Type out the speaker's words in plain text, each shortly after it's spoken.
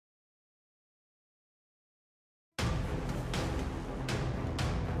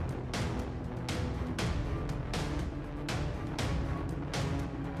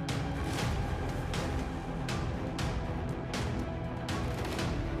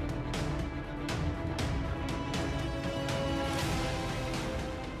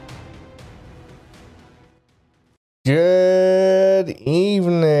Good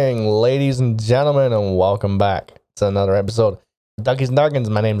evening, ladies and gentlemen, and welcome back to another episode of Duckies and Darkins.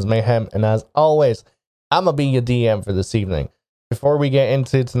 My name is Mayhem, and as always, I'm going to be your DM for this evening. Before we get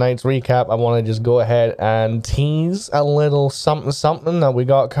into tonight's recap, I want to just go ahead and tease a little something that we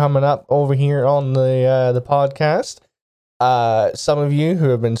got coming up over here on the podcast. Some of you who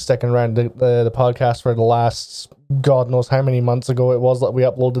have been sticking around the podcast for the last, God knows how many months ago it was that we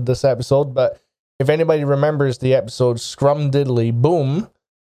uploaded this episode, but if anybody remembers the episode Scrum Diddly Boom,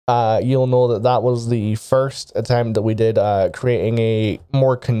 you'll know that was the first attempt that we did creating a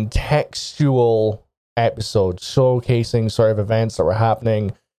more contextual episode, showcasing sort of events that were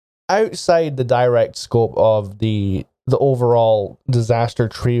happening outside the direct scope of the overall disaster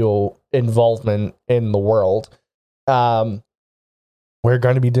trio involvement in the world. We're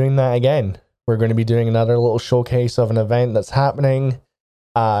going to be doing that again. We're going to be doing another little showcase of an event that's happening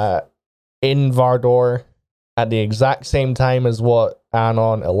in Vardor at the exact same time as what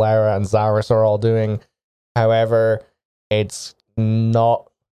Anon, Elerra, and Zarus are all doing. However, it's not.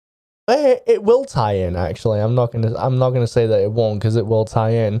 It will tie in. Actually, I'm not gonna say that it won't, because it will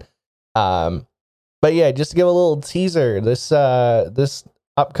tie in. But yeah, just to give a little teaser, this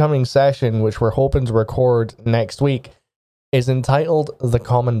upcoming session, which we're hoping to record next week, is entitled The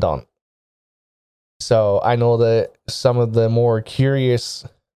Commandant. So I know that some of the more curious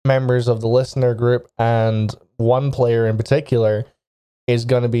members of the listener group, and one player in particular, is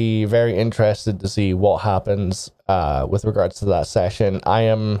going to be very interested to see what happens with regards to that session. I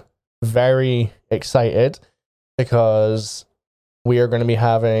am very excited because we are going to be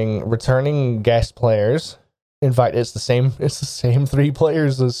having returning guest players. In fact, it's the same 3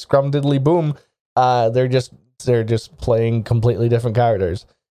 players as Scrum Diddly Boom. They're just playing completely different characters.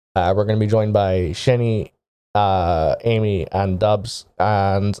 We're going to be joined by Shenny, Amy, and Dubs,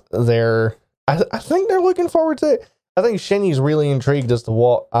 and I think they're looking forward to it. I think Shenny's really intrigued as to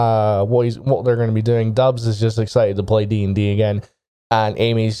what they're going to be doing. Dubs is just excited to play D&D again, and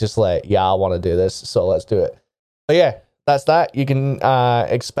Amy's just like, yeah, I want to do this, so let's do it. But yeah, that's that. You can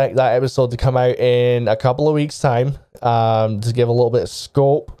expect that episode to come out in a couple of weeks' time. To give a little bit of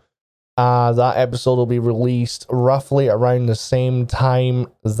scope, that episode will be released roughly around the same time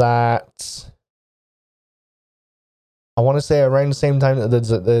that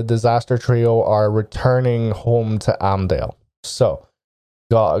the Disaster Trio are returning home to Amdale. So,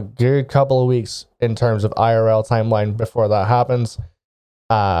 got a good couple of weeks in terms of IRL timeline before that happens.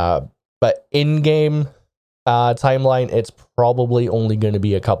 But in-game timeline, it's probably only going to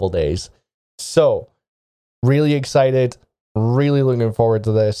be a couple days. So, really excited, really looking forward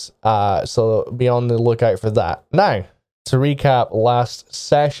to this. So, be on the lookout for that. Now, to recap last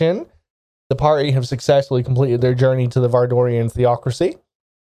session, the party have successfully completed their journey to the Vardorian Theocracy,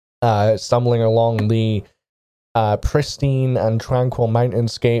 stumbling along the pristine and tranquil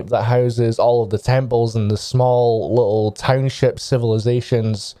mountainscape that houses all of the temples and the small little township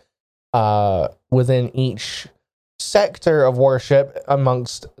civilizations within each sector of worship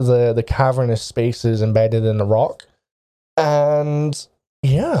amongst the cavernous spaces embedded in the rock. And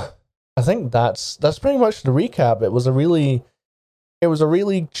yeah, I think that's pretty much the recap. It was a really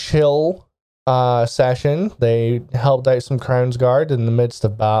chill session. They helped out some Crownsguard in the midst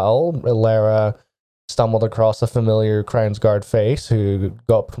of battle. Elerra stumbled across a familiar Crownsguard face who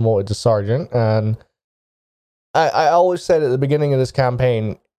got promoted to sergeant, and I always said at the beginning of this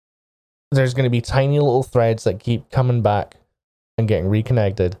campaign, there's going to be tiny little threads that keep coming back and getting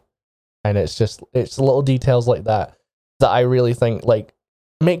reconnected, and it's little details like that I really think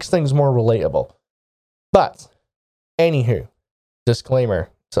makes things more relatable. But anywho, disclaimer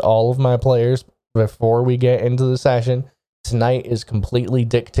to all of my players before we get into the session: tonight is completely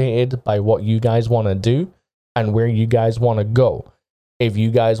dictated by what you guys want to do and where you guys want to go. If you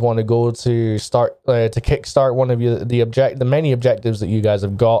guys want to go to start to kickstart one of the many objectives that you guys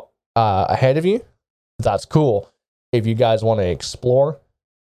have got ahead of you, that's cool. If you guys want to explore,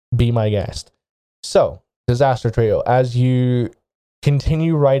 be my guest. So, Disaster Trio, as you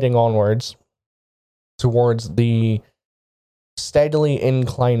continue riding onwards towards the steadily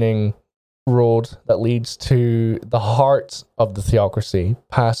inclining road that leads to the heart of the Theocracy,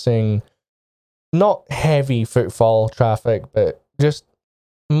 passing not heavy footfall traffic, but just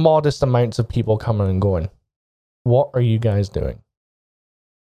modest amounts of people coming and going. What are you guys doing?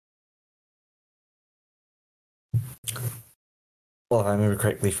 Well, if I remember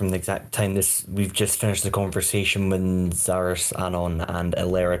correctly from the exact time we've just finished the conversation when Zarus, Anon, and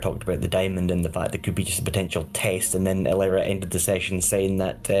Elerra talked about the diamond and the fact it could be just a potential test, and then Elerra ended the session saying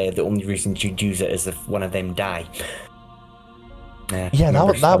that the only reason she'd use it is if one of them die. Yeah,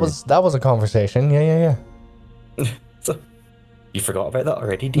 that was a conversation. Yeah. So You forgot about that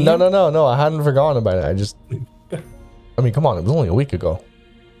already, DM? No. I hadn't forgotten about it. I mean, come on. It was only a week ago.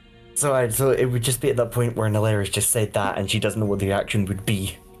 So it would just be at that point where Elerra's just said that and she doesn't know what the reaction would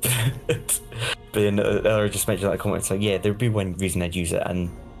be. But then Elerra just mentioned that comment. It's like, yeah, there'd be one reason I'd use it, and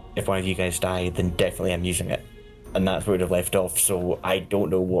if one of you guys die, then definitely I'm using it. And that's where it would have left off. So I don't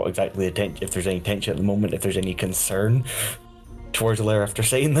know what exactly if there's any tension at the moment, if there's any concern towards Elerra after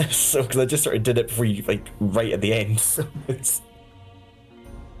saying this. So because I just sort of did it before you, like, right at the end. So it's.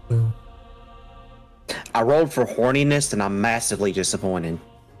 I rolled for horniness and I'm massively disappointed.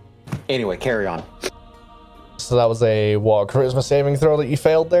 Anyway, carry on. So that was a charisma saving throw that you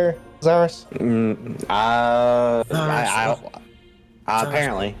failed there, Zaris?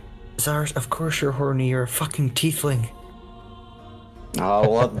 Apparently. Zaris, of course you're horny. You're a fucking tiefling. Oh,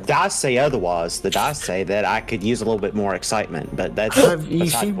 well, the dice say otherwise. The dice say that I could use a little bit more excitement, but that's. Have you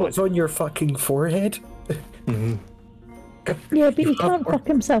seen what's on your fucking forehead? Mm-hmm. Yeah, but he can't fuck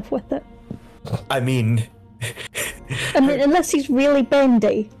himself with it. I mean, unless he's really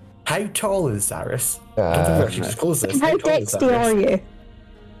bendy. How tall is Zaris? I don't think we actually disclosed this. How dexty are you?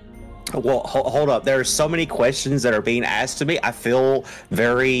 Well, hold up. There are so many questions that are being asked to me. I feel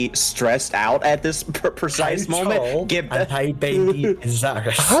very stressed out at this precise moment. And how bendy is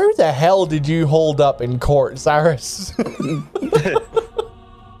Zaris? How the hell did you hold up in court, Zaris?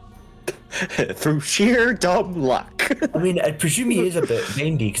 Through sheer dumb luck. I mean, I presume he is a bit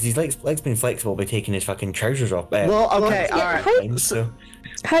bendy because he's like being flexible by taking his fucking trousers off. Well, okay, all right.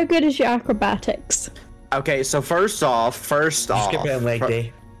 How good is your acrobatics? Okay, so first off, skip it on leg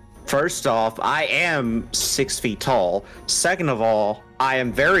day. First off, I am 6 feet tall. Second of all, I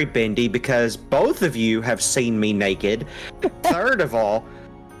am very bendy because both of you have seen me naked. Third of all,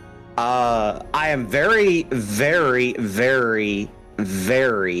 I am very, very, very,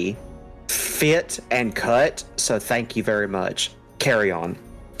 very fit and cut. So thank you very much. Carry on.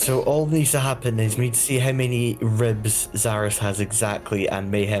 So all that needs to happen is me to see how many ribs Zaris has exactly,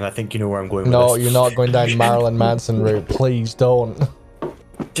 and Mayhem, I think you know where I'm going with this. No, you're not going down Marilyn Manson route. Please don't.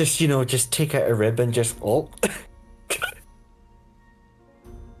 Just take out a rib and just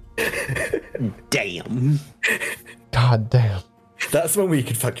Damn. God damn. That's one way you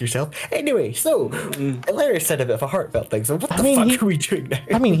could fuck yourself. Anyway, so Elerra said a bit of a heartfelt thing, so what the fuck are we doing now?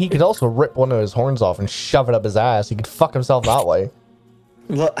 I mean, he could also rip one of his horns off and shove it up his ass. He could fuck himself that way.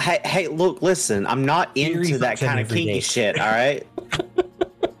 Look, hey, look, listen. I'm not into that kind of kinky shit, all right?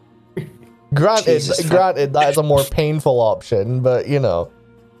 Granted, that is a more painful option, but you know.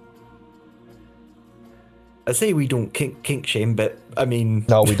 I say we don't kink shame, but I mean...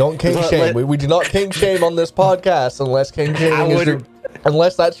 No, we don't kink shame. We do not kink shame on this podcast unless kink shaming is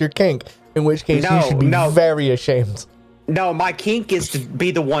unless that's your kink, in which case you should be very ashamed. No, my kink is to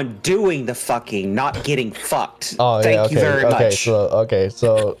be the one doing the fucking, not getting fucked. Oh, Thank you very much.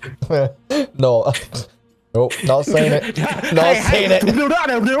 So, no. Nope, not saying it. Not saying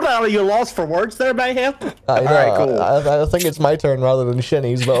it. You lost for words there, Mayhem? All right, cool. I think it's my turn rather than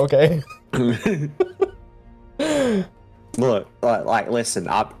Shinny's, but okay. Look, listen,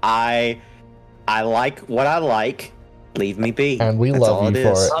 I like what I like. Leave me be. And we love you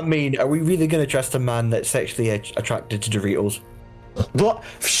for it. I mean, are we really going to trust a man that's sexually attracted to Doritos? Look,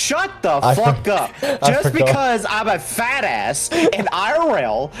 shut the fuck up. Just because I'm a fat ass in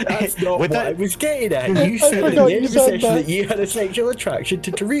IRL. That's not what I was getting at. You said at the end of the session that you had a sexual attraction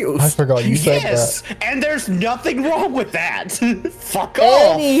to Doritos. I forgot you said that. Yes, and there's nothing wrong with that. Fuck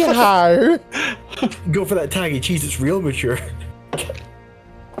off. Anyhow. Go for that taggy cheese, it's real mature.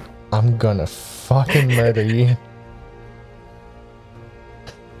 I'm gonna fucking murder you.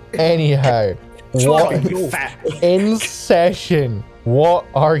 Anyhow. What in session? What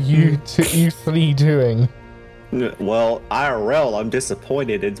are you three doing? Well, IRL, I'm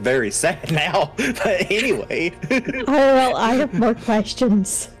disappointed. It's very sad now. But anyway. IRL, I have more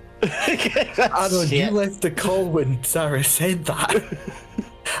questions. You left the call when Sarah said that.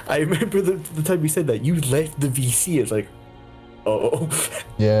 I remember the time you said that. You left the VC. It's like, oh.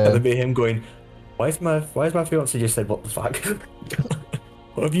 Yeah. And then made him going, why is my fiance just said, what the fuck?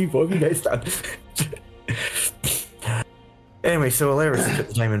 What have you guys done? Anyway, so Elerra put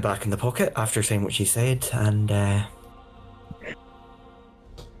the diamond back in the pocket after saying what she said, and I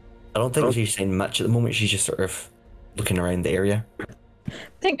don't think she's saying much at the moment. She's just sort of looking around the area. I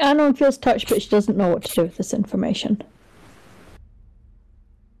think Anon feels touched, but she doesn't know what to do with this information.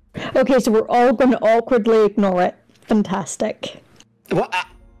 Okay, so we're all going to awkwardly ignore it. Fantastic. Well,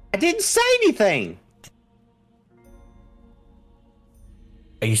 I didn't say anything.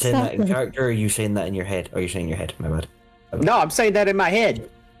 Are you saying that in character, or are you saying that in your head? Or are you saying in your head? My bad. No, I'm saying that in my head.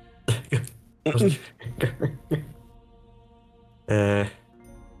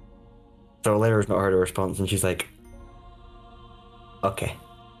 So Elerra's not heard a response, and she's like, okay.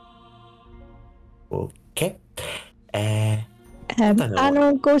 Okay. I don't know.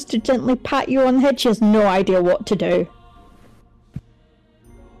 Anon goes to gently pat you on the head. She has no idea what to do.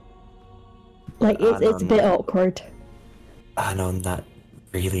 Like, it's a bit awkward. Anon, that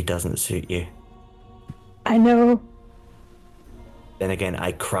really doesn't suit you. I know. Then again,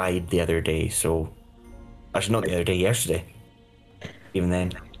 I cried the other day, so... Actually, not the other day, yesterday. Even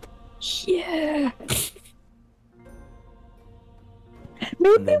then. Yeah.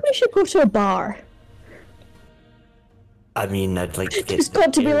 Maybe we should go to a bar. I mean, I'd like to get... There's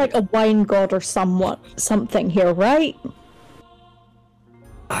got to be like a wine god or something here, right?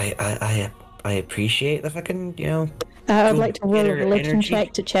 I appreciate the fucking, I'd like to roll a get her religion energy.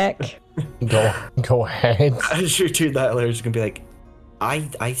 check to check. Go ahead. As you do that, Elerra's gonna be like,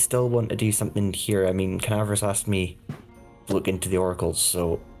 I still want to do something here. I mean, Canaverous asked me to look into the oracles,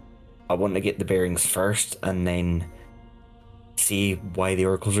 so I want to get the bearings first and then see why the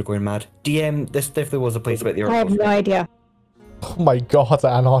oracles are going mad. DM, this definitely was a place about the I have oracles. no idea. Oh my god,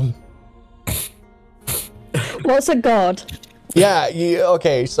 Anon. What's a god? Yeah,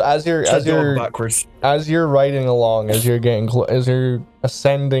 okay, so as you're backwards. as you're riding along, as you're getting as you're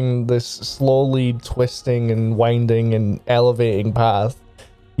ascending this slowly twisting and winding and elevating path,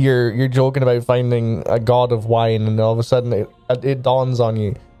 you're joking about finding a god of wine, and all of a sudden it dawns on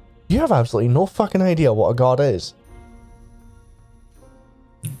you, you have absolutely no fucking idea what a god is.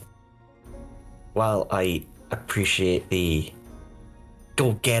 While I appreciate the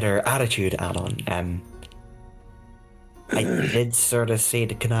go-getter attitude, Anon, I did sort of say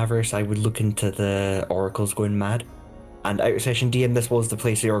to Canaverous I would look into the oracles going mad. And out of session DM, this was the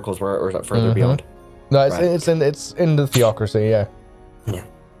place the oracles were, or is it further beyond? No, Right. it's in the Theocracy, yeah. Yeah.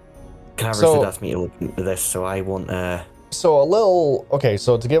 Canaverous So- did ask me to look into this, so I want So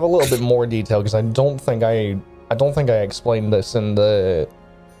to give a little bit more detail, because I don't think I explained this in the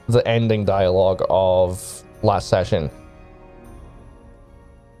ending dialogue of last session.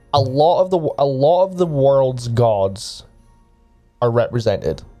 A lot of the world's gods are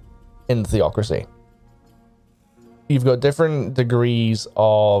represented in the Theocracy. You've got different degrees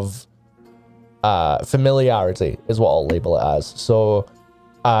of familiarity, is what I'll label it as. So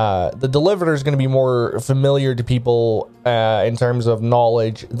the Deliverer is going to be more familiar to people in terms of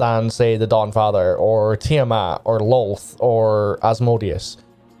knowledge than, say, the Dawnfather or Tiamat or Lolth or Asmodeus.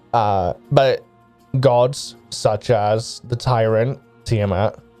 But gods such as the Tyrant,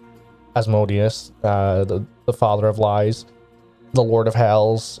 Tiamat, Asmodeus, the Father of Lies, the Lord of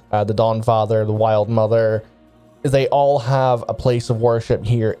Hells, the Dawnfather, the Wild Mother, they all have a place of worship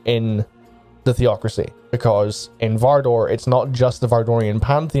here in the Theocracy, because in Vardor, it's not just the Vardorian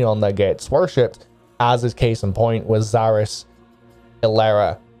pantheon that gets worshipped, as is case in point with Zaris,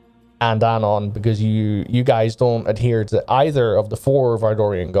 Elerra, and Anon, because you guys don't adhere to either of the 4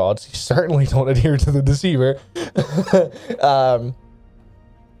 Vardorian gods. You certainly don't adhere to the Deceiver.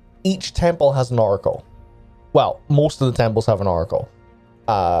 Each temple has an oracle. Well, most of the temples have an oracle.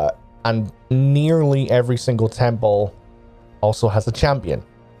 And nearly every single temple also has a champion.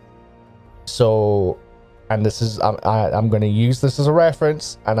 So, and this is, I'm going to use this as a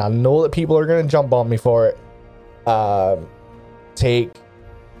reference, and I know that people are going to jump on me for it. Take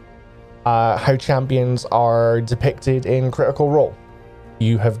how champions are depicted in Critical Role.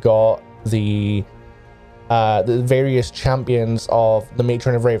 You have got the various champions of the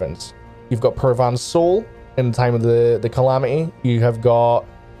Matron of Ravens. You've got Purvan's Soul in the time of the Calamity. You have got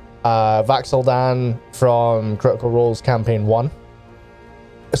Vax'Ul'dan from Critical Role's Campaign 1.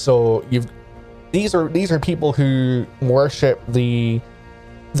 So these are people who worship the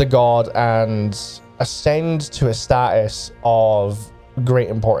god and ascend to a status of great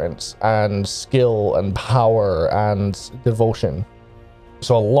importance and skill and power and devotion.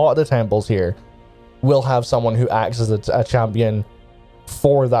 So a lot of the temples here will have someone who acts as a champion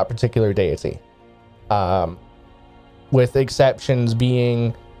for that particular deity. With exceptions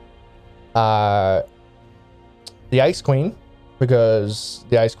being the Ice Queen, because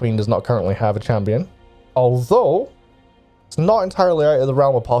the Ice Queen does not currently have a champion. Although, it's not entirely out of the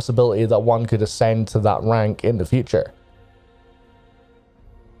realm of possibility that one could ascend to that rank in the future.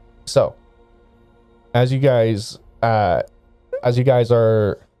 So, as you guys are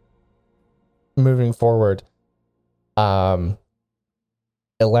moving forward, Elerra,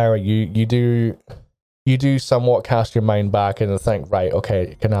 you do somewhat cast your mind back and think, right,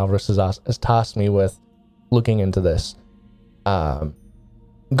 okay, Canaverous has tasked me with looking into this.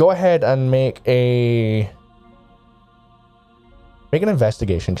 Go ahead and make an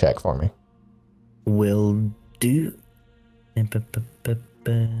investigation check for me. will do.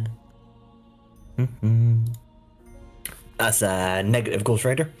 That's a negative, Ghost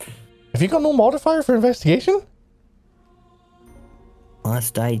Rider. Have you got no modifier for investigation?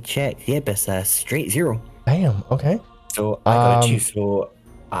 Last I checked, yep, it's a straight 0. Damn. Okay. So I got to choose. So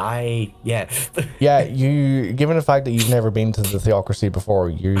yeah. Yeah, you. Given the fact that you've never been to the Theocracy before,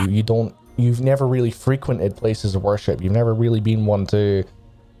 you've never really frequented places of worship. You've never really been one to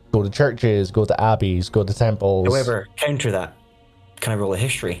go to churches, go to abbeys, go to temples. However, counter that. Can I roll a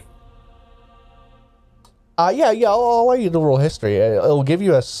history? Yeah, I'll allow you to roll history. It'll give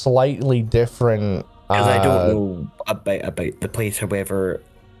you a slightly different. Because I don't know about the place. However,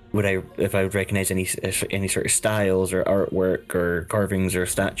 if I would recognize any sort of styles or artwork or carvings or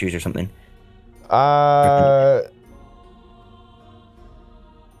statues or something?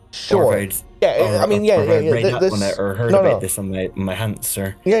 Sure. Read up on it or heard about this on my hands,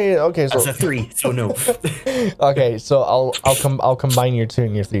 or okay. So that's a 3, so no. Okay, so I'll combine your 2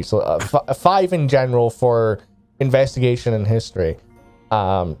 and your 3. So 5 in general for investigation and history.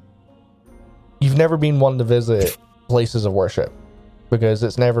 You've never been one to visit places of worship because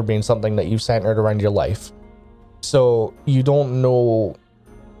it's never been something that you've centered around your life. So you don't know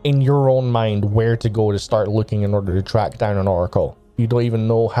in your own mind where to go to start looking in order to track down an oracle. You don't even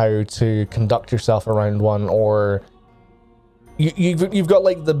know how to conduct yourself around one, or you've got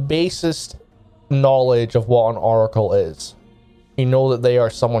like the basest knowledge of what an oracle is. You know that they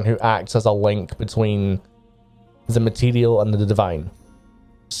are someone who acts as a link between the material and the divine.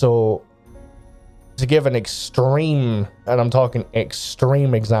 So to give an extreme, and I'm talking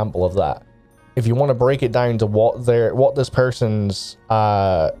extreme example of that, if you want to break it down to what this person's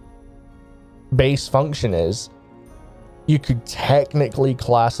base function is, you could technically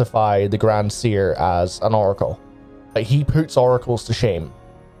classify the Grand Seer as an oracle. Like, he puts oracles to shame.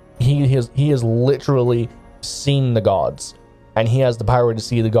 He has literally seen the gods, and he has the power to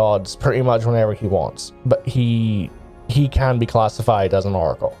see the gods pretty much whenever he wants. But he can be classified as an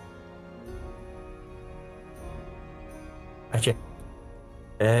oracle. Gotcha.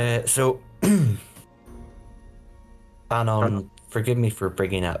 So, Anon, forgive me for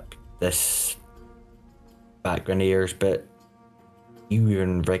bringing up this background of yours, but you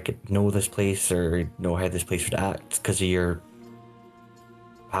even know this place or know how this place would act because of your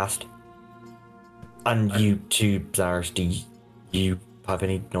past? And you too, Zars, do you have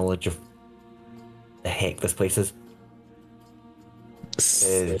any knowledge of the heck this place is?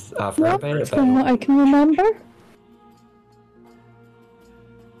 I've heard about it, From what I can remember.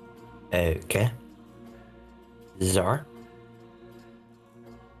 Okay. Zar?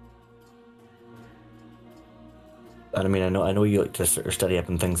 And I mean, I know you like to sort of study up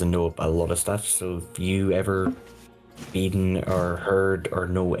on things and know a lot of stuff, so have you ever been or heard or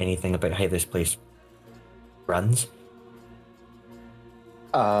know anything about how this place runs?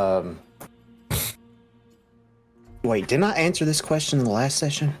 Wait, didn't I answer this question in the last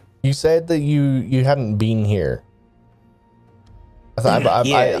session? You said that you hadn't been here.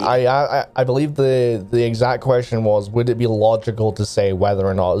 I believe the exact question was, would it be logical to say whether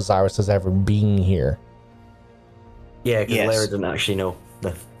or not Zyrus has ever been here? Yeah, because Yes. Elerra didn't actually know.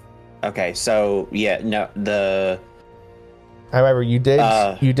 Okay, so yeah, no, However, you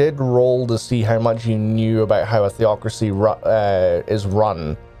did roll to see how much you knew about how a theocracy is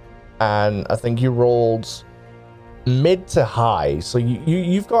run, and I think you rolled mid to high, so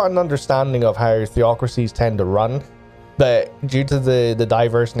you've got an understanding of how theocracies tend to run, but due to the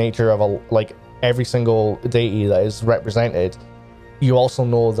diverse nature of every single deity that is represented, you also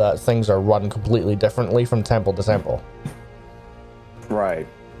know that things are run completely differently from temple to temple. right.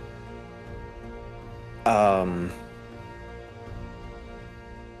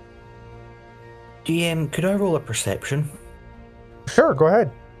 GM, could I roll a perception? Sure, go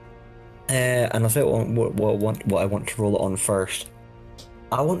ahead. And I'll say what I want to roll it on first.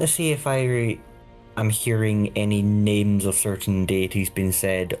 I want to see if I'm hearing any names of certain deities being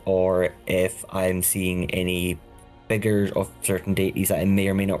said, or if I'm seeing any figures of certain deities that I may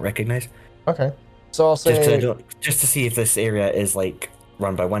or may not recognize. Okay, so I'll say just to see if this area is like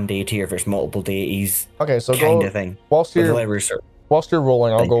run by one deity or if it's multiple deities. Okay, so kind of thing. Whilst you're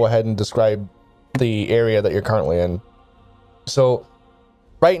rolling, I'll go ahead and describe the area that you're currently in. So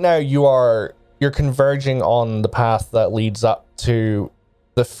right now you're converging on the path that leads up to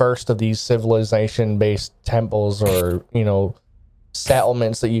the first of these civilization-based temples, or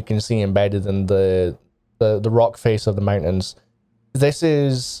settlements that you can see embedded in the rock face of the mountains. This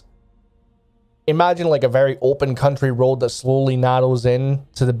is, imagine like a very open country road that slowly narrows in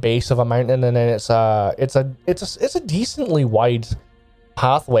to the base of a mountain, and then it's a decently wide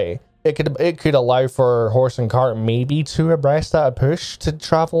pathway it could allow for horse and cart maybe to abreast at a push to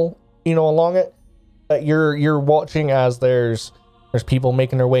travel, along it. But you're watching as there's people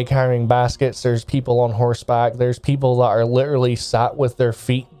making their way carrying baskets, there's people on horseback, there's people that are literally sat with their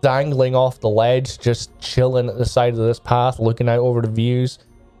feet dangling off the ledge, just chilling at the side of this path, looking out over the views,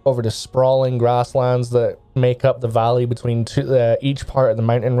 over the sprawling grasslands that make up the valley between each part of the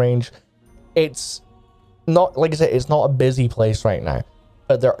mountain range. It's not, like I said, it's not a busy place right now.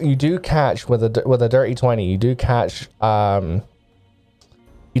 But you do catch with a dirty 20, you do catch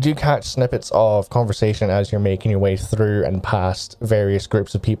snippets of conversation as you're making your way through and past various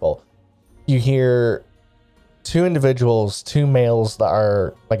groups of people. You hear two males that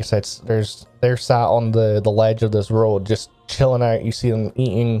are, like I said, they're sat on the ledge of this road, just chilling out. You see them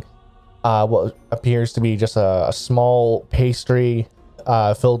eating what appears to be just a small pastry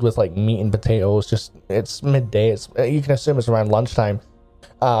filled with like meat and potatoes. It's midday. You can assume it's around lunchtime.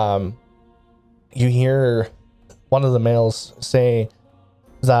 You hear one of the males say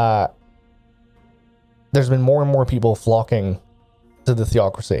that there's been more and more people flocking to the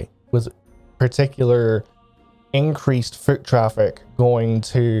Theocracy, with particular increased foot traffic going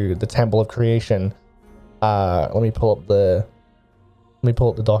to the Temple of Creation. Let me pull up the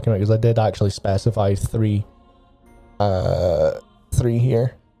document, because I did actually specify three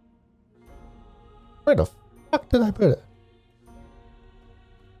here. Where the fuck did I put it?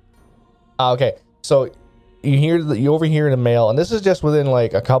 Okay, so you overhear the male, and this is just within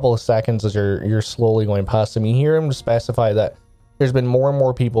like a couple of seconds as you're slowly going past him. You hear him specify that there's been more and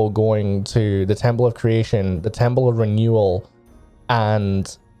more people going to the Temple of Creation, the Temple of Renewal,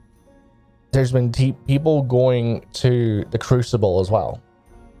 and there's been people going to the Crucible as well.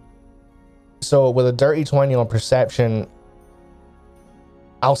 So with a dirty 20 on perception,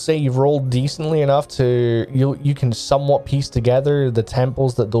 I'll say you've rolled decently enough to you can somewhat piece together the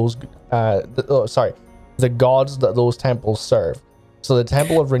temples that those the gods that those temples serve. So the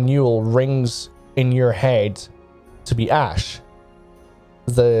Temple of Renewal rings in your head to be Ash,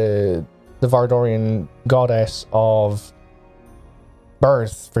 the Vardorian goddess of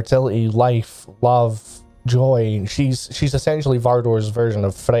birth, fertility, life, love, joy. She's essentially Vardor's version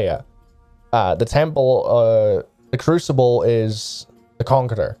of Freya. The temple, the Crucible, is the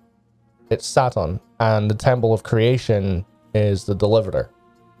Conqueror. It's Saturn, and the Temple of Creation is the Deliverer.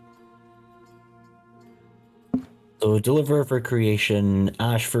 So Deliverer for Creation,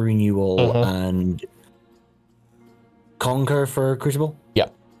 Ash for Renewal, and Conquer for Crucible? Yeah.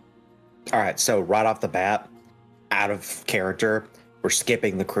 All right, so right off the bat, out of character, we're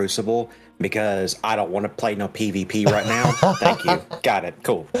skipping the Crucible because I don't want to play no PvP right now. Thank you. Got it.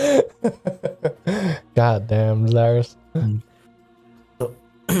 Cool. God damn, Lars. So,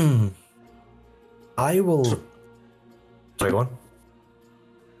 I will... Sorry, go on.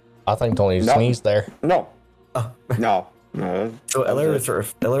 I think Tony sneezed there. No. No. So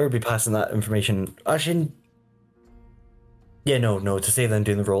Elerra would be passing that information. Actually, yeah, no. To save them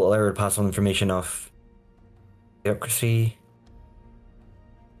doing the role, Elerra would pass on information of Theocracy,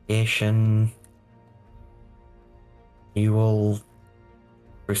 Creation, Renewal,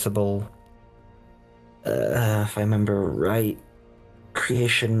 Crucible. If I remember right,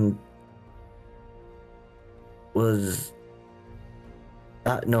 Creation was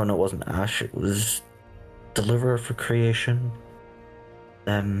no, it wasn't Ash. It was Deliverer for Creation.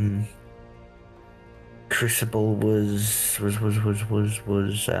 Crucible was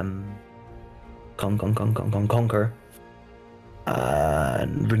Conquer.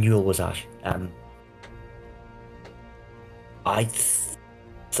 And Renewal was Ash. I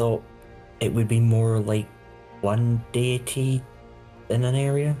thought it would be more like one deity in an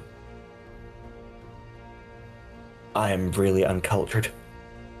area. I am really uncultured.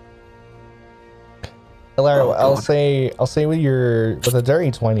 Elerra, I'll say with a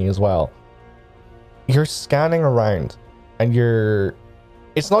dirty 20 as well. You're scanning around, and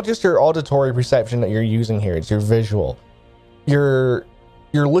it's not just your auditory perception that you're using here, it's your visual. You're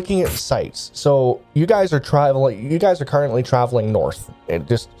looking at sights. So you guys are currently traveling north,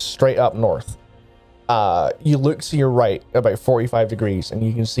 just straight up north. You look to your right about 45 degrees, and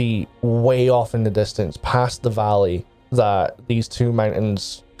you can see way off in the distance, past the valley that these two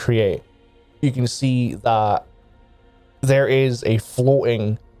mountains create. You can see that there is a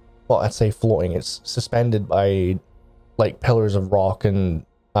floating, well, I'd say floating, it's suspended by like pillars of rock and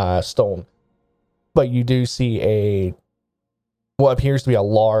stone. But you do see what appears to be a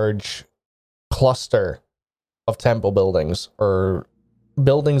large cluster of temple buildings, or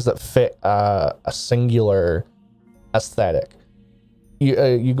buildings that fit a singular aesthetic.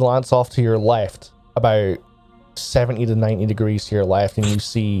 You glance off to your left, about 70 to 90 degrees to your left, and you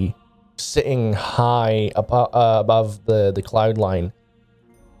see sitting high above the cloud line,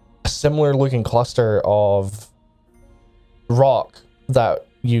 a similar looking cluster of rock that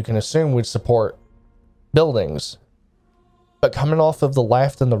you can assume would support buildings. But coming off of the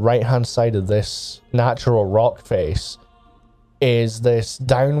left and the right hand side of this natural rock face is this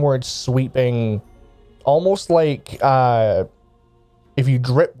downward sweeping, almost like if you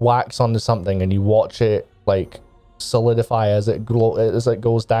drip wax onto something and you watch it like solidify as it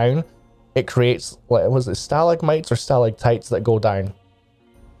goes down, it creates, like, was it stalagmites or stalactites that go down?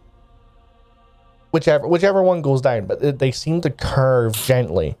 Whichever one goes down, but they seem to curve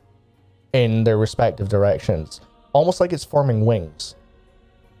gently in their respective directions, almost like it's forming wings.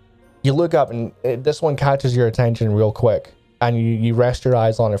 You look up and this one catches your attention real quick, and you rest your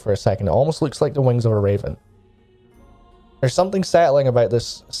eyes on it for a second. It almost looks like the wings of a raven. There's something settling about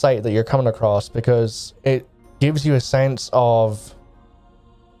this site that you're coming across, because it gives you a sense of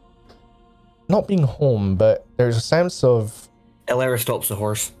not being home, but there's a sense of... Elerra stops the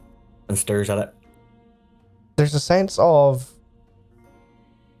horse and stares at it. There's a sense of...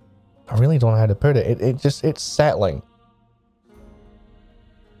 I really don't know how to put it. It's settling.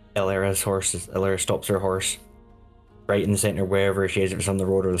 Elerra stops her horse right in the center, wherever she is, if it's on the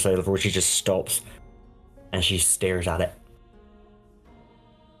road or the side of the road. She just stops and she stares at it.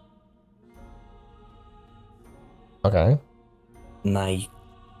 Okay. My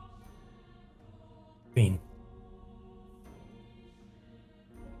queen.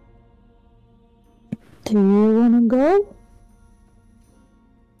 Do you want to go?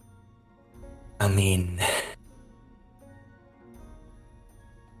 I mean,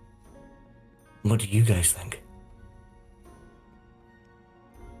 what do you guys think?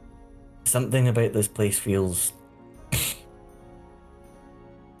 Something about this place feels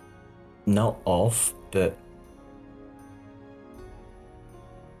not off, but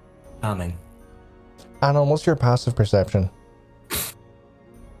calming. Anna, what's your passive perception?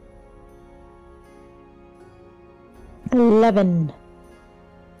 11.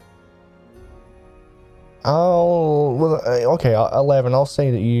 Oh, well, okay, 11. I'll say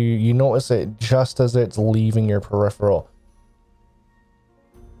that you notice it just as it's leaving your peripheral.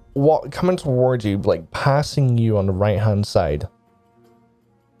 What coming towards you, like passing you on the right hand side,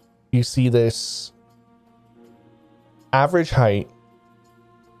 you see this average height,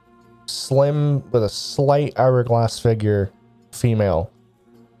 slim with a slight hourglass figure female,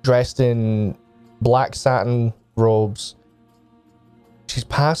 dressed in black satin robes. She's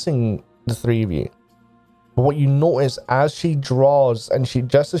passing the three of you. But what you notice as she draws, and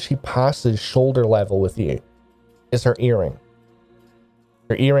just as she passes shoulder level with you, is her earring.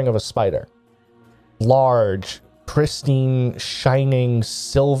 Her earring of a spider. Large, pristine, shining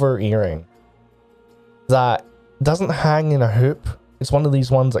silver earring that doesn't hang in a hoop. It's one of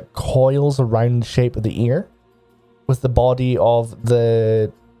these ones that coils around the shape of the ear, with the body of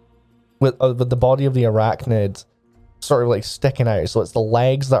the with the body of the arachnid sort of like sticking out. So it's the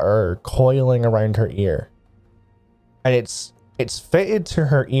legs that are coiling around her ear. And it's fitted to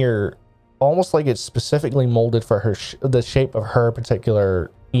her ear, almost like it's specifically molded for her the shape of her particular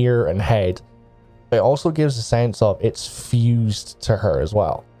ear and head. But it also gives a sense of it's fused to her as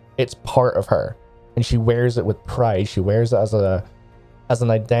well. It's part of her, and she wears it with pride. She wears it as an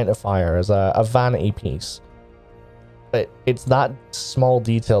identifier, as a vanity piece. But it's that small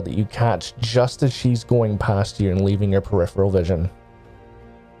detail that you catch just as she's going past you and leaving your peripheral vision.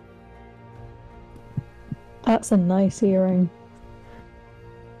 That's a nice earring.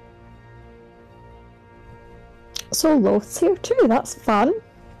 So Loth's here too, that's fun.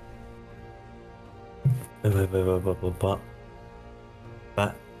 But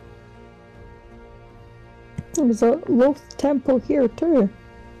There's a Loth temple here too.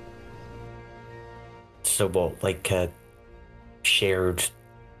 so what, like a shared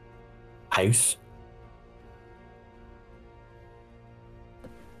house?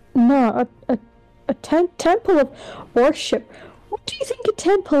 No, a temple of worship. What do you think a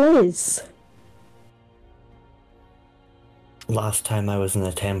temple is? Last time I was in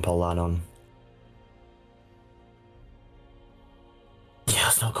a temple, Anon. Yeah,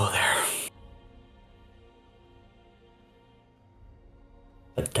 let's not go there.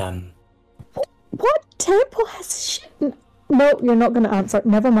 But, What temple has shit? No, you're not going to answer.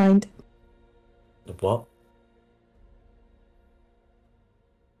 Never mind. what?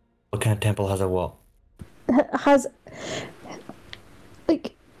 What kind of temple has a what? Has,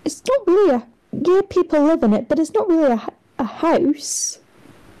 like, it's not really a... Yeah, people live in it, but it's not really a house.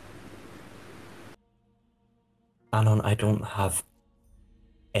 Anon, I don't have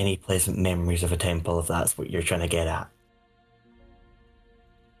any pleasant memories of a temple, if that's what you're trying to get at.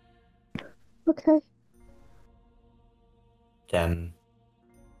 Okay.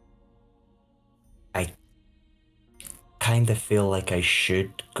 I kind of feel like I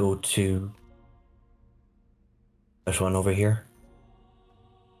should go to this one over here.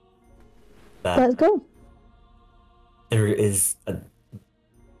 But Let's go. there is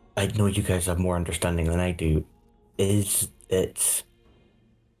I know you guys have more understanding than I do. Is it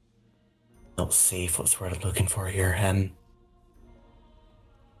not safe? What's the word I'm looking for here?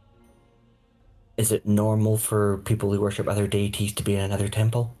 Is it normal for people who worship other deities to be in another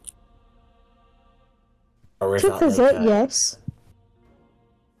temple? Or is To that visit, like yes.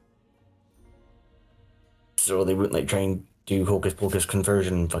 so they wouldn't like try and do hocus pocus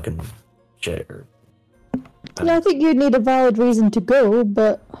conversion fucking shit? Or, Yeah, I think you'd need a valid reason to go,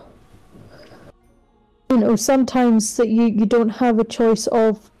 but you know, sometimes that you don't have a choice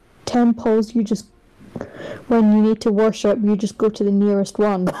of temples. You just, when you need to worship, you just go to the nearest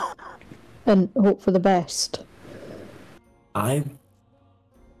one and hope for the best. I'm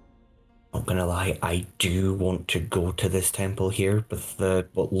not gonna lie, I do want to go to this temple here with the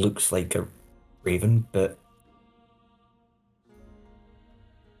what looks like a raven, but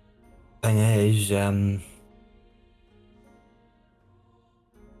thing is,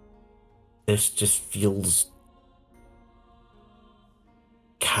 this just feels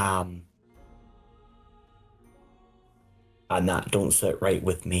calm, and that don't sit right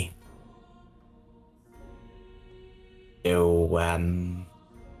with me. So,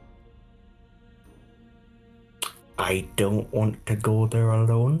 I don't want to go there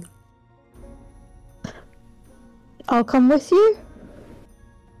alone. I'll come with you.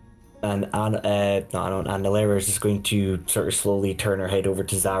 And Elerra is just going to sort of slowly turn her head over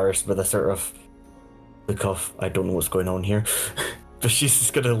to Zaris with a sort of look of, I don't know what's going on here. But she's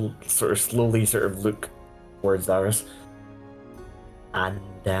just gonna sort of slowly sort of look towards Zaris.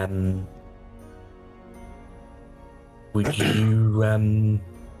 And would you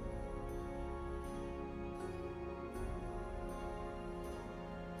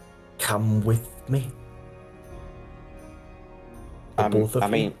come with me? The both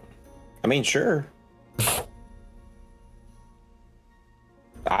of you? I mean, sure.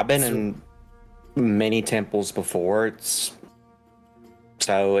 I've been in many temples before.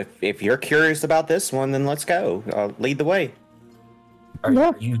 So if you're curious about this one, then let's go. Lead the way.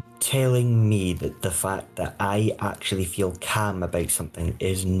 Are you telling me that the fact that I actually feel calm about something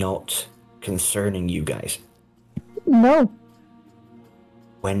is not concerning you guys? No.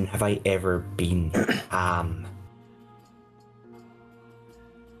 When have I ever been calm?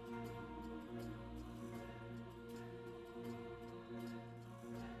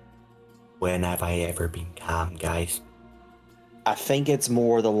 When have I ever been calm, guys? I think it's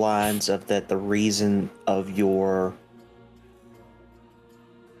more the lines of that the reason of your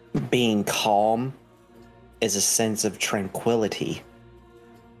being calm is a sense of tranquility.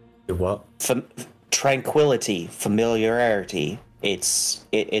 What? Tranquility, familiarity. It's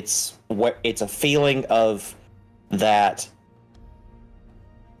a feeling of that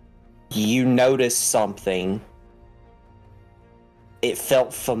you notice something. It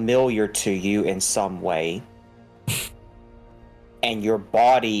felt familiar to you in some way, and your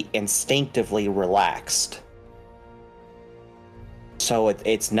body instinctively relaxed. So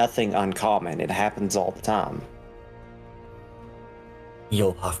it's nothing uncommon. It happens all the time.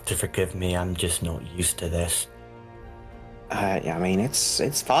 You'll have to forgive me. I'm just not used to this. I mean,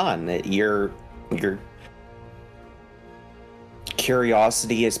 it's fun. Your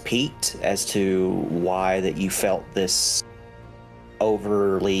curiosity is piqued as to why that you felt this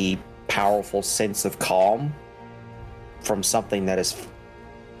overly powerful sense of calm from something that is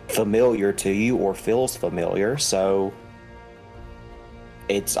familiar to you or feels familiar. So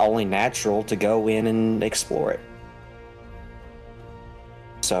it's only natural to go in and explore it.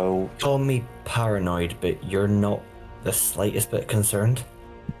 So Call me paranoid, but you're not the slightest bit concerned?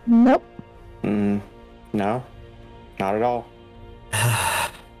 Nope. no, not at all.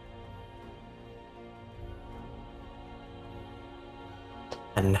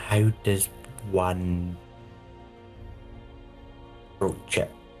 And how does one approach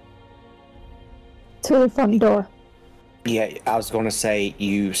it? To the front door. Yeah, I was going to say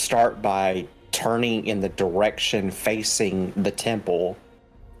you start by turning in the direction facing the temple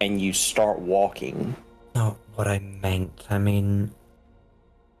and you start walking. Not what I meant. I mean,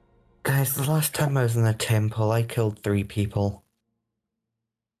 guys, the last time I was in the temple, I killed 3 people.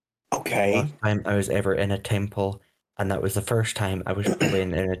 Okay. Last time I was ever in a temple, and that was the first time I was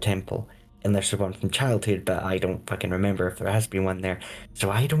playing in a temple. Unless there's one from childhood, but I don't fucking remember if there has been one there. So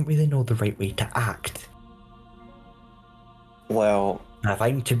I don't really know the right way to act. Well, Now, if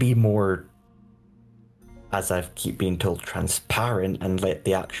I'm to be more as I keep being told, transparent and let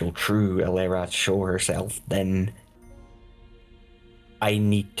the actual true Elerra show herself, then I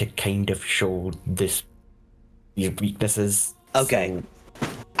need to kind of show these weaknesses. Okay. So,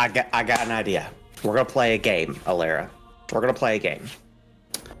 I got an idea. We're gonna play a game, Elerra. We're gonna play a game.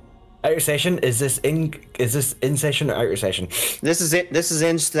 outer session, is this in session or outer session? This is it. This is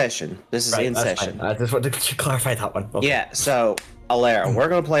in session. This is in that's session. fine. I just wanted to clarify that one. Okay. Yeah. So, Elerra, we're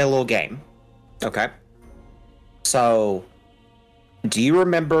gonna play a little game. Okay. So, do you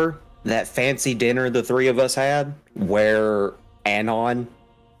remember that fancy dinner the three of us had, where Anon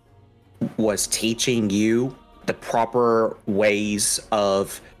was teaching you the proper ways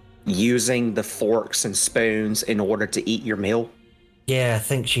of using the forks and spoons in order to eat your meal? Yeah, I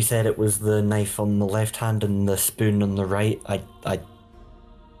think she said it was the knife on the left hand and the spoon on the right.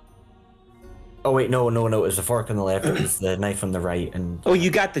 Oh wait, no, it was the fork on the left. It was the knife on the right, and Oh,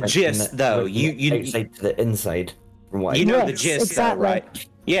 you got the gist, though. You outside to the inside. From what you know the Yes, gist, exactly. though, right?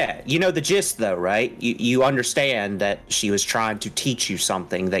 Yeah, you know the gist, though, right? You understand that she was trying to teach you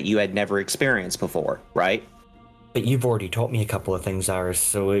something that you had never experienced before, right? But you've already taught me a couple of things, Iris,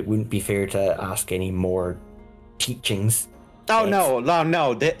 so it wouldn't be fair to ask any more teachings. Oh, Yes.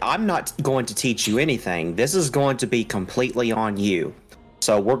 no. I'm not going to teach you anything. This is going to be completely on you.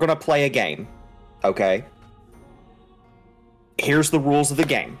 So we're going to play a game, okay? Here's the rules of the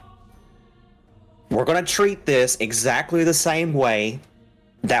game. We're going to treat this exactly the same way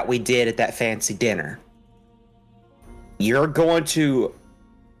that we did at that fancy dinner. You're going to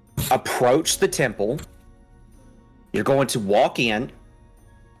approach the temple. You're going to walk in.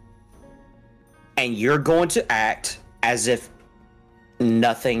 And you're going to act as if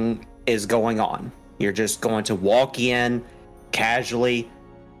nothing is going on. You're just going to walk in casually,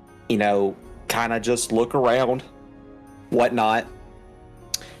 kind of just look around, whatnot.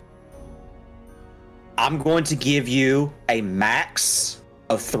 I'm going to give you a max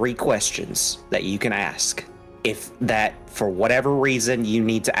of 3 questions that you can ask, if that, for whatever reason, you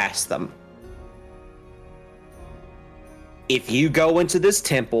need to ask them. If you go into this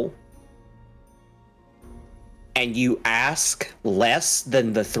temple and you ask less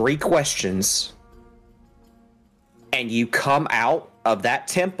than the 3 questions, and you come out of that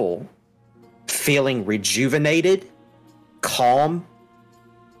temple feeling rejuvenated, calm,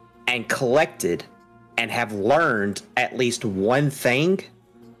 and collected, and have learned at least one thing,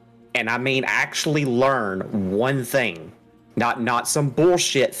 and I mean actually learn one thing, not some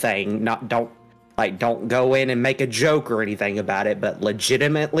bullshit thing, don't go in and make a joke or anything about it, but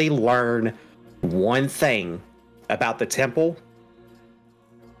legitimately learn one thing about the temple,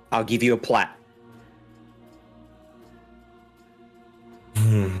 I'll give you a plat.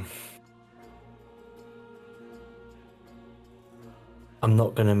 I'm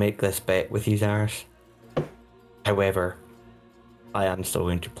not going to make this bet with you, Zaris. However, I am still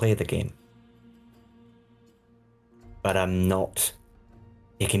going to play the game. But I'm not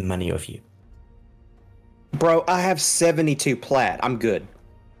taking money off you. Bro, I have 72 plat. I'm good.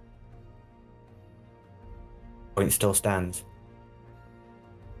 Point still stands.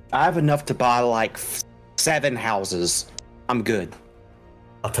 I have enough to buy like 7 houses. I'm good.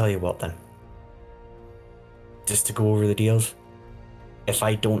 I'll tell you what then. Just to go over the deals. If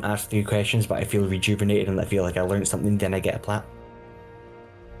I don't ask 3 questions but I feel rejuvenated and I feel like I learned something, then I get a plat.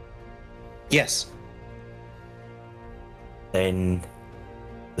 Yes. Then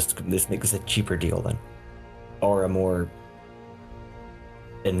this makes a cheaper deal then. Or a more,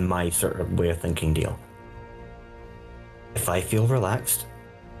 in my sort of way of thinking, deal. If I feel relaxed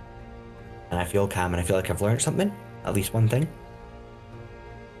and I feel calm and I feel like I've learned something, at least one thing,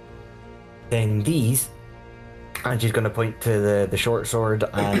 then these, and she's going to point to the short sword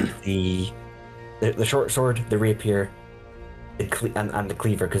and the short sword, the rapier, and the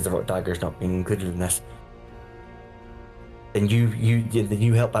cleaver, because the rock dagger's not being included in this. Then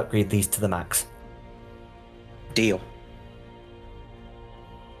you help upgrade these to the max. Deal.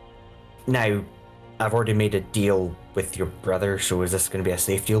 Now, I've already made a deal with your brother, so is this going to be a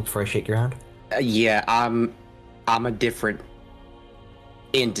safe deal before I shake your hand? Yeah, I'm a different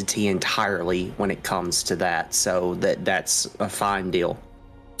entity entirely when it comes to that, so that's a fine deal.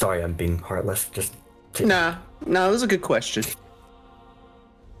 Sorry, I'm being heartless. Just No, it was a good question.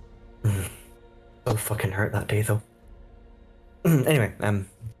 so fucking hurt that day though. Anyway,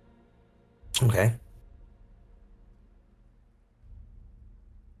 okay.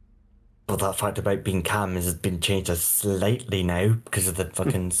 Well, that fact about being calm has been changed slightly now because of the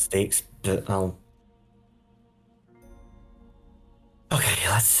fucking stakes, but I'll... Okay,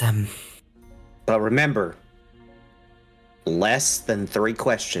 let's, But remember, less than 3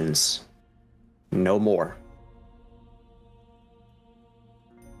 questions. No more.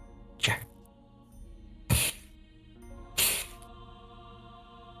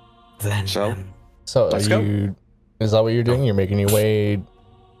 Then, So? So Let's go. is that what you're doing? You're making your way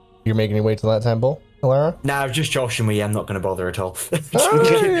to that temple, Elerra? nah, just joshing with you. I'm not going to bother at all.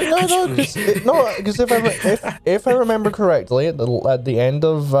 No, because if I remember correctly, at the end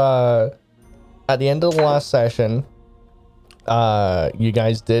of the last session, you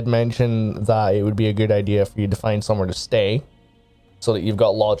guys did mention that it would be a good idea for you to find somewhere to stay, so that you've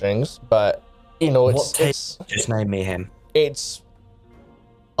got lodgings. But What time just now, Mayhem? It's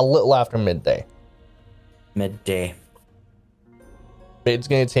a little after midday. Midday. It's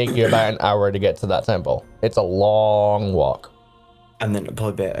going to take you about an hour to get to that temple. It's a long walk. And then it'll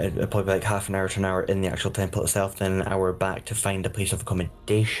probably be like half an hour to an hour in the actual temple itself, then an hour back to find a place of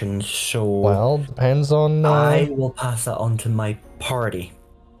accommodation. So, Well, depends on. I will pass that on to my party.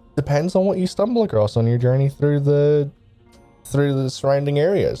 Depends on what you stumble across on your journey through the surrounding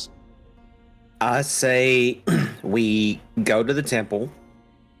areas. I say we go to the temple.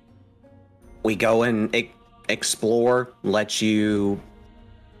 We go and explore, let you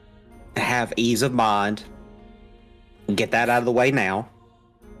have ease of mind. Get that out of the way now.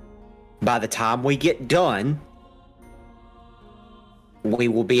 By the time we get done, we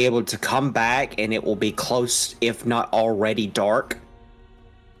will be able to come back and it will be close, if not already dark.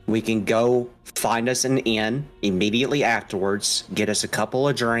 We can go find us an inn immediately afterwards, get us a couple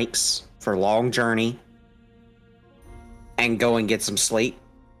of drinks for a long journey, and go and get some sleep,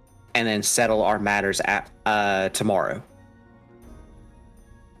 and then settle our matters at tomorrow.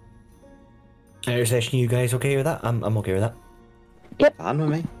 Session, you guys okay with that? I'm okay with that. Yep. Fine with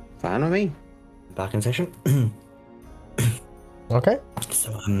me. Fine with me. Back in session. Okay.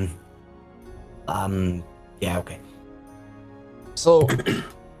 So yeah, okay. So,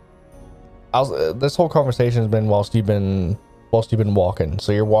 this whole conversation has been whilst you've been walking.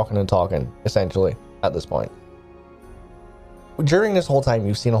 So you're walking and talking essentially at this point. During this whole time,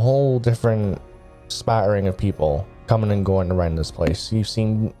 you've seen a whole different spattering of people coming and going around this place. You've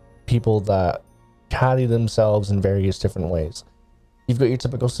seen people that carry themselves in various different ways. You've got your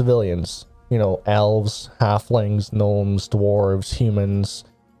typical civilians, elves, halflings, gnomes, dwarves, humans,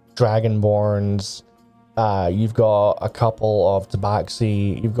 dragonborns. You've got a couple of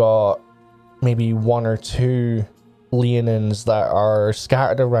tabaxi. You've got maybe one or two leonins that are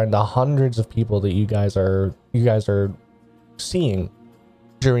scattered around the hundreds of people that you guys are seeing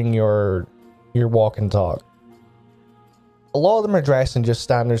during your walk and talk. A lot of them are dressed in just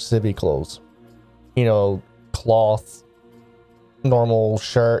standard civvy clothes. Cloth, normal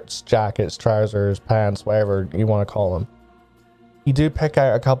shirts, jackets, trousers, pants, whatever you want to call them. You do pick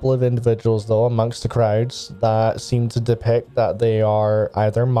out a couple of individuals, though, amongst the crowds that seem to depict that they are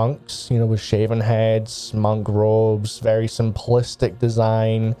either monks, with shaven heads, monk robes, very simplistic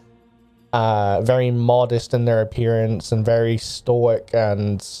design, very modest in their appearance, and very stoic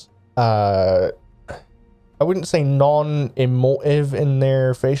and, I wouldn't say non-emotive in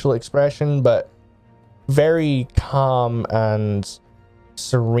their facial expression, but very calm and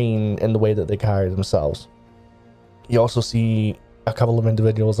serene in the way that they carry themselves. You also see a couple of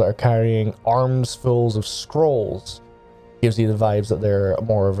individuals that are carrying arms full of scrolls. Gives you the vibes that they're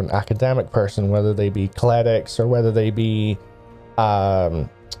more of an academic person, whether they be clerics or whether they be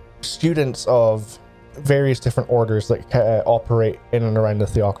students of various different orders that operate in and around the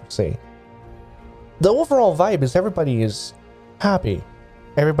Theocracy. The overall vibe is everybody is happy.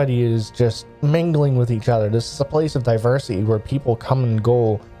 Everybody is just mingling with each other. This is a place of diversity where people come and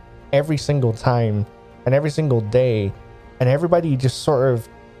go every single time and every single day, and everybody just sort of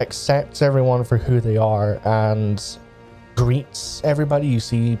accepts everyone for who they are and greets everybody. You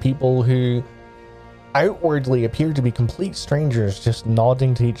see people who outwardly appear to be complete strangers just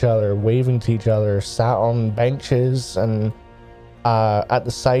nodding to each other, waving to each other, sat on benches and at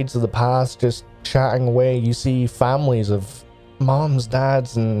the sides of the path just chatting away. You see families of moms,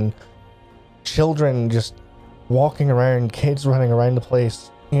 dads, and children just walking around, kids running around the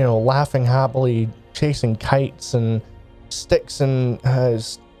place, laughing happily, chasing kites and sticks and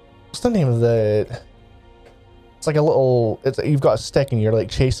what's the name of it's like a little, you've got a stick and you're like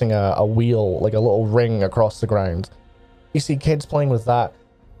chasing a wheel, like a little ring across the ground. You see kids playing with that.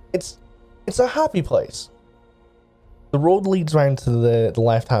 It's a happy place. The road leads round to the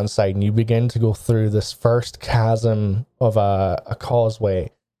left-hand side, and you begin to go through this first chasm of a causeway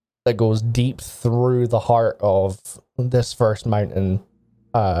that goes deep through the heart of this first mountainside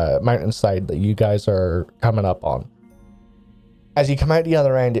that you guys are coming up on. As you come out the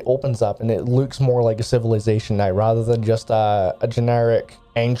other end, it opens up, and it looks more like a civilization now, rather than just a generic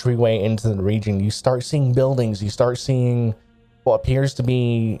entryway into the region. You start seeing buildings. You start seeing what appears to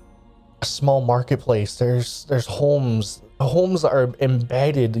be a small marketplace. There's homes homes that are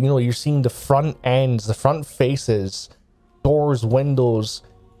embedded. You know, you're seeing the front ends, the front faces, doors, windows,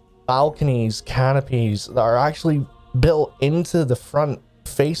 balconies, canopies that are actually built into the front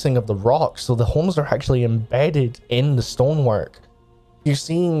facing of the rock. So the homes are actually embedded in the stonework. You're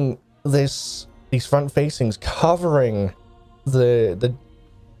seeing these front facings covering the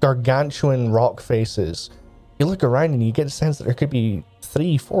gargantuan rock faces. You look around and you get a sense that there could be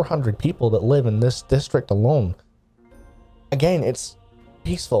 300-400 people that live in this district alone. Again, it's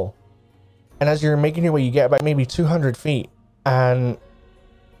peaceful. And as you're making your way, you get about maybe 200 feet, and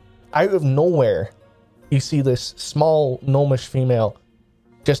out of nowhere, you see this small gnomish female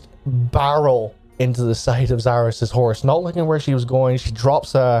just barrel into the side of Zarus's horse, not looking where she was going. She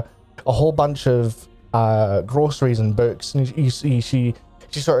drops a whole bunch of groceries and books, and you see she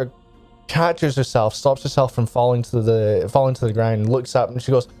sort of catches herself, stops herself from falling to the ground, and looks up and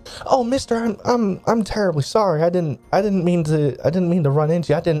she goes, "Oh, mister, I'm terribly sorry. I didn't mean to run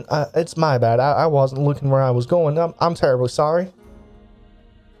into you. It's my bad. I wasn't looking where I was going. I'm terribly sorry."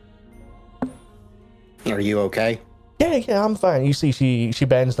 Are you okay? Yeah, I'm fine. You see, she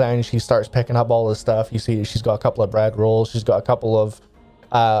bends down and she starts picking up all this stuff. You see, she's got a couple of bread rolls. She's got a couple of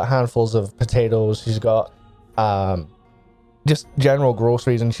handfuls of potatoes. She's got just general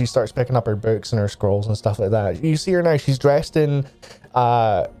groceries, and she starts picking up her books and her scrolls and stuff like that. You see her now. She's dressed in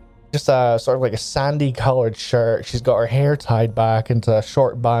just a sort of like a sandy colored shirt. She's got her hair tied back into a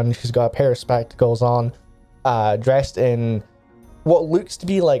short bun. She's got a pair of spectacles on, dressed in what looks to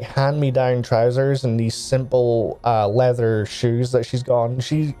be like hand-me-down trousers and these simple leather shoes that she's got on.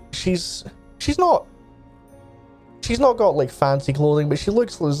 She's not got like fancy clothing, but she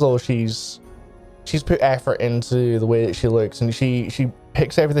looks as though she's put effort into the way that she looks, and she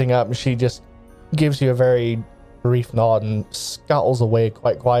picks everything up and she just gives you a very brief nod and scuttles away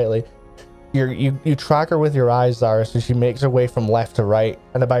quite quietly. You track her with your eyes, Zara, so she makes her way from left to right,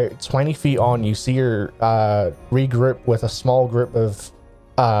 and about 20 feet on, you see her regroup with a small group of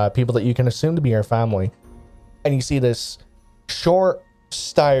people that you can assume to be her family. And you see this short,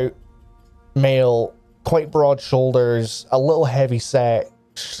 stout male, quite broad shoulders, a little heavy set,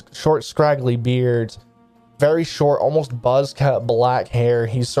 short, scraggly beard, very short, almost buzz cut black hair.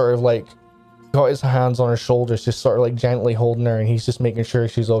 He's sort of like got his hands on her shoulders, just sort of like gently holding her, and he's just making sure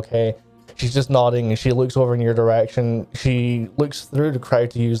she's okay. She's just nodding, and she looks over in your direction. She looks through the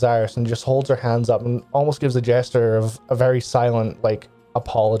crowd to you, Zyrus, and just holds her hands up and almost gives a gesture of a very silent, like,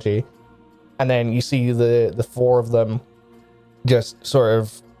 apology. And then you see the four of them just sort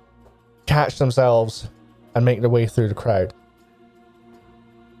of catch themselves and make their way through the crowd.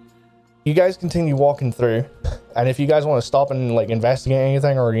 You guys continue walking through, and if you guys want to stop and, like, investigate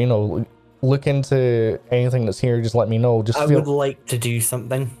anything, or, you know, look into anything that's here, just let me know. I would like to do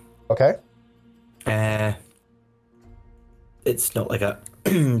something. Okay. It's not like a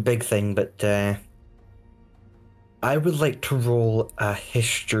big thing, but I would like to roll a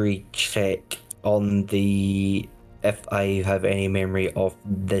history check on if I have any memory of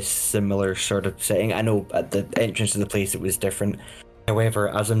this similar sort of setting. I know at the entrance to the place it was different. However,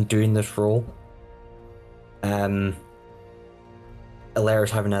 as I'm doing this roll, Elerra's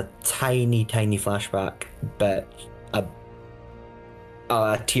having a tiny flashback, but a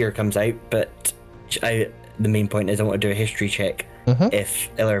tear comes out, but the main point is I want to do a history check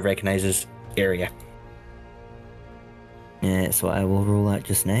if Elerra recognizes area. So I will roll that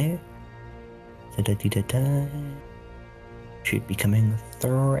just now. Should be coming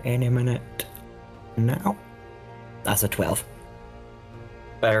through any minute now. That's a 12.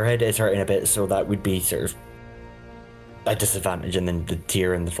 But her head is hurting a bit, so that would be sort of a disadvantage, and then the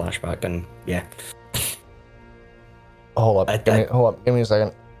tear and the flashback, and yeah. Hold up, give me a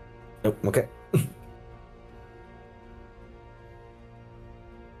second. Oh, okay.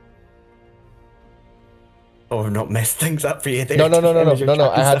 Oh, I've not messed things up for you there. No.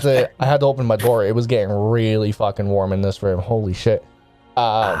 I had to open my door. It was getting really fucking warm in this room. Holy shit.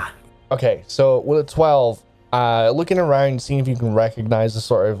 Okay, so with a 12, looking around, seeing if you can recognize the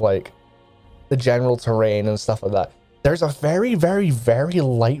sort of like the general terrain and stuff like that. There's a very, very, very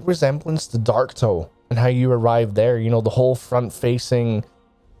light resemblance to Darktoe and how you arrived there. You know, the whole front-facing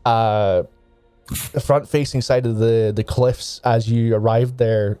side of the cliffs as you arrived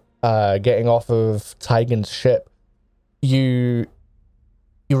there, getting off of Tigan's ship. You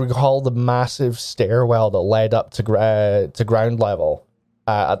recall the massive stairwell that led up to ground level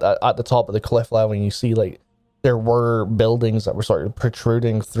at the top of the cliff level, and you see like there were buildings that were sort of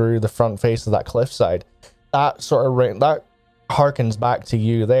protruding through the front face of that cliffside. That sort of that harkens back to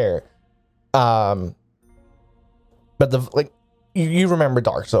you there. But you remember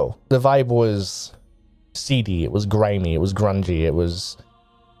Darktoe. The vibe was seedy, it was grimy, it was grungy, it was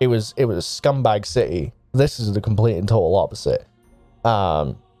scumbag city. This is the complete and total opposite.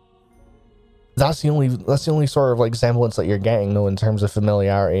 That's the only sort of like semblance that you're getting though in terms of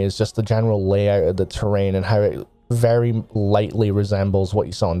familiarity, is just the general layout of the terrain and how it very lightly resembles what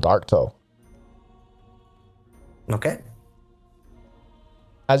you saw in Darktow. Okay.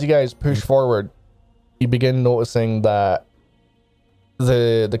 As you guys push forward, you begin noticing that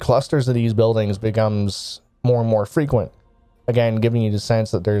the clusters of these buildings becomes more and more frequent. Again, giving you the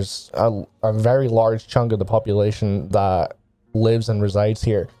sense that there's a very large chunk of the population that lives and resides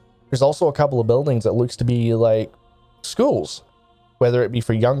here. There's also a couple of buildings that looks to be like schools, whether it be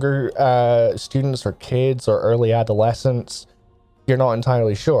for younger students or kids or early adolescents. You're not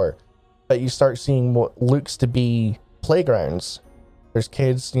entirely sure, but you start seeing what looks to be playgrounds. There's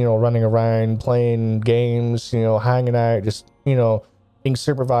kids, running around, playing games, hanging out, just, being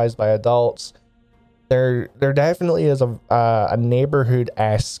supervised by adults. There definitely is a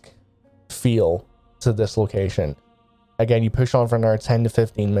neighborhood-esque feel to this location. Again, you push on for another 10 to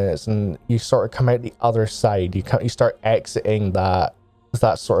 15 minutes and you sort of come out the other side. You start exiting that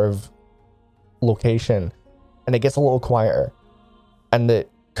sort of location, and it gets a little quieter, and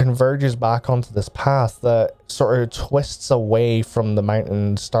it converges back onto this path that sort of twists away from the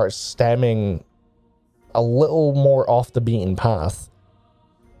mountain, starts stemming a little more off the beaten path.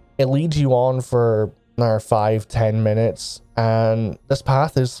 It leads you on for another 5-10 minutes, and this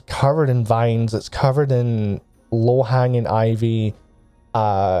path is covered in vines. It's covered in low-hanging ivy,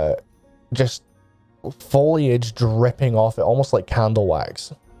 just foliage dripping off it, almost like candle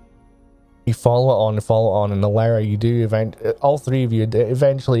wax. You follow it on, and Elerra, you do all three of you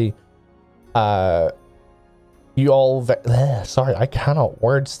eventually, sorry, I cannot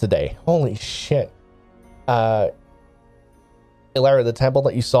words today. Holy shit. Elerra, the temple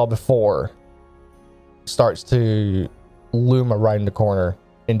that you saw before starts to loom around the corner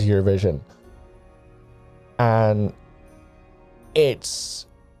into your vision. And it's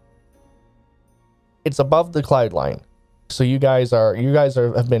above the cloud line. So you guys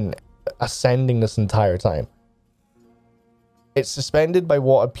have been ascending this entire time. It's suspended by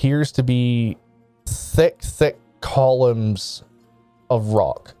what appears to be thick columns of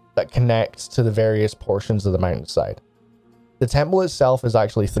rock that connect to the various portions of the mountainside. The temple itself is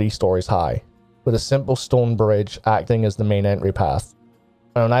actually 3 stories high, with a simple stone bridge acting as the main entry path.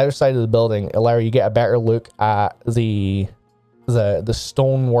 And on either side of the building, Elerra, you get a better look at the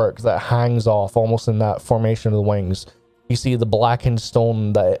stonework that hangs off almost in that formation of the wings. You see the blackened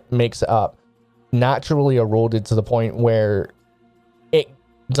stone that makes it up, naturally eroded to the point where it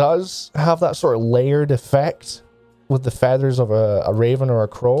does have that sort of layered effect with the feathers of a raven or a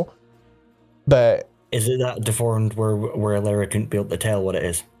crow. But is it that deformed where Elerra couldn't be able to tell what it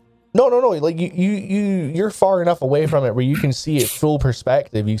is? No. Like you're far enough away from it where you can see it full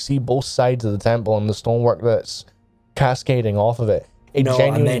perspective. You see both sides of the temple and the stonework that's cascading off of it.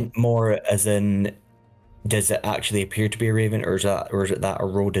 I meant more as in, does it actually appear to be a raven, or is it that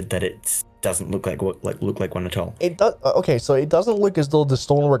eroded that it doesn't look like one at all? It does. Okay, so it doesn't look as though the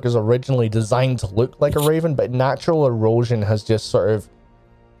stonework is originally designed to look like a raven, but natural erosion has just sort of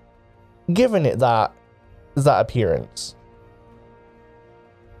given it that appearance.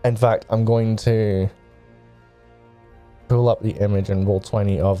 In fact, I'm going to pull up the image and roll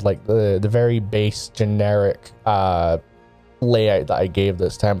 20 of like the very base generic layout that I gave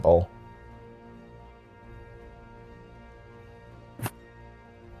this temple.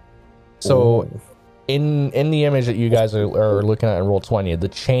 So in the image that you guys are looking at in roll 20, the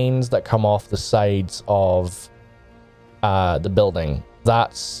chains that come off the sides of the building,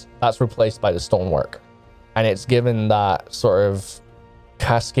 that's replaced by the stonework, and it's given that sort of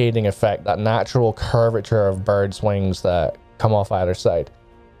cascading effect, that natural curvature of birds' wings that come off either side.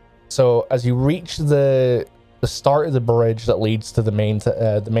 So as you reach the start of the bridge that leads to the main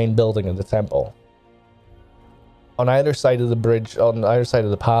building of the temple, on either side of the bridge, on either side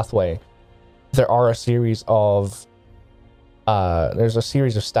of the pathway, there are a series of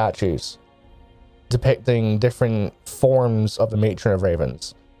statues depicting different forms of the matron of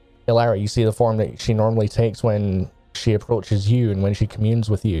ravens. Elerra, you see the form that she normally takes when she approaches you and when she communes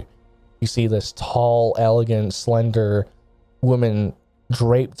with you. You see this tall, elegant, slender woman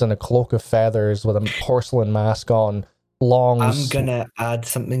draped in a cloak of feathers with a porcelain mask on. I'm gonna add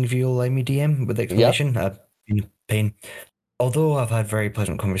something if you allow me, DM, with explanation. Yep. In pain. Although I've had very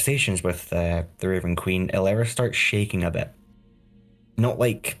pleasant conversations with the Raven Queen, Elerra starts shaking a bit. Not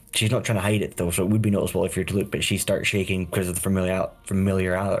like she's not trying to hide it though, so it would be noticeable if you're to look, but she starts shaking because of the familiarity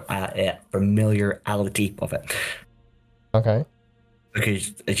of it. Okay.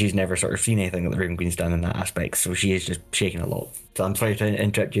 because she's never sort of seen anything that the Raven Queen's done in that aspect, so she is just shaking a lot. So I'm sorry to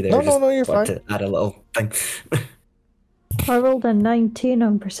interrupt you there. No, you're fine. To add a little thing. I rolled a 19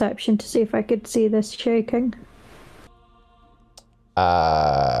 on perception to see if I could see this shaking.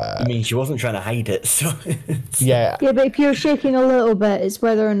 I mean, she wasn't trying to hide it, so... Yeah. Yeah, but if you're shaking a little bit, it's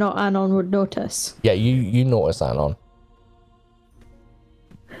whether or not Anon would notice. Yeah, you notice Anon.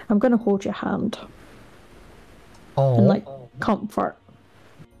 I'm gonna hold your hand. Oh. And, like, comfort.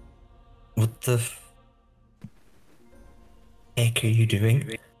 What the heck are you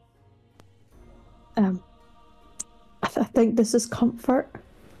doing? I think this is comfort.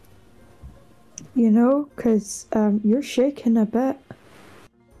 You know, because you're shaking a bit.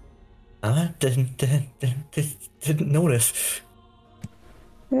 I didn't notice.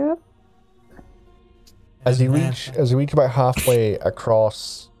 Yeah. As you reach about halfway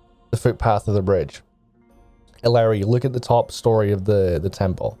across the footpath of the bridge, Elerra, you look at the top story of the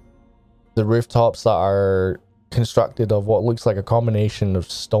temple. The rooftops that are constructed of what looks like a combination of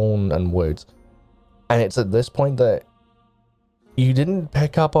stone and wood. And it's at this point that you didn't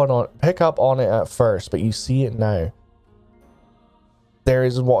pick up on it at first, but you see it now. There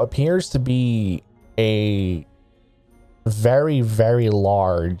is what appears to be a very, very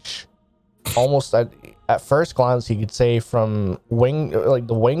large, almost at first glance you could say from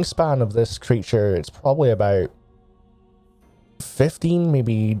the wingspan of this creature, it's probably about 15,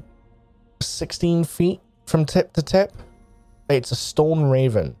 maybe 16 feet from tip to tip. It's a stone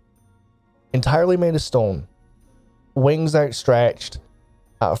raven, entirely made of stone, wings outstretched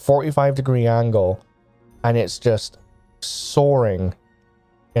at a 45-degree angle, and it's just soaring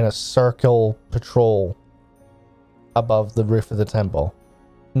in a circle patrol above the roof of the temple,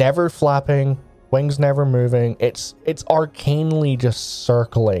 never flapping, wings never moving. It's arcanely just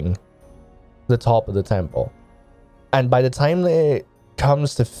circling the top of the temple. And by the time that it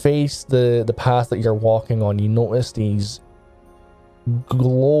comes to face the path that you're walking on, you notice these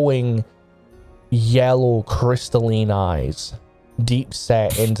glowing yellow crystalline eyes deep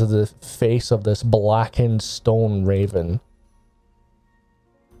set into the face of this blackened stone raven.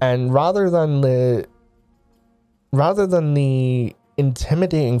 And rather than the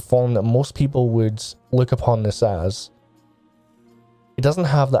intimidating form that most people would look upon this as, it doesn't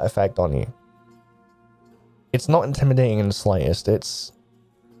have that effect on you. It's not intimidating in the slightest. It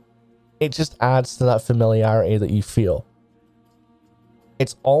just adds to that familiarity that you feel.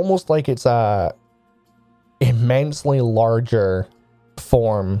 It's almost like it's a immensely larger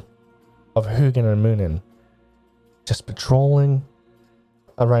form of Hugin and Moonin, just patrolling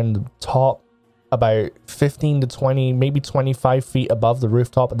around the top, about 15 to 20, maybe 25 feet above the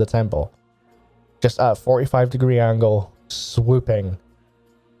rooftop of the temple, just at a 45-degree angle, swooping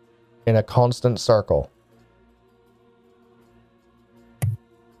in a constant circle.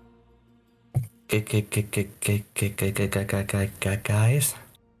 Guys,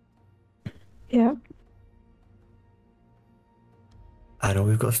 Yeah. I know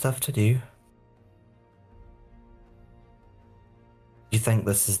we've got stuff to do. You think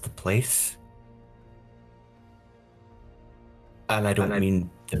this is the place? And I don't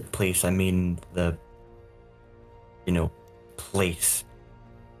mean the place, I mean the, place.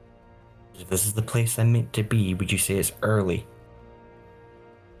 If this is the place I'm meant to be, would you say it's early?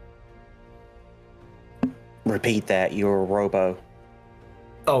 Repeat that, you're a robo.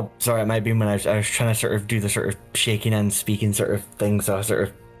 Oh, sorry, it might be when I was trying to sort of do the sort of shaking and speaking sort of thing, so I sort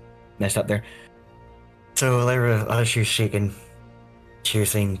of messed up there. So, Elerra, as she was shaking, she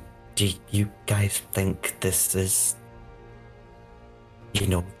was saying, do you guys think this is,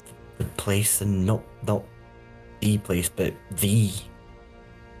 the place, and not the place, but the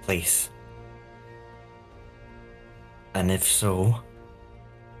place? And if so,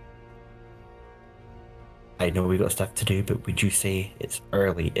 I know we got stuff to do, but would you say it's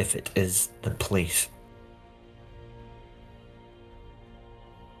early if it is the place?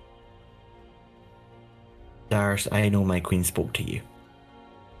 Dars, I know my queen spoke to you.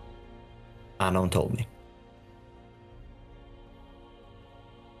 Anon told me.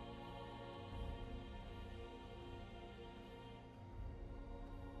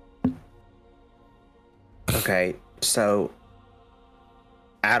 Okay, so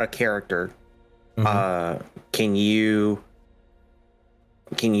out of character, can you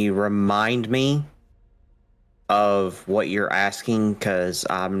remind me of what you're asking? Because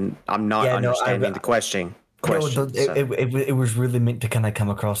I'm not understanding the question. It was really meant to kind of come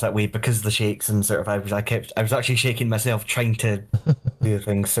across that way because of the shakes and sort of I was actually shaking myself trying to do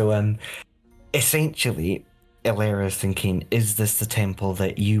things. So essentially, Elerra is thinking, is this the temple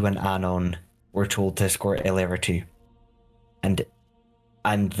that you and Anon were told to escort Elerra to? And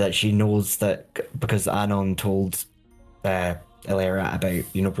and that she knows that because Anon told Elerra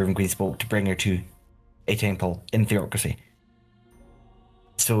about, Raven Queen spoke to bring her to a temple in Theocracy.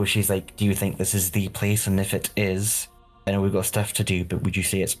 So she's like, do you think this is the place? And if it is, I know we've got stuff to do, but would you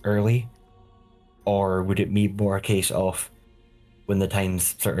say it's early? Or would it be more a case of when the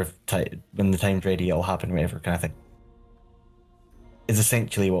time's when the time's ready, it'll happen, whatever kind of thing? Is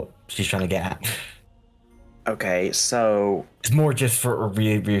essentially what she's trying to get at. Okay, so It's more just for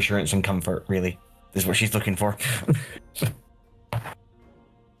reassurance and comfort, really, is what she's looking for.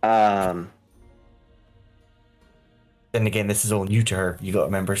 Then again, this is all new to her. You got to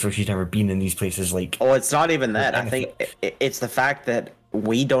remember, so she's never been in these places. Like, well, it's not even that. I think it's the fact that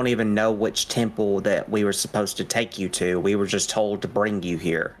we don't even know which temple that we were supposed to take you to. We were just told to bring you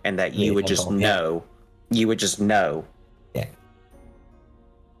here, and that you would just know. You would just know. Yeah.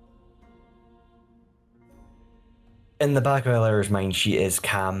 In the back of Elera's mind, she is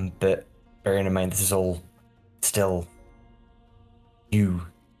calm, but bearing in mind this is all still new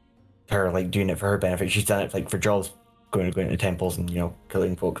to her, like doing it for her benefit. She's done it like for jobs, going into temples and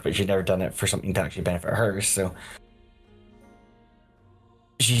killing folks, but she's never done it for something to actually benefit her. So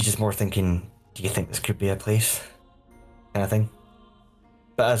she's just more thinking, do you think this could be a place, kind of thing.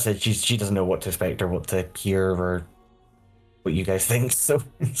 But as I said, she doesn't know what to expect or what to hear or what you guys think. So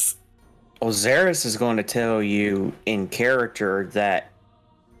well, Zaris is going to tell you in character that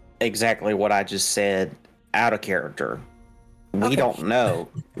exactly what I just said out of character. We don't know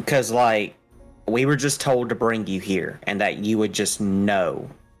because we were just told to bring you here and that you would just know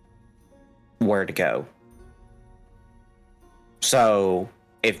where to go. So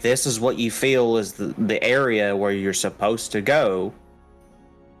if this is what you feel is the area where you're supposed to go,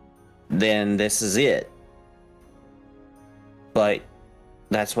 then this is it. But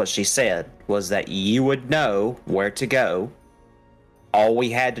that's what she said, was that you would know where to go. All we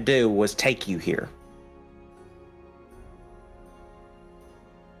had to do was take you here.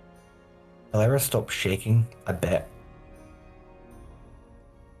 Elerra stopped shaking a bit.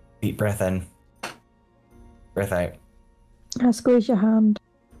 Deep breath in. Breath out. I squeeze your hand.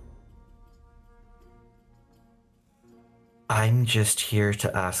 I'm just here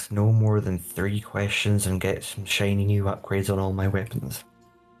to ask no more than 3 questions and get some shiny new upgrades on all my weapons.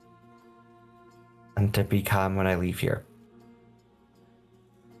 And to be calm when I leave here.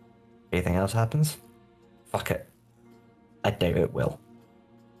 Anything else happens? Fuck it. I doubt it will.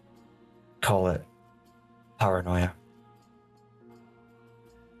 Call it paranoia.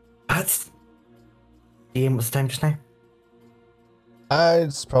 That's DM, what's the time just now?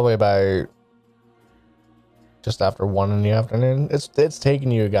 It's probably about just after 1 in the afternoon. It's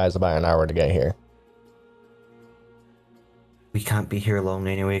taking you guys about an hour to get here. We can't be here long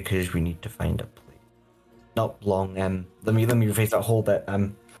anyway because we need to find a place. Not long. Let me rephrase that whole bit.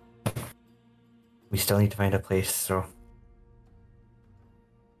 We still need to find a place. So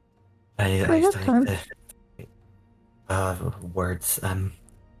I still need to. Words.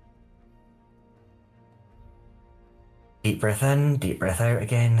 Deep breath in, deep breath out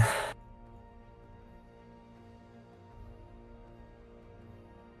again.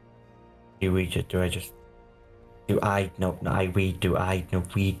 Do we just? Do I just? Do I? No, I. We. Do I? No,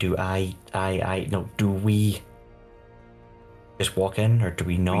 we. Do I? I. No, do we? Just walk in, or do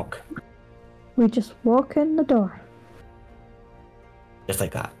we knock? We just walk in the door. Just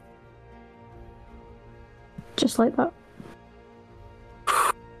like that. Just like that.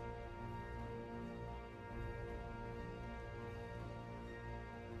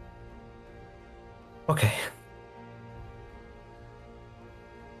 Okay.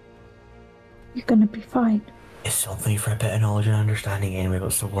 You're gonna be fine. It's only for a bit of knowledge and understanding anyway.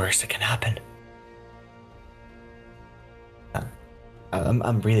 What's the worst that can happen?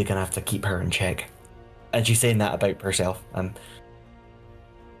 I'm really gonna have to keep her in check. And she's saying that about herself. And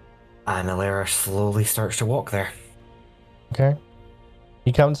Elerra slowly starts to walk there. Okay.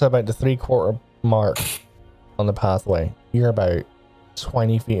 You come to about the 3/4 mark on the pathway. You're about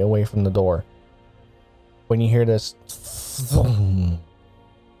 20 feet away from the door. When you hear this,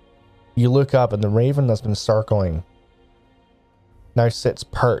 you look up and the raven that's been circling now sits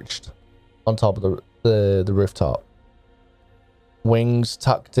perched on top of the rooftop. Wings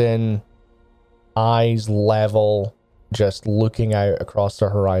tucked in, eyes level, just looking out across the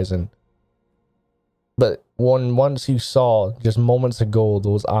horizon. But once you saw, just moments ago,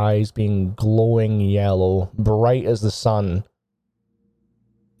 those eyes being glowing yellow, bright as the sun,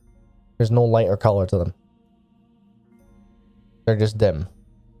 there's no light or color to them. They're just dim.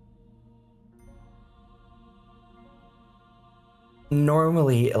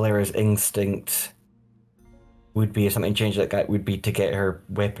 Normally, Elerra's instinct would be, if something changed like that, would be to get her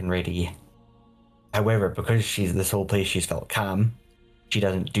weapon ready. However, because she's this whole place, she's felt calm. She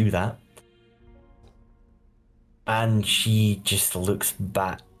doesn't do that. And she just looks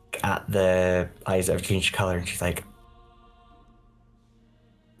back at the eyes that have changed color and she's like,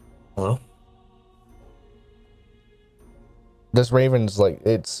 hello? This raven's like,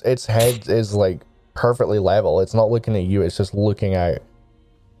 its head is like perfectly level. It's not looking at you, it's just looking out.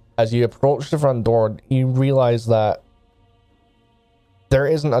 As you approach the front door, you realize that there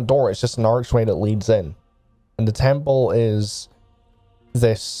isn't a door, it's just an archway that leads in. And the temple is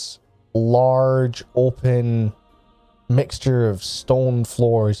this large, open mixture of stone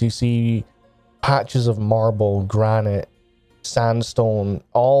floors. You see patches of marble, granite, sandstone,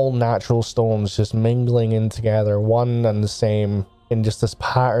 all natural stones just mingling in together, one and the same, in just this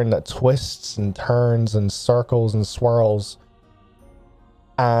pattern that twists and turns and circles and swirls.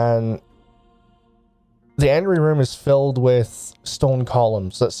 And the entry room is filled with stone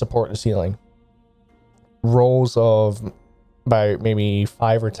columns that support the ceiling. Rows of about maybe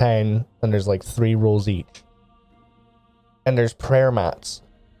 5 or 10, and there's like 3 rows each. And there's prayer mats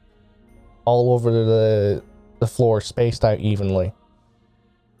all over the floor, spaced out evenly.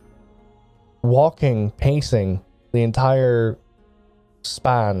 Walking, pacing the entire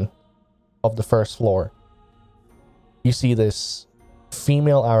span of the first floor, you see this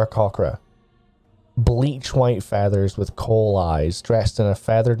female Aarakocra, bleach white feathers with coal eyes, dressed in a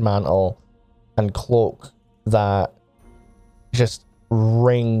feathered mantle and cloak that just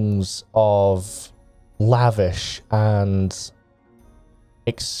rings of lavish and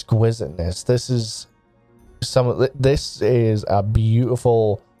exquisiteness. This is a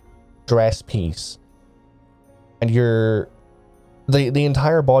beautiful dress piece, and the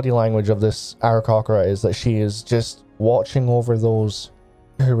entire body language of this Aarakocra is that she is just watching over those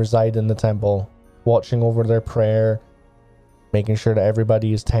who reside in the temple, watching over their prayer, making sure that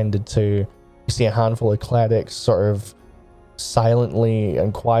everybody is tended to. You see a handful of clerics sort of silently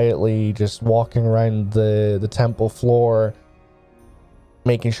and quietly just walking around the temple floor,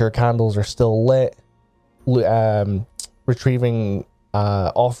 making sure candles are still lit, retrieving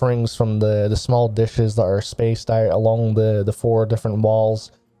offerings from the small dishes that are spaced out along the 4 different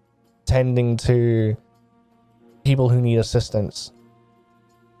walls, tending to people who need assistance.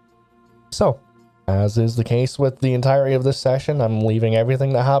 So, as is the case with the entirety of this session, I'm leaving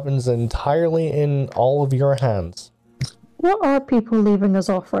everything that happens entirely in all of your hands. What are people leaving as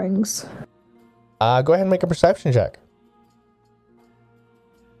offerings? Go ahead and make a perception check.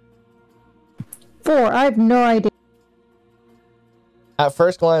 4. I have no idea. At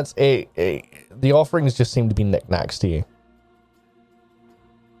first glance, the offerings just seem to be knickknacks to you.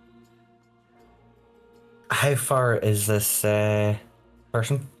 How far is this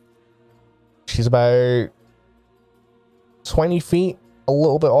person? She's about 20 feet, a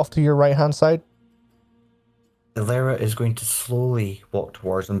little bit off to your right hand side. Elerra is going to slowly walk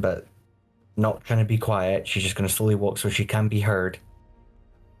towards them, but not trying to be quiet. She's just going to slowly walk so she can be heard.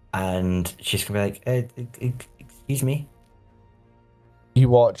 And she's going to be like, excuse me? You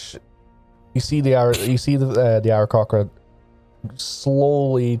watch, you see the Aarakocra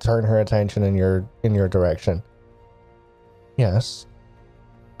slowly turn her attention in your direction. Yes.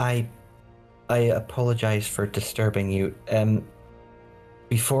 I apologize for disturbing you.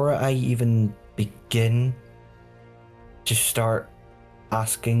 Before I even begin to start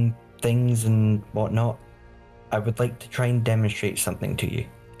asking things and whatnot, I would like to try and demonstrate something to you,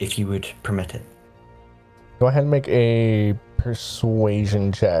 if you would permit it. Go ahead and make a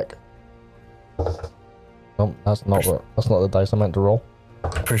persuasion check. No, that's not the dice I meant to roll.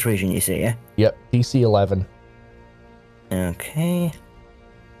 Persuasion, you say, yeah? Yep, DC 11. Okay.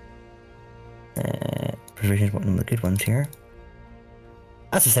 Persuasion's one of the good ones here.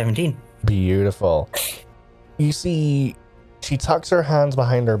 That's a 17. Beautiful. You see, she tucks her hands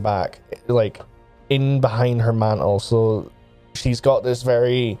behind her back, like in behind her mantle, so she's got this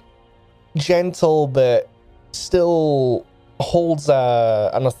very gentle but still holds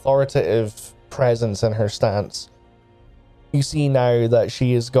an authoritative presence in her stance. You see now that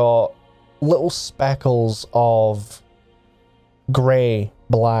she has got little speckles of grey,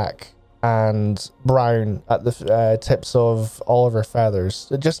 black, and brown at the tips of all of her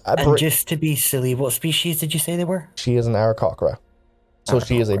feathers. Just to be silly, what species did you say they were? She is an Aarakocra. So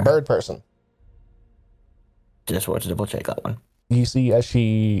she is a bird person. Just wanted to double check that one. You see, as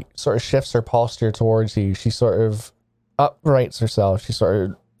she sort of shifts her posture towards you, she sort of uprights herself. She sort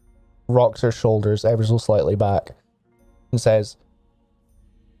of rocks her shoulders ever so slightly back and says,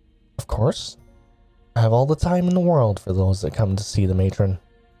 "Of course, I have all the time in the world for those that come to see the matron."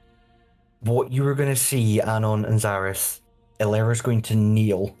 what you were going to see, Anon and Zaris, Elerra's going to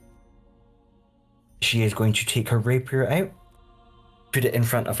kneel. She is going to take her rapier out, put it in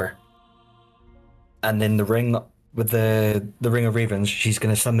front of her. And then the ring with the ring of ravens, she's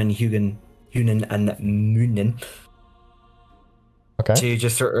going to summon Hunan and Moonin to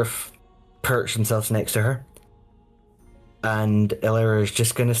just sort of perch themselves next to her. And Elerra is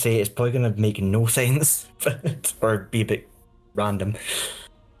just going to say, it's probably going to make no sense, or be a bit random.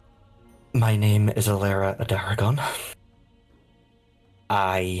 My name is Elerra Adaragon.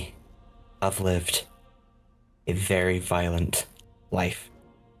 I have lived a very violent life.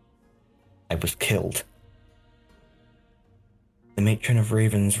 I was killed. The matron of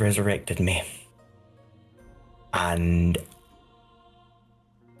ravens resurrected me. And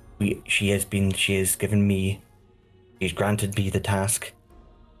she's granted me the task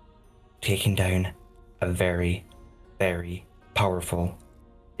of taking down a very, very powerful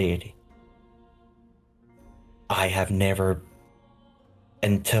deity. I have never,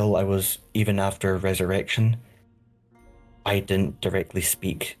 until I was, even after resurrection, I didn't directly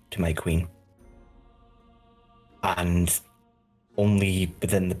speak to my queen. And only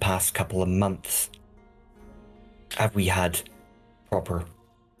within the past couple of months have we had proper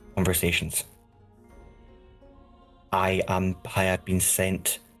conversations. I have been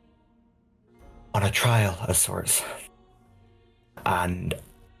sent on a trial of sorts. And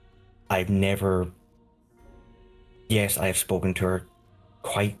I've never... Yes, I have spoken to her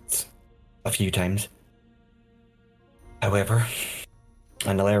quite a few times. However,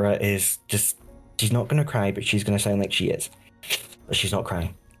 and Elerra is just... She's not going to cry, but she's going to sound like she is. But she's not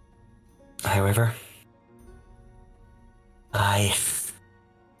crying. However,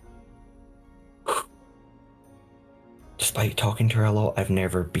 despite talking to her a lot, I've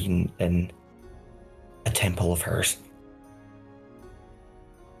never been in a temple of hers.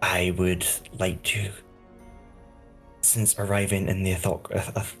 I would like to, since arriving in the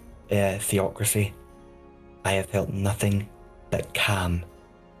Theocracy, I have felt nothing but calm,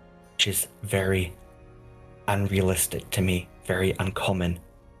 which is very unrealistic to me, very uncommon.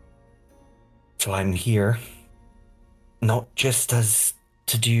 So I'm here, not just as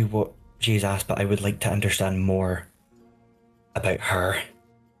to do what she's asked, but I would like to understand more about her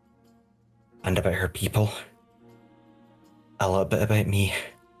and about her people, a little bit about me,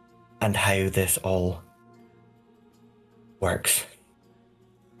 and how this all works.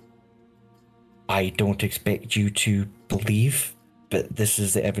 I don't expect you to believe, but this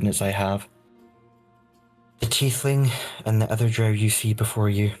is the evidence I have. The tiefling and the other drow you see before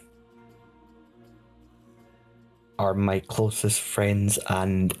you are my closest friends,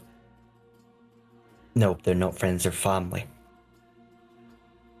 and no, they're not friends, they're family.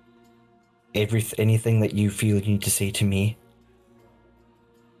 Anything that you feel you need to say to me,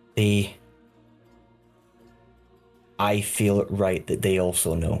 I feel it right that they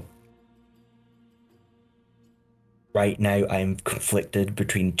also know. Right now, I'm conflicted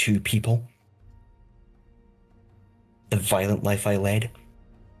between two people. The violent life I led,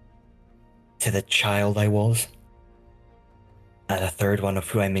 to the child I was, and a third one of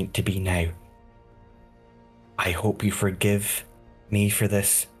who I'm meant to be now. I hope you forgive me for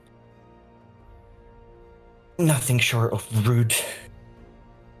this. Nothing short of rude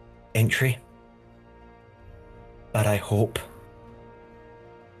entry. But I hope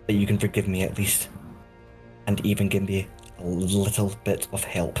that you can forgive me at least, and even give me a little bit of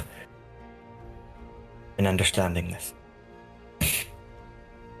help in understanding this.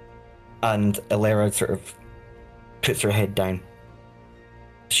 And Elerra sort of puts her head down.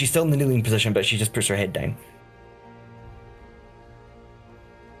 She's still in the kneeling position, but she just puts her head down.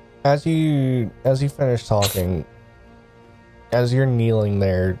 As you finish talking, as you're kneeling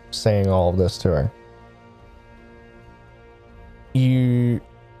there saying all of this to her, you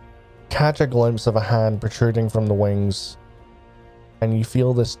catch a glimpse of a hand protruding from the wings, and you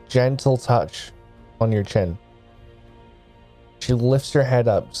feel this gentle touch on your chin. She lifts her head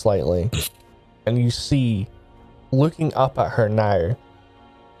up slightly, and you see, looking up at her now,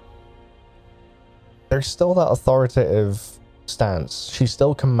 there's still that authoritative stance. She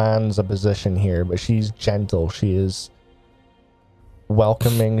still commands a position here, but she's gentle. She is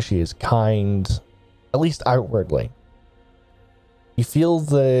welcoming. She is kind, at least outwardly. You feel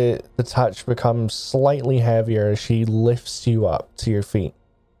the touch become slightly heavier as she lifts you up to your feet.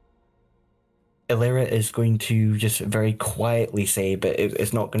 Elerra is going to just very quietly say, but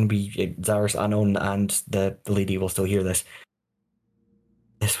it's not going to be Zaris, Anon, and the lady will still hear this.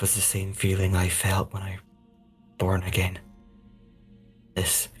 This was the same feeling I felt when I was born again.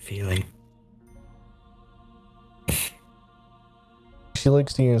 This feeling. She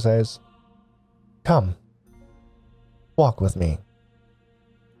looks to you and says, Come. Walk with me.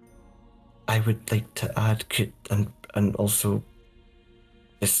 I would like to add, and also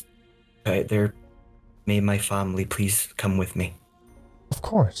just put out there, may my family please come with me. Of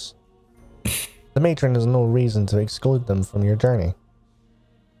course. The matron has no reason to exclude them from your journey.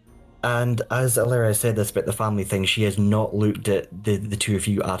 And as Elerra said this about the family thing, she has not looked at the two of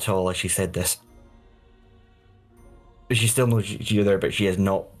you at all as she said this. She still knows you're there, but she has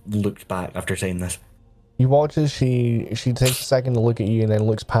not looked back after saying this. You watch as she takes a second to look at you and then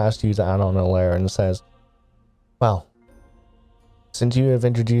looks past you to Anon and Elerra and says, well, since you have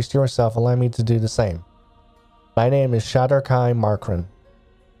introduced yourself, allow me to do the same. My name is Shadar-kai Markran,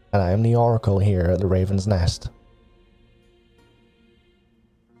 and I am the Oracle here at the Raven's Nest.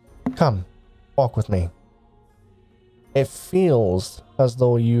 Come, walk with me. It feels as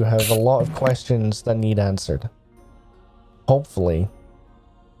though you have a lot of questions that need answered. Hopefully,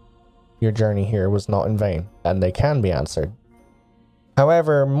 your journey here was not in vain, and they can be answered.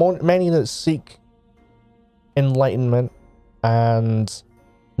 However, many that seek enlightenment and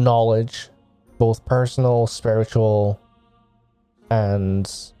knowledge, both personal, spiritual,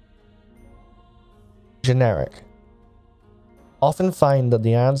 and generic, often find that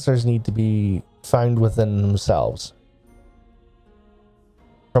the answers need to be found within themselves.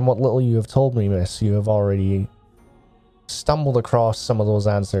 From what little you have told me, miss, you have already stumbled across some of those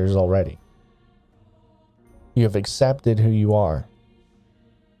answers already. You have accepted who you are.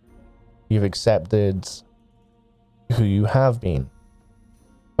 You've accepted who you have been,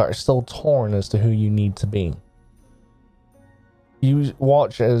 but are still torn as to who you need to be. You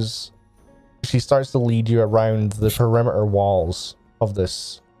watch as she starts to lead you around the perimeter walls of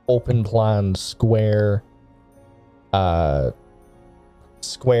this open plan square temple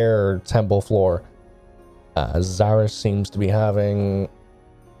floor. Zara seems to be having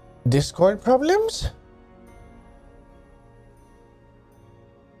Discord problems.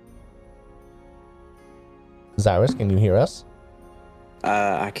 Zaris, can you hear us?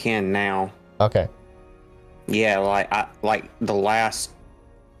 I can now. Okay. Yeah, like the last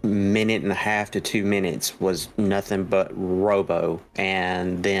minute and a half to 2 minutes was nothing but robo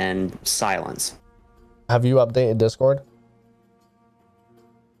and then silence. Have you updated Discord?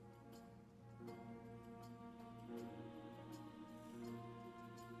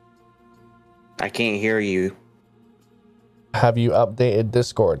 I can't hear you. Have you updated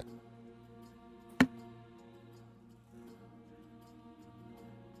Discord?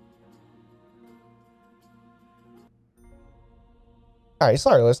 Alright,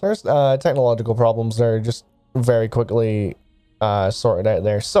 sorry listeners. Technological problems are just very quickly sorted out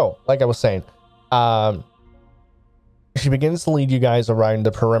there. So, like I was saying, she begins to lead you guys around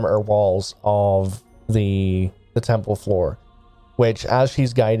the perimeter walls of the temple floor, which, as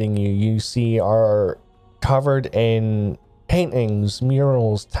she's guiding you, you see are covered in paintings,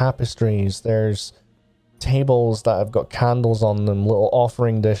 murals, tapestries. There's tables that have got candles on them, little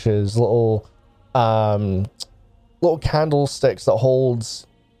offering dishes, little candlesticks that holds,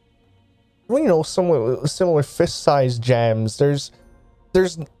 similar fist-sized gems. There's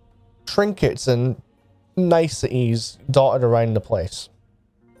trinkets and niceties dotted around the place.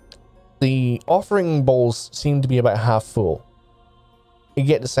 The offering bowls seem to be about half full. You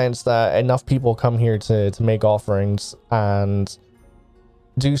get the sense that enough people come here to make offerings and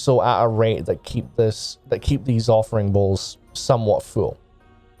do so at a rate that keep these offering bowls somewhat full.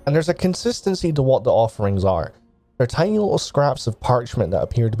 And there's a consistency to what the offerings are. They're tiny little scraps of parchment that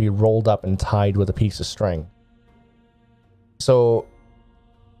appear to be rolled up and tied with a piece of string. So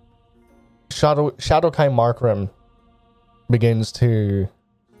Shadar-kai Markran begins to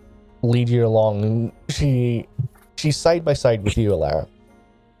lead you along. She's side by side with you, Elerra.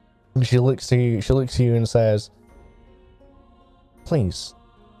 She looks to you and says, please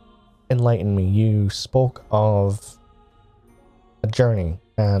enlighten me. You spoke of a journey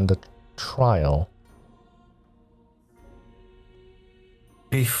and a trial.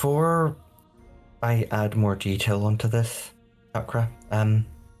 Before I add more detail onto this, Chakra,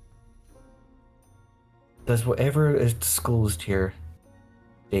 does whatever is disclosed here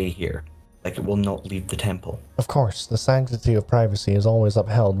stay here? Like, it will not leave the temple? Of course, the sanctity of privacy is always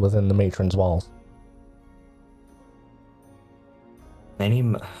upheld within the matron's walls.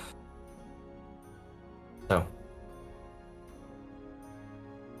 So,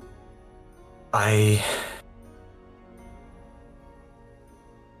 I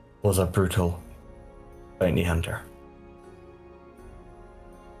was a brutal bounty hunter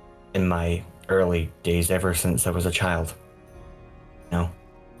in my early days, ever since I was a child.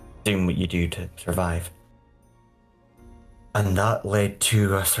 Doing what you do to survive. And that led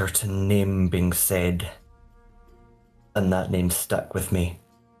to a certain name being said. And that name stuck with me.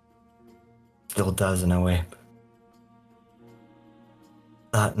 Still does in a way.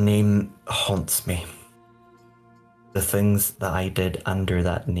 That name haunts me. The things that I did under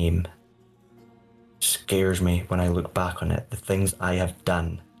that name scares me when I look back on it. The things I have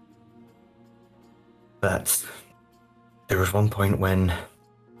done. But there was one point when,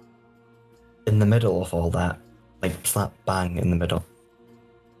 in the middle of all that, like slap bang in the middle,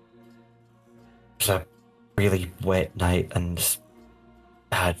 it was a really wet night and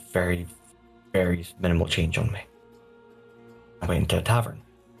had very, very minimal change on me. I went into a tavern.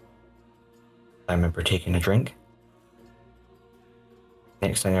 I remember taking a drink.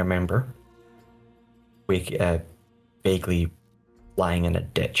 Next thing I remember, vaguely lying in a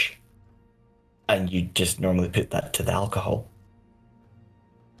ditch. And you just normally put that to the alcohol.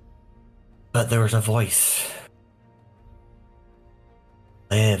 But there was a voice.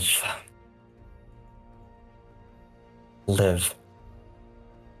 Live. Live.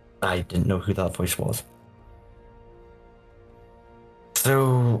 I didn't know who that voice was.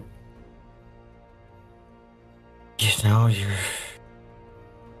 So, you're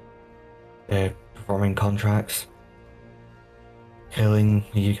performing contracts, killing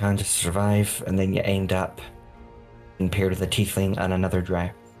who you can to survive, and then you end up being paired with a tiefling and another drow.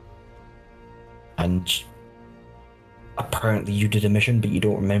 And apparently you did a mission, but you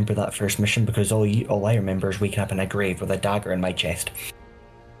don't remember that first mission because all I remember is waking up in a grave with a dagger in my chest.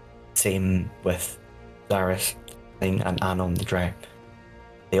 Same with Zaris and Anon the drow.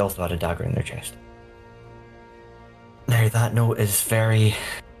 They also had a dagger in their chest. Now that note is very...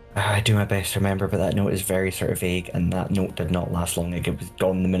 I do my best to remember, but that note is very sort of vague, and that note did not last long. Like, it was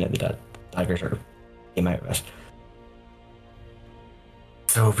gone the minute the dagger sort of came out of us.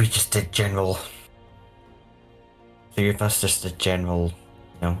 So we just did general... Three of us just did general,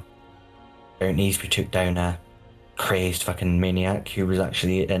 bounties. We took down a crazed fucking maniac who was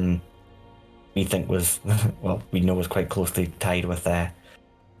actually in... We think was... well, we know was quite closely tied with a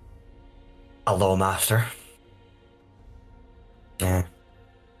lawmaster. Yeah.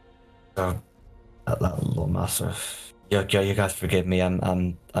 So that lawmaster. You guys forgive me.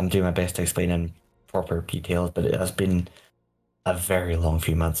 I'm doing my best to explain in proper details, but it has been a very long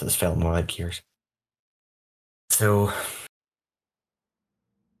few months. It's felt more like years. So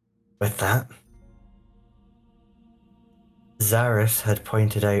with that, Zaris had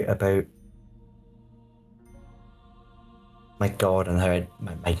pointed out about my god and how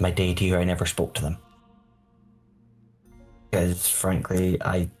my deity, who I never spoke to them. Because frankly,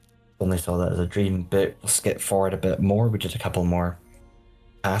 I only saw that as a dream, but we'll skip forward a bit more. We did a couple more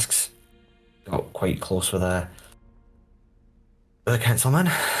tasks. Got quite close with a councilman.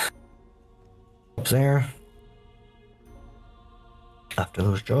 Up there. After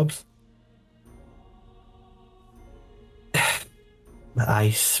those jobs,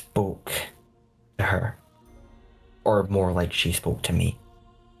 I spoke to her. Or more like she spoke to me.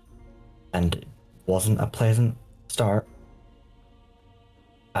 And it wasn't a pleasant start.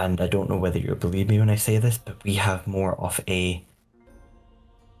 And I don't know whether you'll believe me when I say this, but we have more of a...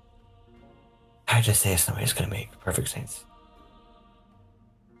 How to say this in a way it's going to make perfect sense.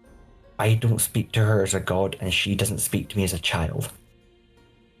 I don't speak to her as a god, and she doesn't speak to me as a child.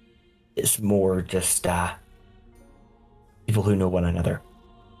 It's more just people who know one another.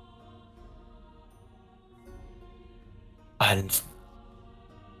 And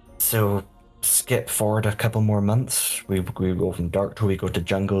so skip forward a couple more months. We go from Dark we go to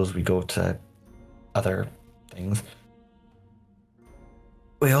jungles, we go to other things.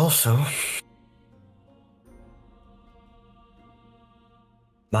 We also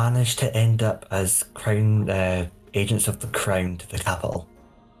managed to end up as crown agents of the crown to the capital.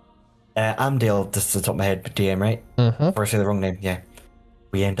 Amdale, just to the top of my head, DM, right? Mm-hmm. Before I say the wrong name, yeah.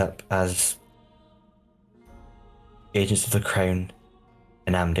 We end up as agents of the crown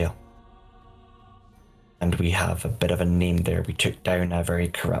in Amdale. And we have a bit of a name there. We took down a very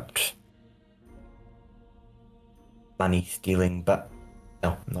corrupt, money stealing, but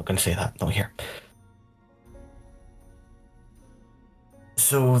no, I'm not going to say that, not here.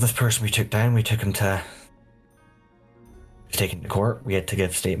 So this person we took down, we took him to... taken to court. We had to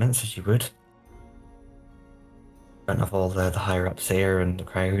give statements, as you would, in front of all the higher ups there and the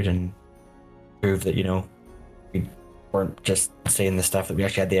crowd, and prove that, we weren't just saying the stuff, that we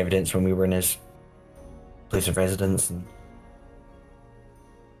actually had the evidence when we were in his place of residence, and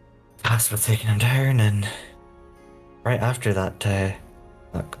tasked with taking him down. And right after that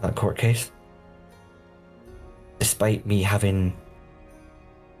court case, despite me having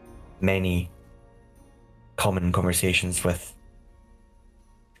many common conversations with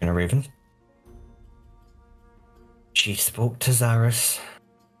ravens. She spoke to Zaris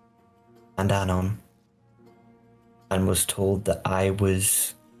and Anon and was told that I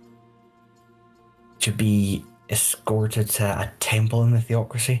was to be escorted to a temple in the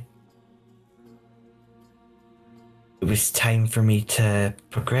Theocracy. It was time for me to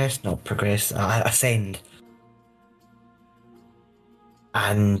ascend.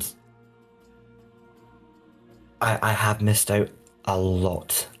 And I have missed out a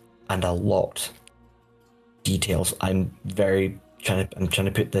lot details. I'm trying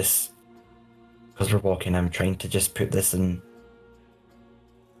to put this, because we're walking, I'm trying to just put this in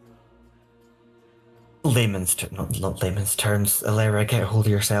not layman's terms. Elerra, get a hold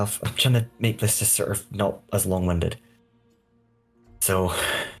of yourself. I'm trying to make this just sort of not as long-winded. So,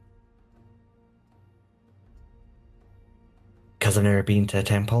 because I've never been to a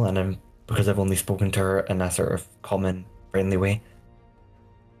temple, and because I've only spoken to her in a sort of common, friendly way,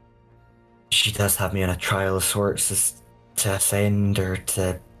 she does have me on a trial of sorts to ascend or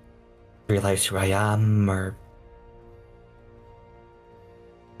to realize who I am,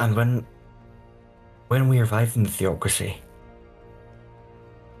 and when we arrived in the Theocracy,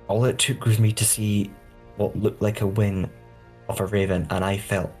 all it took was me to see what looked like a wing of a raven, and I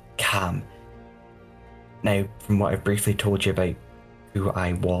felt calm. Now, from what I've briefly told you about who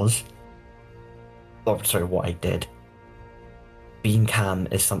I was, what I did, being calm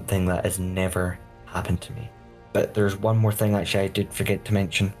is something that has never happened to me. But there's one more thing actually I did forget to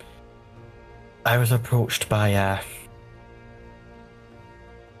mention. I was approached by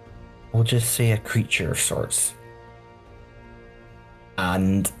we'll just say a creature of sorts.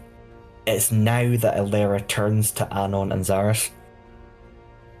 And it's now that Elerra turns to Anon and Zaris.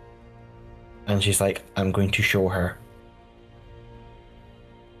 And she's like, I'm going to show her.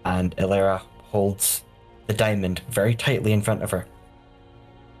 And Elerra holds the diamond very tightly in front of her.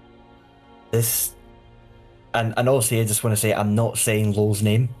 And obviously I just want to say, I'm not saying Lol's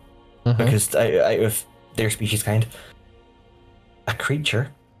name, because out of their species kind, a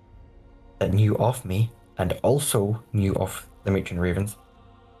creature that knew of me and also knew of the matron ravens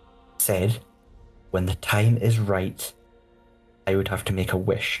said, when the time is right, I would have to make a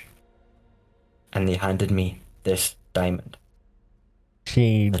wish. And they handed me this diamond.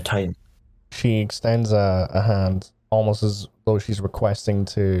 She extends a hand, almost as though she's requesting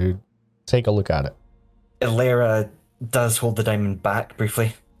to take a look at it. Elerra does hold the diamond back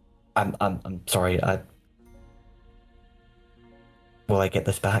briefly. I'm sorry. Will I get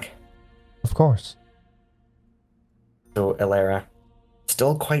this back? Of course. So Elerra,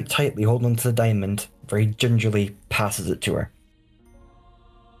 still quite tightly holding onto the diamond, very gingerly passes it to her.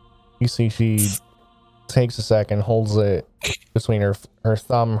 You see she takes a second, holds it between her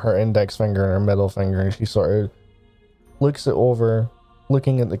thumb, her index finger, and her middle finger, and she sort of looks it over,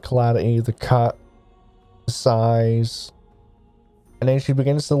 looking at the clarity, the cut, the size, and then she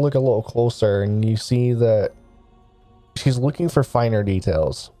begins to look a little closer, and you see that she's looking for finer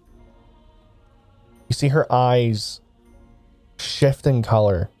details. You see her eyes shift in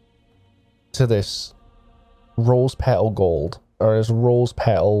color to this rose petal gold, or this rose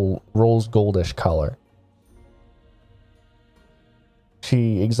goldish color.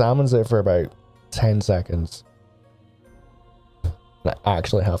 She examines it for about 10 seconds. I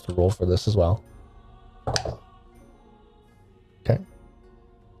actually have to roll for this as well. Okay.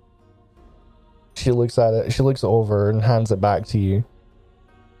 She looks at it, she looks it over and hands it back to you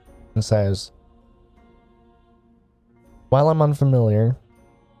and says, while I'm unfamiliar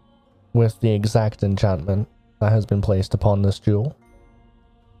with the exact enchantment that has been placed upon this jewel,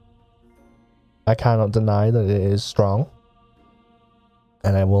 I cannot deny that it is strong,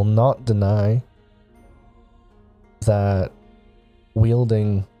 and I will not deny that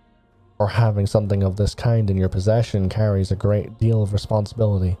wielding or having something of this kind in your possession carries a great deal of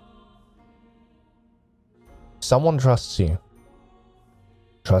responsibility. Someone trusts you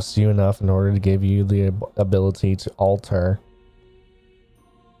enough in order to give you the ability to alter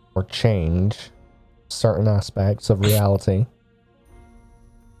or change certain aspects of reality,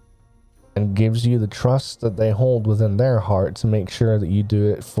 and gives you the trust that they hold within their heart to make sure that you do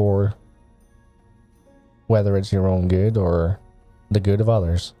it for whether it's your own good or the good of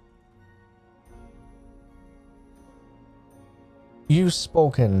others. You've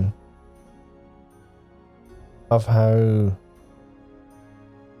spoken of how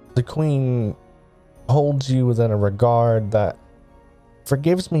the Queen holds you within a regard that,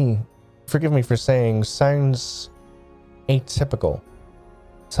 forgive me for saying, sounds atypical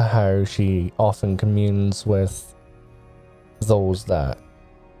to how she often communes with those that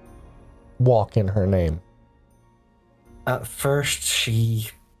walk in her name. At first, she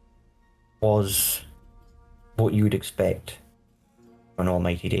was what you would expect from an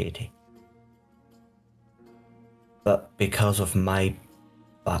almighty deity. But because of my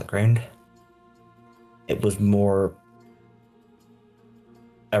background, it was more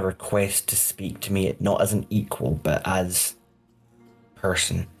a request to speak to me, not as an equal, but as a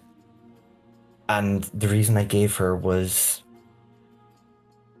person. And the reason I gave her was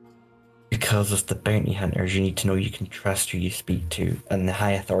because of the bounty hunters, you need to know you can trust who you speak to, and the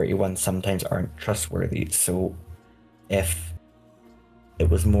high authority ones sometimes aren't trustworthy. So if it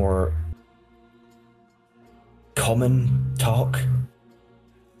was more common talk,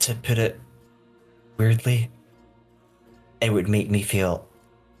 to put it weirdly, it would make me feel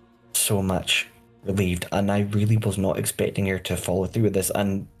so much relieved, and I really was not expecting her to follow through with this.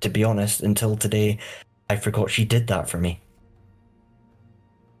 And to be honest, until today, I forgot she did that for me.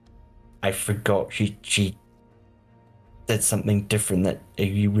 I forgot she did something different that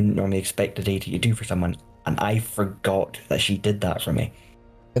you wouldn't normally expect a deity to do for someone, and I forgot that she did that for me.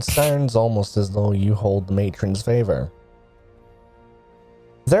 It sounds almost as though you hold the matron's favor.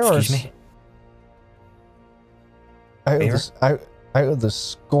 There Excuse me? Out of the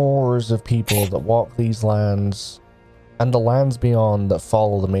scores of people that walk these lands and the lands beyond that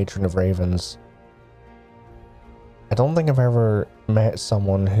follow the Matron of Ravens, I don't think I've ever met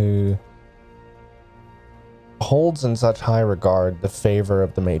someone who holds in such high regard the favor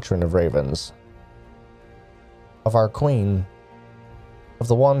of the Matron of Ravens, of our queen, of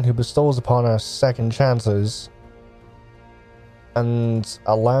the one who bestows upon us second chances and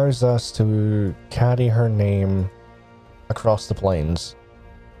allows us to carry her name across the plains.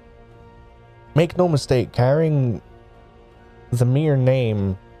 Make no mistake, carrying the mere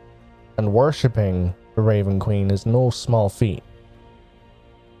name and worshipping the Raven Queen is no small feat.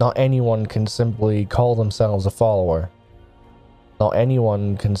 Not anyone can simply call themselves a follower. Not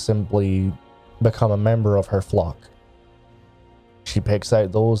anyone can simply become a member of her flock. She picks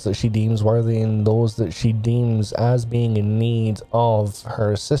out those that she deems worthy and those that she deems as being in need of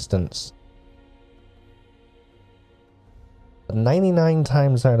her assistance. 99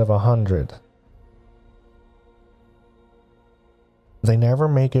 times out of 100, they never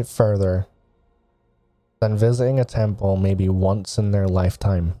make it further than visiting a temple maybe once in their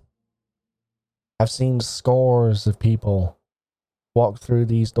lifetime. I've seen scores of people walk through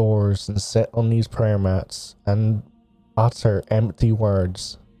these doors and sit on these prayer mats and utter empty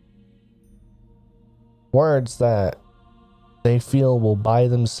words. Words that they feel will buy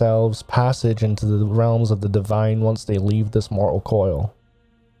themselves passage into the realms of the divine once they leave this mortal coil.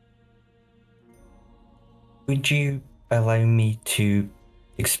 Would you allow me to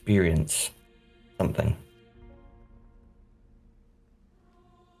experience something?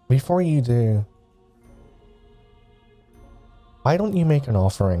 Before you do, why don't you make an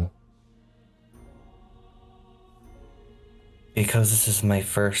offering? Because this is my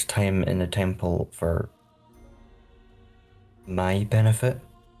first time in a temple for my benefit.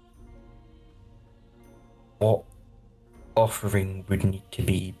 What offering would need to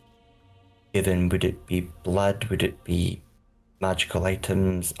be given? Would it be blood? Would it be magical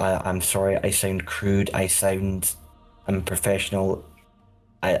items? I'm sorry, I sound crude. I'm unprofessional.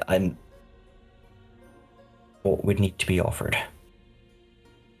 I'm. What would need to be offered?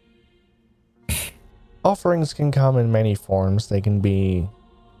 Offerings can come in many forms. They can be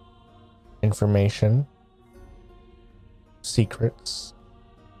information, secrets,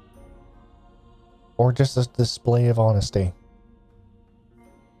 or just a display of honesty.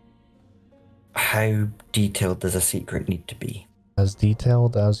 How detailed does a secret need to be? As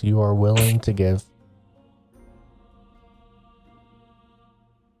detailed as you are willing to give.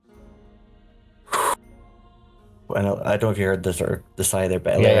 I don't know if you heard the sigh there,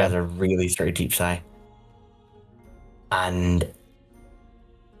 but Elerra Yeah. has a really sort of deep sigh. And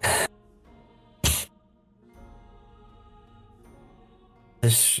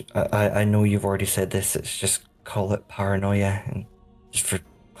this, I know you've already said this, it's just call it paranoia, and just for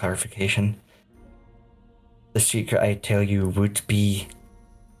clarification, the secret I tell you would be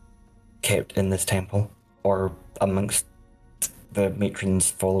kept in this temple, or amongst the matron's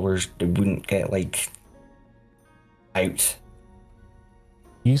followers. They wouldn't get, like, out.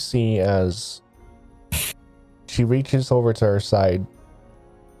 You see as she reaches over to her side,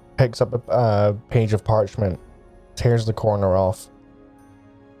 picks up a page of parchment, tears the corner off,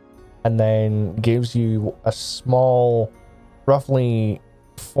 and then gives you a small, roughly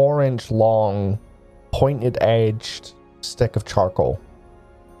 4-inch long, pointed edged stick of charcoal,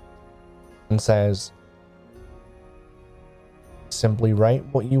 and says, simply write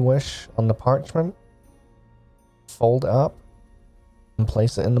what you wish on the parchment, fold it up and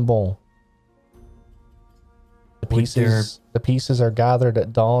place it in the bowl. The pieces are gathered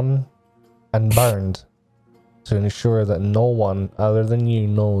at dawn and burned to ensure that no one other than you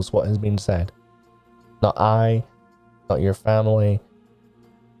knows what has been said. Not I, not your family.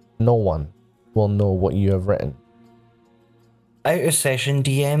 No one will know what you have written. Out of session,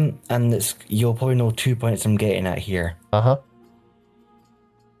 DM, and you'll probably know 2 points I'm getting at here. Uh-huh.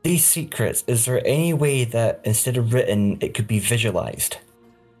 These secrets, is there any way that instead of written, it could be visualized?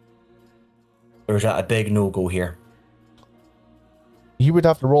 Or is that a big no-go here? You would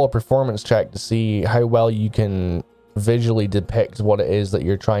have to roll a performance check to see how well you can visually depict what it is that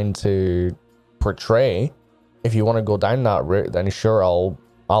you're trying to portray. If you want to go down that route, then sure, I'll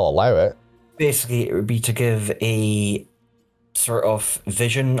allow it. Basically, it would be to give a sort of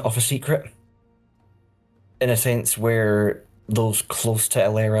vision of a secret. In a sense where those close to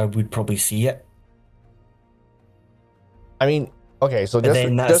Elerra would probably see it. I mean, okay, so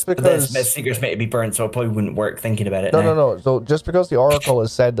just because that secret's meant to be burnt, so it probably wouldn't work thinking about it. No. So just because the Oracle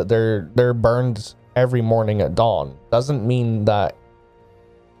has said that they're burned every morning at dawn doesn't mean that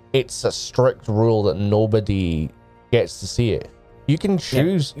it's a strict rule that nobody gets to see it. You can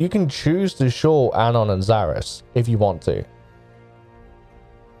choose. Yeah. You can choose to show Anon and Zaris if you want to.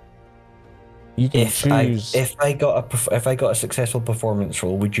 You can choose. If I got a successful performance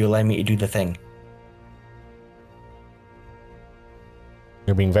roll, would you allow me to do the thing?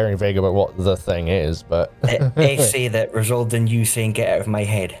 You're being very vague about what the thing is, but essay that resulted in you saying "get out of my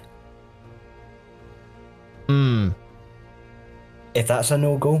head." If that's a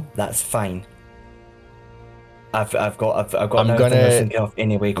no-go, that's fine. I've got another thing I was thinking of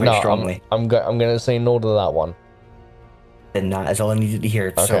anyway quite strongly. I'm gonna say no to that one. Then that is all I needed to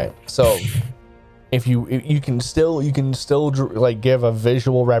hear. Okay, so if you can still like give a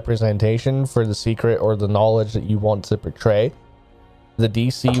visual representation for the secret or the knowledge that you want to portray. The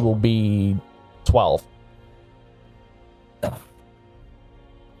DC will be 12.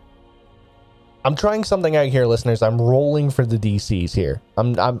 I'm trying something out here, listeners. I'm rolling for the DCs here.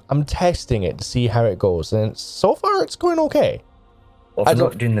 I'm testing it to see how it goes, and so far it's going okay. Well, if we're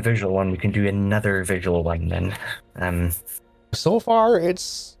not doing the visual one, we can do another visual one then. So far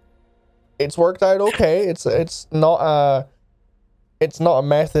it's worked out okay. It's not a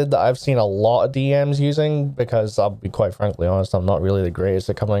method that I've seen a lot of DMs using, because I'll be quite frankly honest, I'm not really the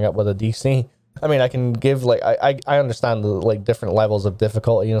greatest at coming up with a DC. I mean, I can give like I understand the like different levels of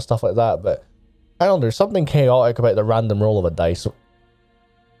difficulty and stuff like that, but I don't know, there's something chaotic about the random roll of a dice.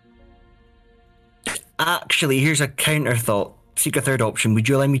 Actually, here's a counter thought. Seek a third option. Would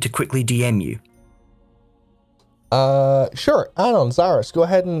you allow me to quickly DM you? Sure. Anon, Zaris, go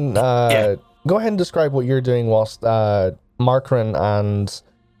ahead and describe what you're doing whilst Markran and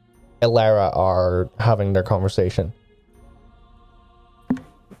Elerra are having their conversation.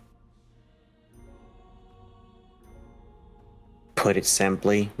 Put it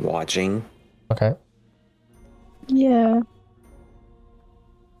simply, watching. Okay. Yeah.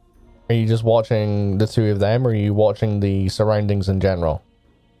 Are you just watching the two of them, or are you watching the surroundings in general?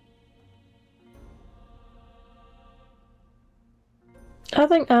 I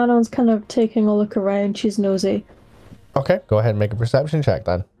think Anon's kind of taking a look around. She's nosy. Okay, go ahead and make a perception check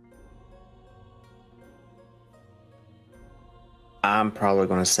then. I'm probably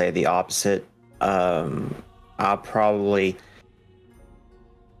going to say the opposite. I'll probably...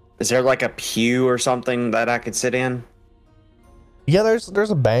 Is there like a pew or something that I could sit in? Yeah, there's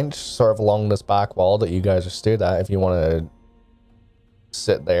a bench sort of along this back wall that you guys are stood at if you want to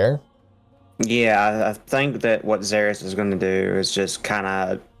sit there. Yeah, I think that what Zaris is going to do is just kind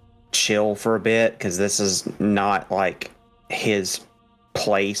of chill for a bit, because this is not like his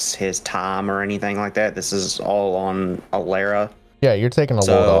place, his time, or anything like that. This is all on Elerra. Yeah, you're taking a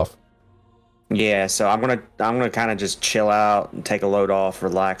load off. Yeah, so I'm gonna kind of just chill out and take a load off,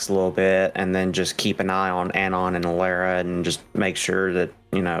 relax a little bit, and then just keep an eye on Anon and Elerra and just make sure that,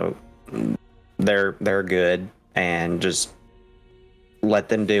 you know, they're good, and just let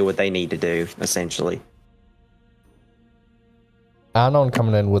them do what they need to do, essentially. Anon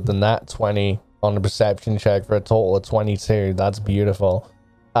coming in with the nat 20 on the perception check for a total of 22. That's beautiful.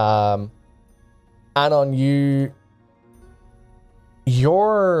 Anon,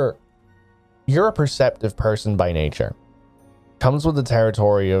 you're a perceptive person by nature. Comes with the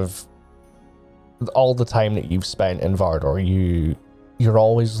territory of all the time that you've spent in Vardor. You're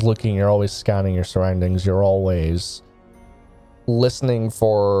always looking, you're always scanning your surroundings, you're always listening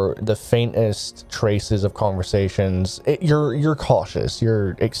for the faintest traces of conversations. You're cautious.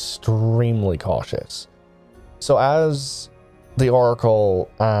 You're extremely cautious. So as the Oracle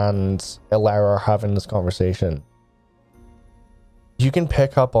and Elerra are having this conversation, you can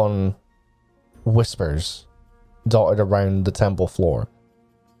pick up on whispers dotted around the temple floor.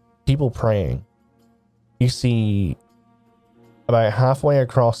 People praying. You see about halfway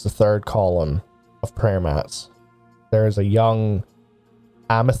across the third column of prayer mats, there is a young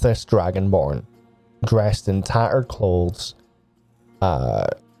amethyst dragonborn dressed in tattered clothes,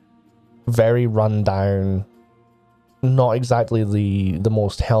 very run down, not exactly the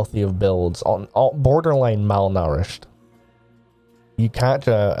most healthy of builds, on borderline malnourished. You catch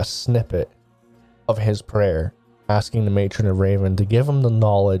a snippet of his prayer, asking the matron of Raven to give him the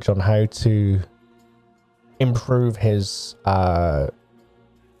knowledge on how to improve his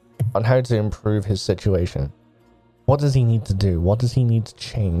situation. What does he need to do? What does he need to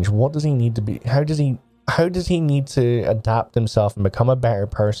change? What does he need to be? How does he need to adapt himself and become a better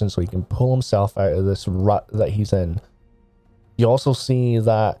person so he can pull himself out of this rut that he's in? You also see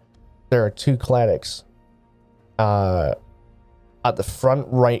that there are two clerics at the front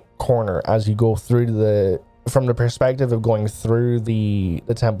right corner as you go through from the perspective of going through the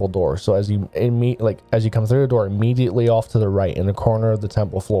temple door. So as you come through the door, immediately off to the right in the corner of the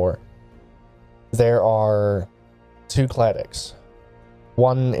temple floor, there are two clerics.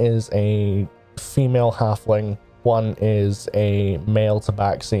 One is a female halfling, one is a male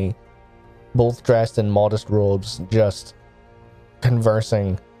tabaxi, both dressed in modest robes, just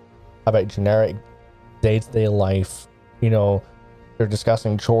conversing about generic day-to-day life. You know, they're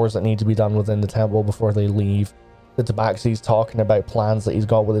discussing chores that need to be done within the temple before they leave. The tabaxi's talking about plans that he's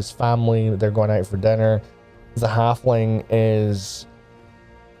got with his family. They're going out for dinner. The halfling is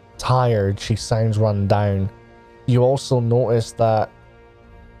tired. She sounds run down. You also notice that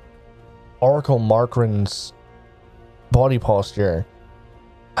Oracle Markran's body posture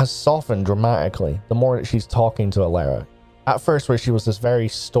has softened dramatically the more that she's talking to Elerra. At first, where she was this very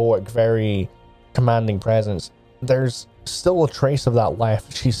stoic, very commanding presence, there's still a trace of that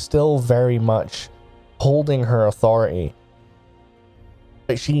left. She's still very much holding her authority,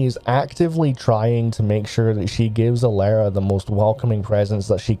 but she is actively trying to make sure that she gives Elerra the most welcoming presence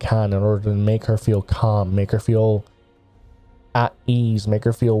that she can in order to make her feel calm, make her feel at ease, make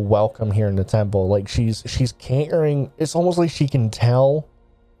her feel welcome here in the temple. Like she's catering. It's almost like she can tell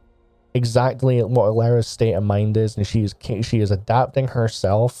exactly what Elerra's state of mind is, and she is adapting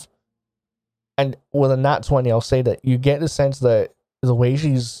herself. And with a nat 20, I'll say that you get the sense that the way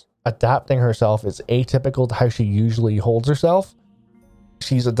she's adapting herself is atypical to how she usually holds herself.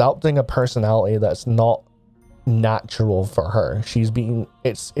 She's adopting a personality that's not natural for her.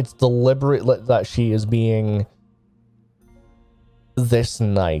 It's deliberate that she is being this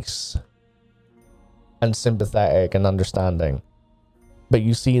nice and sympathetic and understanding. But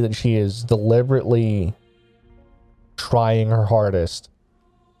you see that she is deliberately trying her hardest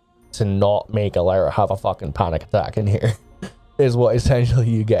to not make Elerra have a fucking panic attack in here, is what essentially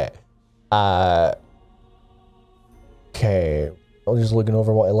you get. Okay, I'm just looking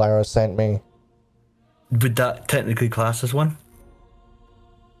over what Elerra sent me. Would that technically class as one?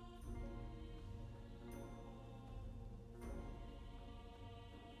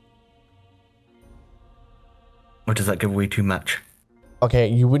 Or does that give away too much? Okay,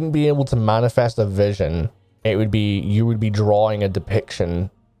 you wouldn't be able to manifest a vision. You would be drawing a depiction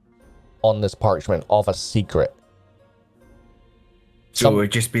on this parchment of a secret. So it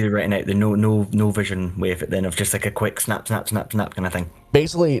would just be writing out the no vision way of it then, of just like a quick snap kind of thing.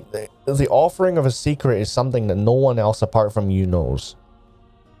 Basically, the offering of a secret is something that no one else apart from you knows.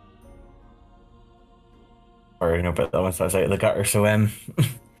 Or you know, but that one's out of the gutter. So in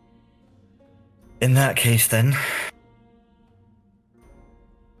that case then,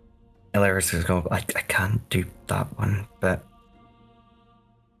 Elerra's is going, I can't do that one, but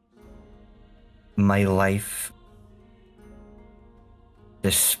my life,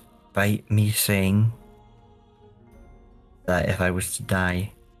 despite me saying that if I was to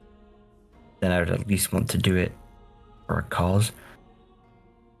die, then I would at least want to do it for a cause,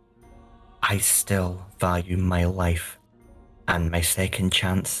 I still value my life and my second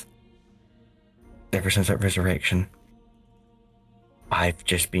chance. Ever since that resurrection, I've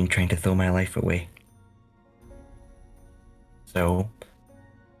just been trying to throw my life away. So,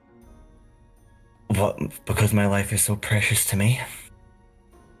 because my life is so precious to me.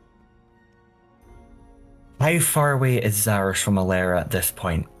 How far away is Zaris from Elerra at this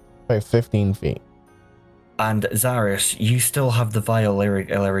point? About 15 feet. And Zaris, you still have the vial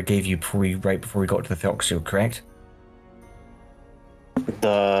Elerra gave you right before we got to the Theocracy, correct?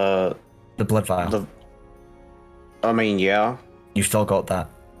 The blood vial. I mean, yeah. You've still got that.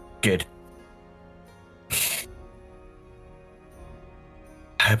 Good.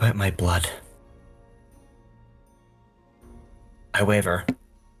 How about my blood? However,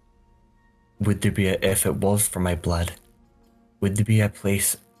 would there be if it was for my blood, would there be a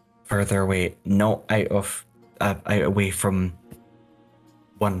place further away, not out away from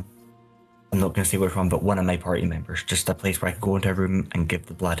one? I'm not going to say which one, but one of my party members. Just a place where I could go into a room and give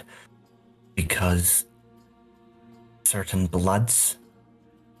the blood, because certain bloods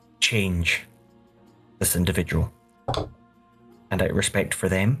change this individual, and out of respect for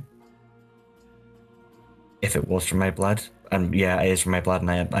them, if it was from my blood, and yeah, it is from my blood,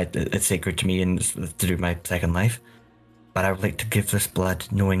 and it's sacred to me and it's to do with my second life. But I would like to give this blood,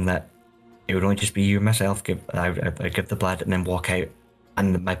 knowing that it would only just be you and myself. I'd give the blood and then walk out,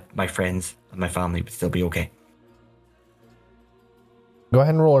 and my friends and my family would still be okay. Go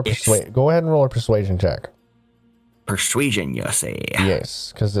ahead and roll a Yes. Go ahead and roll a persuasion check. Persuasion, you say?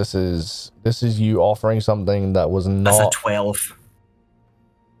 Yes, because this is you offering something that was That's not. a 12.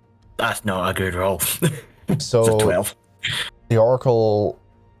 That's not a good roll. So It's a 12. the oracle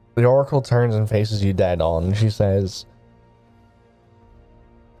turns and faces you dead on, and she says,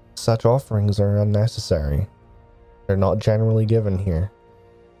 "Such offerings are unnecessary. They're not generally given here.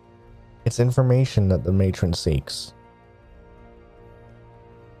 It's information that the matron seeks."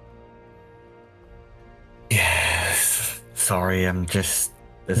 Yes. Sorry, I'm just.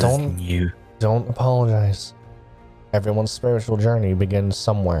 This Don't- is new. Don't apologize. Everyone's spiritual journey begins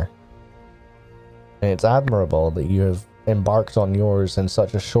somewhere. And it's admirable that you have embarked on yours in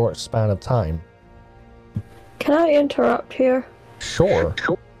such a short span of time. Can I interrupt here? Sure.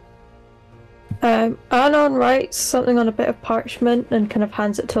 Anon writes something on a bit of parchment and kind of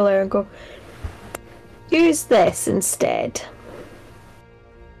hands it to Elerra and go, use this instead.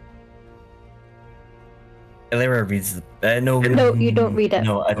 Elerra reads the. No, No, you don't read it.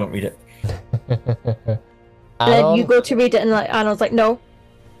 No, I don't read it. And then you go to read it and like Anon's like, no,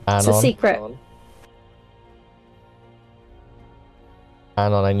 it's a secret.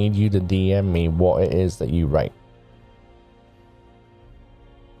 Anon, I need you to DM me what it is that you write.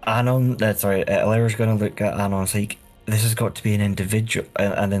 Anon, sorry, Elerra's going to look at Anon. It's like, this has got to be an individual.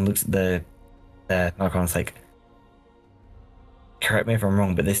 And then looks at the Narcon's like, correct me if I'm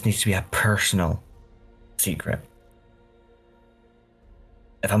wrong, but this needs to be a personal secret.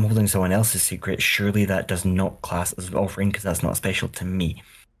 If I'm holding someone else's secret, surely that does not class as offering, because that's not special to me.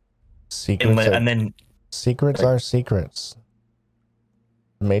 Secrets And then secrets are secrets.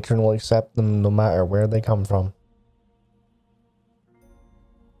 The matron will accept them no matter where they come from.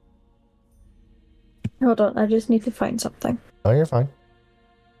 Hold on, I just need to find something. Oh, you're fine.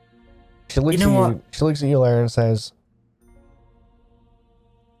 She looks You know at what? you. She looks at you, Larry, and says,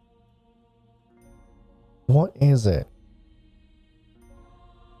 "What is it,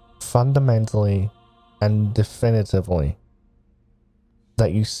 fundamentally and definitively,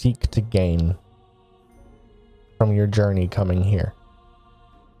 that you seek to gain from your journey coming here?"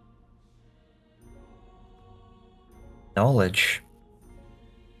 knowledge,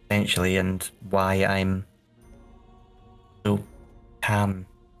 essentially, and why I'm so calm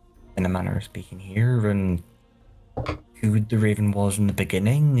in a manner of speaking here, and who the Raven was in the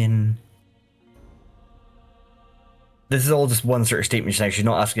beginning, and this is all just one sort of statement. She's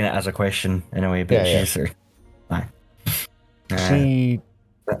not asking it as a question in a way, but Yeah, she's sort of, She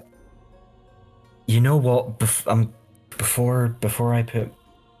you know what? Before I put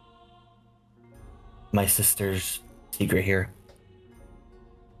my sister's secret here,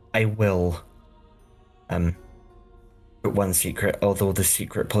 I will put one secret, although the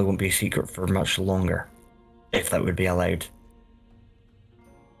secret probably won't be a secret for much longer, if that would be allowed.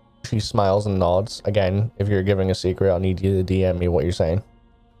 She smiles and nods. Again, if you're giving a secret, I'll need you to DM me what you're saying.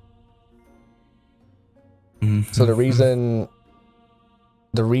 So the reason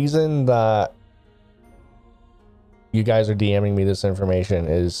that you guys are DMing me this information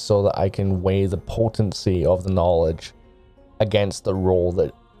is so that I can weigh the potency of the knowledge against the roll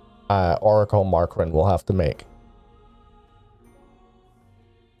that Oracle Markrin will have to make.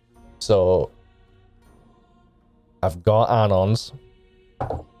 So I've got Anons.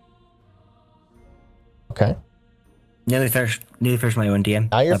 Okay. Nearly finished my own DM.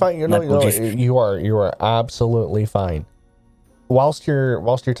 You're fine. You are absolutely fine. Whilst you're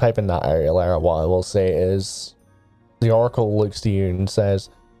typing that area, Lara, what I will say is, the Oracle looks to you and says,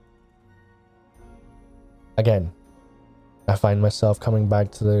 again, I find myself coming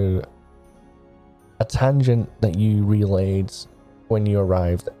back to a tangent that you relayed when you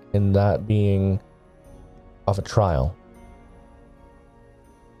arrived, in that being of a trial.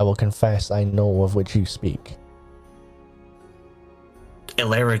 I will confess I know of which you speak.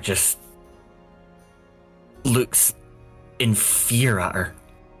 Elerra just looks in fear at her.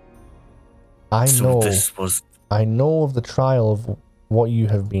 I So know. this was I know of the trial of what you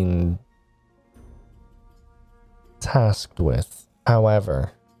have been tasked with.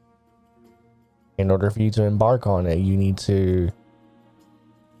 However, in order for you to embark on it, you need to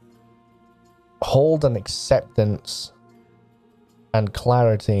hold an acceptance and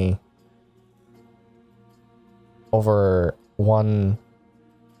clarity over one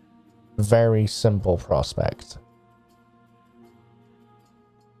very simple prospect.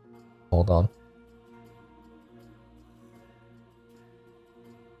 Hold on.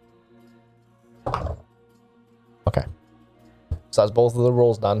 Okay. So that's both of the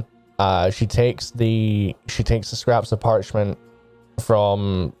rolls done. She takes the scraps of parchment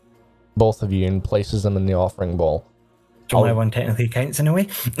from both of you and places them in the offering bowl. So my one technically counts in a way?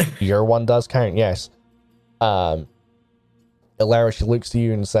 Your one does count, yes. Elerra, she looks to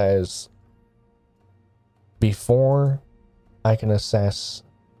you and says, before I can assess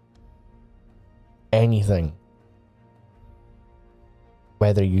anything,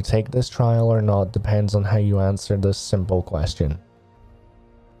 whether you take this trial or not depends on how you answer this simple question.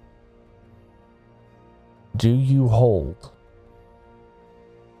 Do you hold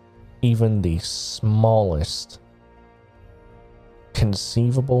even the smallest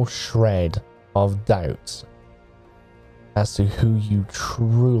conceivable shred of doubt as to who you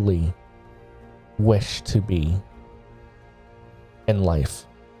truly wish to be in life?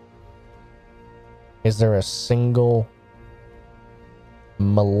 Is there a single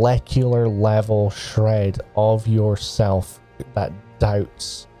molecular level shred of yourself that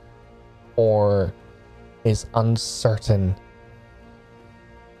doubts or is uncertain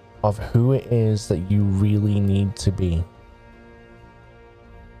of who it is that you really need to be?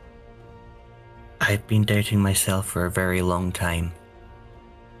 I've been doubting myself for a very long time.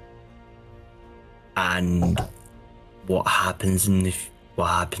 And what happens in the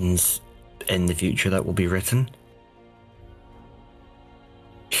future that will be written?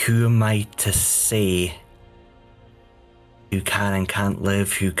 Who am I to say who can and can't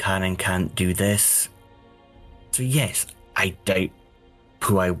live, who can and can't do this? So yes, I doubt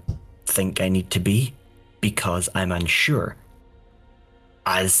who I think I need to be because I'm unsure,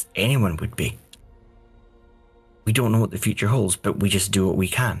 as anyone would be. We don't know what the future holds, but we just do what we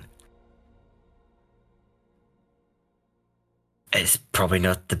can. It's probably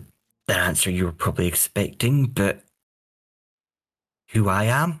not the answer you were probably expecting, but who I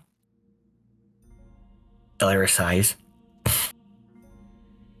am? Elerra sighs.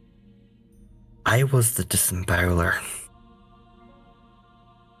 I was the disemboweler.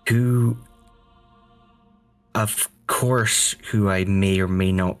 Who, of course, who I may or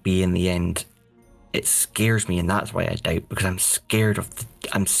may not be in the end. It scares me, and that's why I doubt, because I'm scared of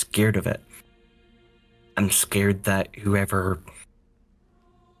it. I'm scared that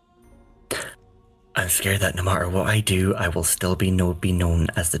no matter what I do, I will still be known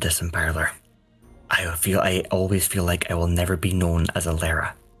as the disemboweler. I always feel like I will never be known as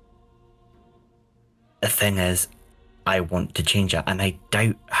Elerra. The thing is, I want to change it, and I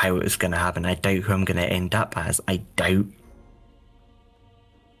doubt how it's going to happen. I doubt who I'm going to end up as. I doubt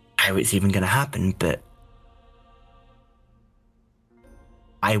how it's even going to happen, but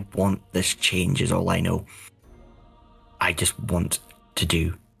I want this change is all I know. I just want to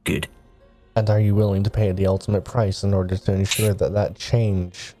do good. And are you willing to pay the ultimate price in order to ensure that that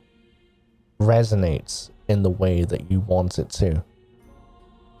change resonates in the way that you want it to?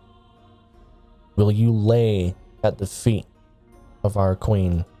 Will you lay at the feet of our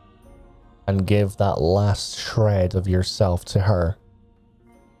queen and give that last shred of yourself to her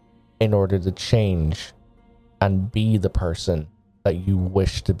in order to change and be the person that you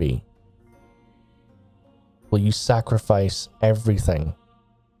wish to be? Will you sacrifice everything?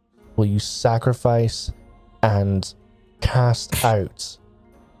 Will you sacrifice and cast out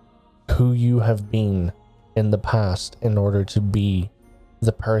who you have been in the past in order to be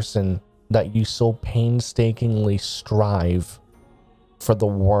the person that you so painstakingly strive for the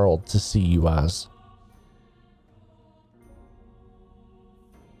world to see you as?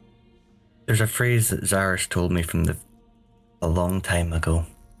 There's a phrase that Zaris told me from a long time ago.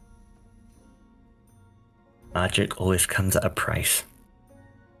 Magic always comes at a price.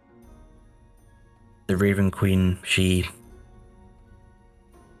 The Raven Queen, she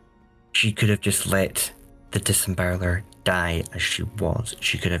could have just let the disemboweler die as she was.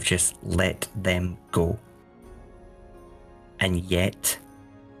 She could have just let them go. And yet,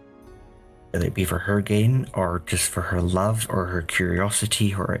 whether it be for her gain, or just for her love, or her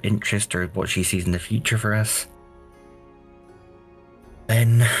curiosity, or her interest, or what she sees in the future for us,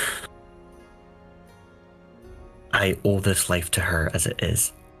 then I owe this life to her as it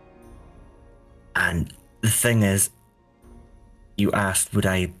is. And The thing is, you asked, would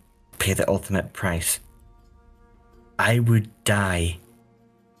I pay the ultimate price? I would die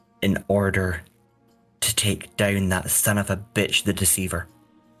in order to take down that son of a bitch, the Deceiver.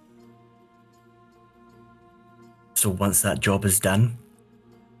 So once that job is done,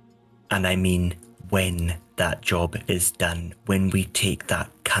 and I mean when that job is done, when we take that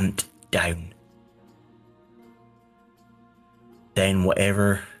cunt down, then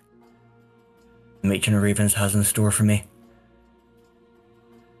whatever Matron of Ravens has in store for me,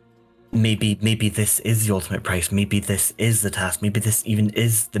 maybe this is the ultimate price, maybe this is the task, maybe this even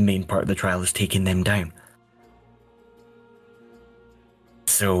is the main part of the trial, is taking them down.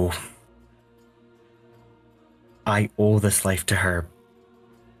 So I owe this life to her,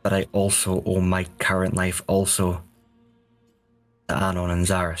 but I also owe my current life also to Anon and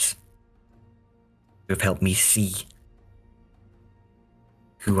Zaris, who have helped me see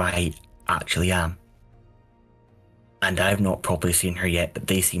who I actually am. And I've not properly seen her yet, but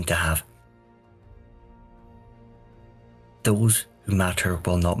they seem to have. Those who matter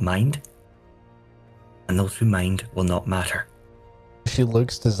will not mind, and those who mind will not matter. She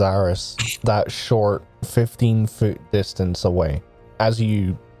looks to Zaris, that short 15-foot distance away, as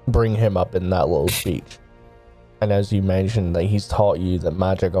you bring him up in that little speech. And as you mentioned that he's taught you that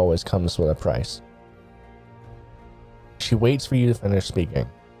magic always comes with a price. She waits for you to finish speaking.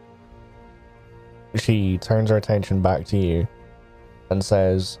 She turns her attention back to you and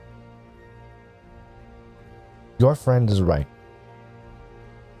says, "Your friend is right.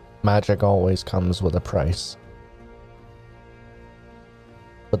 Magic always comes with a price.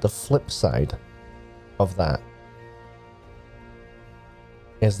 But the flip side of that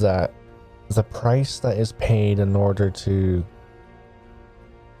is that the price that is paid in order to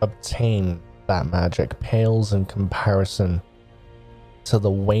obtain that magic pales in comparison to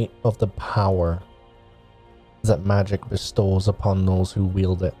the weight of the power that magic bestows upon those who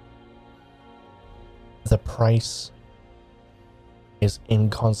wield it. The price is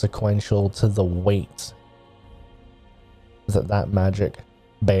inconsequential to the weight that magic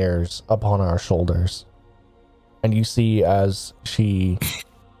bears upon our shoulders." And you see as she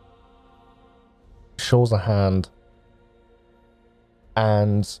shows a hand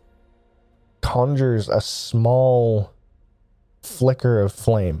and conjures a small flicker of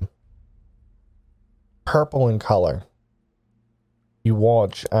flame, purple in color. You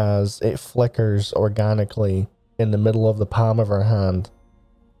watch as it flickers organically in the middle of the palm of her hand.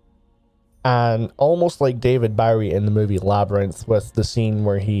 And almost like David Bowie in the movie Labyrinth, with the scene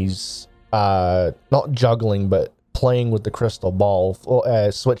where he's not juggling but playing with the crystal ball,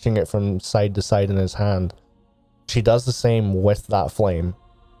 switching it from side to side in his hand. She does the same with that flame,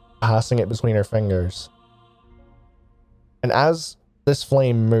 passing it between her fingers. And as this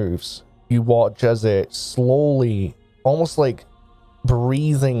flame moves, you watch as it slowly, almost like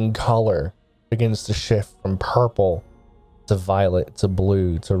breathing color, begins to shift from purple to violet to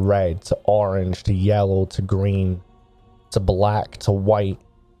blue to red to orange to yellow to green to black to white.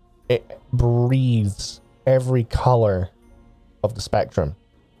 It breathes every color of the spectrum.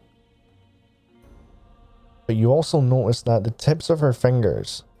 But you also notice that the tips of her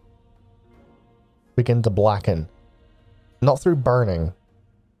fingers begin to blacken. Not through burning.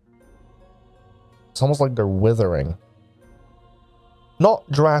 It's almost like they're withering. Not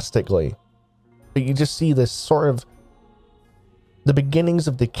drastically, but you just see this sort of the beginnings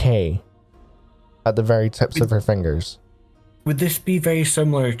of decay at the very tips of her fingers. Would this be very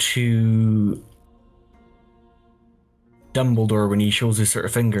similar to Dumbledore when he shows his sort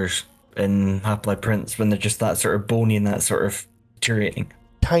of fingers in Half-Blood Prince, when they're just that sort of bony and that sort of deteriorating?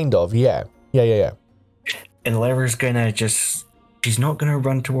 Kind of, yeah. Yeah. And Elerra's gonna just... She's not gonna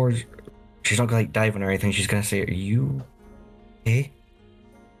run towards... She's not gonna like dive on or anything. She's gonna say, "Are you okay?"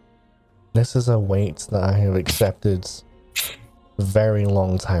 This is a weight that I have accepted a very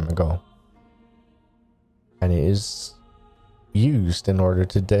long time ago. And it is used in order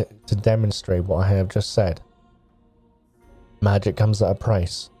to demonstrate what I have just said. Magic comes at a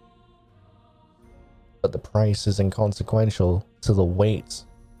price. But the price is inconsequential to the weight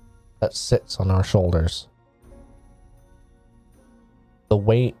that sits on our shoulders. The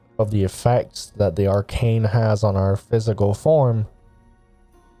weight of the effects that the arcane has on our physical form,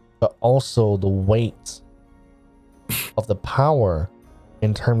 but also the weight of the power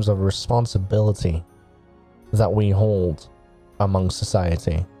in terms of responsibility that we hold among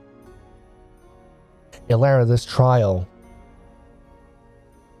society. Elerra, this trial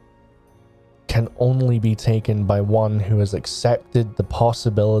can only be taken by one who has accepted the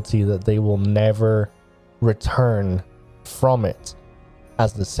possibility that they will never return from it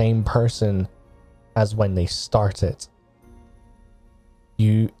as the same person as when they started.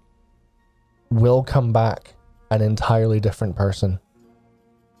 You will come back an entirely different person.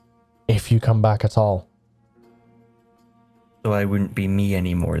 If you come back at all. So I wouldn't be me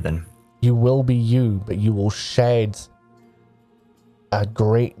anymore then. You will be you, but you will shed a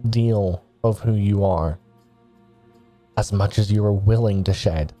great deal of who you are. As much as you are willing to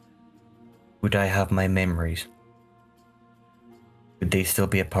shed. Would I have my memories? Would they still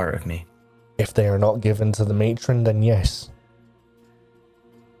be a part of me? If they are not given to the matron, then yes.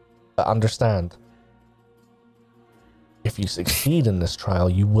 But understand, if you succeed in this trial,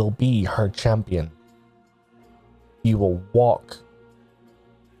 you will be her champion. You will walk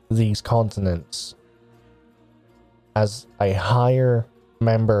these continents as a higher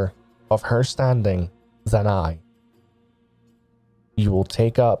member of her standing than I. You will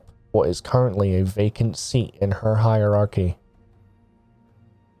take up what is currently a vacant seat in her hierarchy,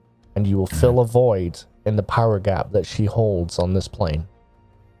 and you will fill a void in the power gap that she holds on this plane.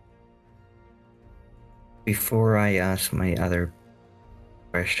 Before I ask my other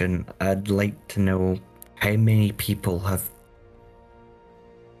question, I'd like to know how many people have.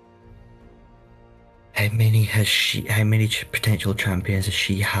 How many potential champions has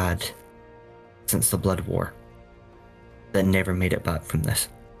she had since the Blood War that never made it back from this?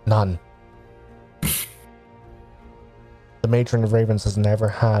 None. The Matron of Ravens has never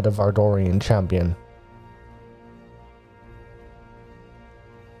had a Vardorian champion.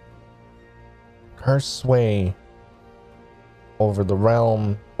 Her sway over the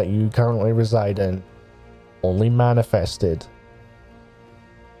realm that you currently reside in only manifested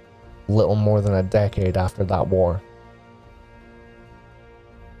little more than a decade after that war.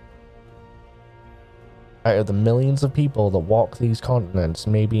 Out of the millions of people that walk these continents,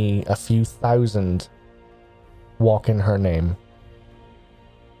 maybe a few thousand walk in her name.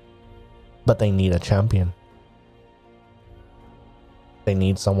 But they need a champion. They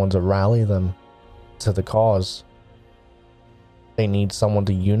need someone to rally them to the cause. They need someone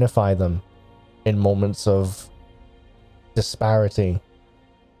to unify them in moments of disparity,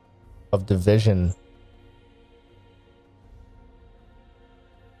 of division.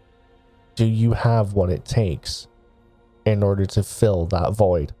 Do you have what it takes in order to fill that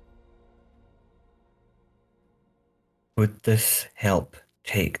void? Would this help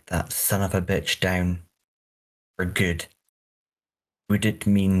take that son of a bitch down for good? Would it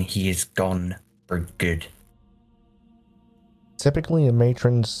mean he is gone for good? Typically, a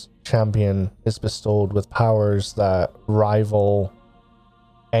matron's champion is bestowed with powers that rival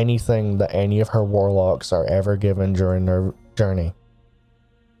anything that any of her warlocks are ever given during their journey.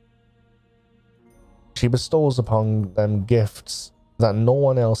 She bestows upon them gifts that no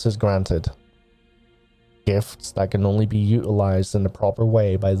one else is granted. Gifts that can only be utilized in the proper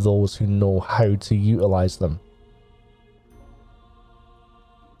way by those who know how to utilize them.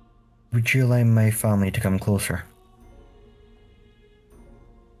 Would you allow my family to come closer?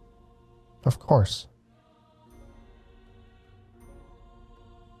 Of course.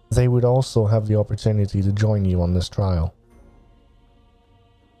 They would also have the opportunity to join you on this trial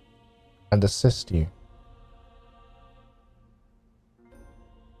and assist you.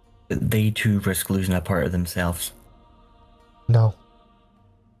 But they too risk losing a part of themselves. No,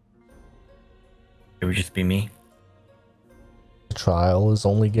 It would just be me. the trial is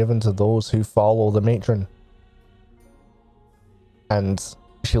only given to those who follow the matron. And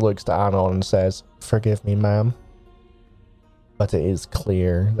she looks to Anon and says, "Forgive me, ma'am, but it is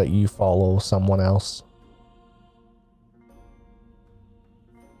clear that you follow someone else."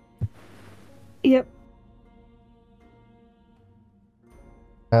 Yep.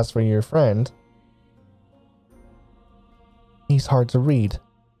 As for your friend, he's hard to read.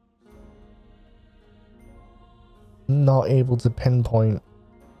 Not able to pinpoint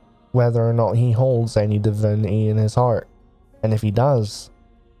whether or not he holds any divinity in his heart. And if he does,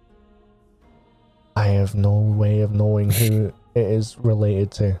 I have no way of knowing who it is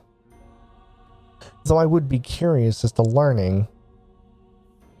related to. Though I would be curious as to learning,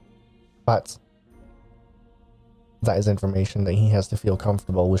 but that is information that he has to feel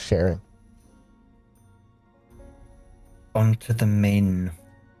comfortable with sharing. On to the main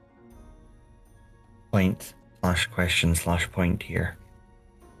point / question / point here.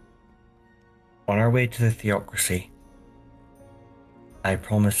 On our way to the Theocracy, I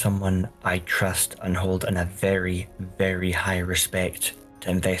promised someone I trust and hold in a very, very high respect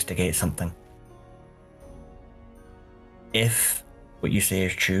to investigate something. If what you say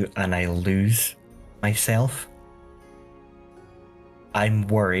is true and I lose myself, I'm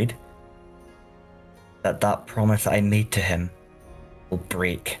worried that that promise I made to him will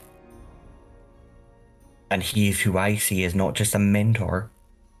break. And he is who I see as not just a mentor,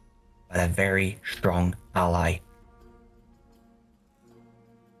 but a very strong ally.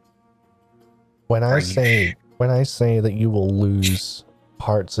 When Are I you say that you will lose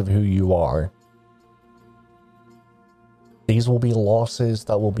parts of who you are, these will be losses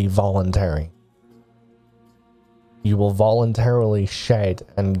that will be voluntary. You will voluntarily shed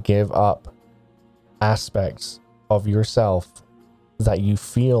and give up aspects of yourself that you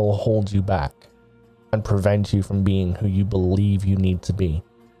feel hold you back and prevent you from being who you believe you need to be.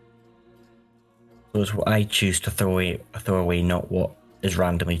 So it's what I choose to throw away, not what is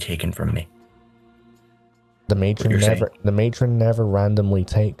randomly taken from me. The matron never randomly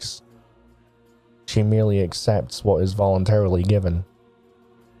takes. She merely accepts what is voluntarily given.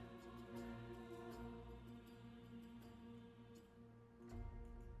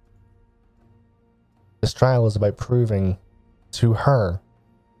 This trial is about proving to her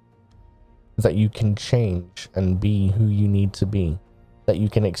that you can change and be who you need to be. That you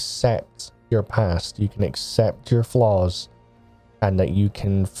can accept your past, you can accept your flaws, and that you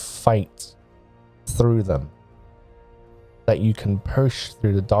can fight through them. That you can push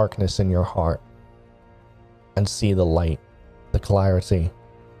through the darkness in your heart and see the light, the clarity.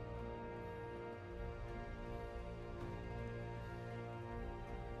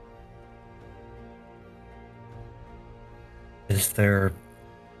 Is there...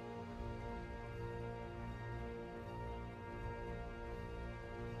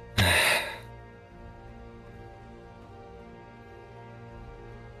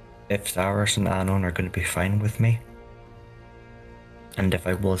 if Cyrus and Anon are going to be fine with me, and if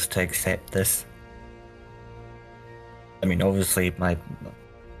I was to accept this, I mean, obviously my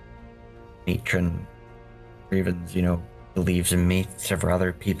matron Ravens, believes in me. Several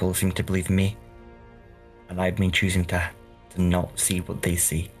other people seem to believe in me, and I've been choosing to not see what they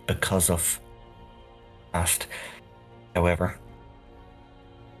see because of past. However,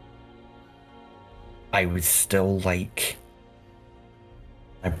 I would still like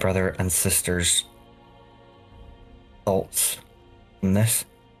my brother and sister's thoughts on this,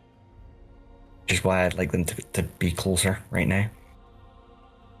 which is why I'd like them to be closer right now.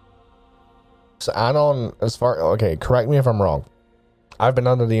 So Anon, okay, correct me if I'm wrong. I've been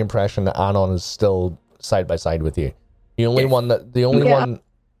under the impression that Anon is still side by side with you. The only one that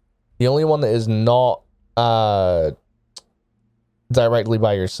is not directly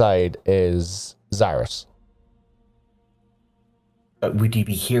by your side is Zarus. But would you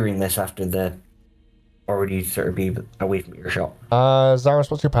be hearing this after or would you sort of be away from earshot?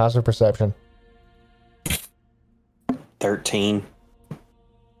 Zarus, what's your passive perception? 13.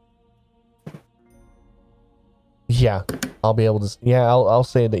 Yeah, I'll be able to. Yeah, I'll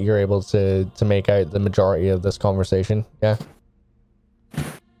say that you're able to make out the majority of this conversation. Yeah.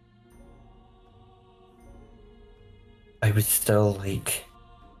 I would still like.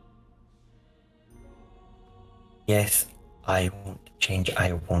 Yes, I want to change.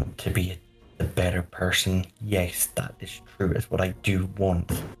 I want to be a better person. Yes, that is true. It's what I do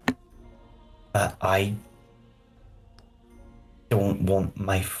want. But I don't want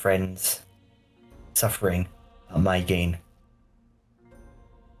my friends suffering at my gain.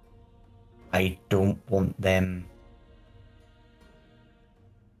 I don't want them.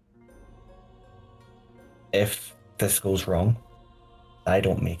 If this goes wrong, I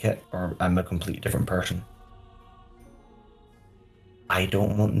don't make it, or I'm a completely different person. I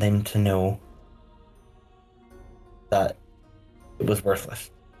don't want them to know that it was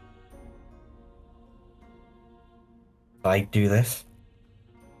worthless. If I do this,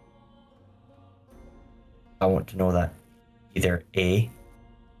 I want to know that either A,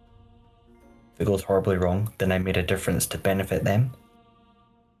 if it goes horribly wrong, then I made a difference to benefit them,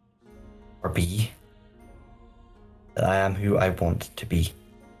 or B, that I am who I want to be.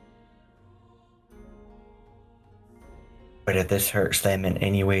 But if this hurts them in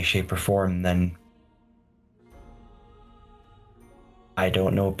any way, shape, or form, then I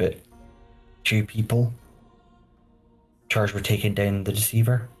don't know, but 2 people charged with taking down the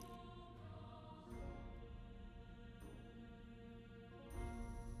deceiver.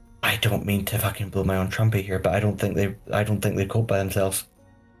 I don't mean to fucking blow my own trumpet here, but I don't think they cope by themselves.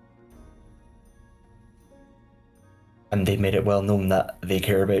 And they made it well known that they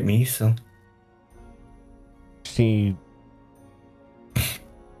care about me, so. She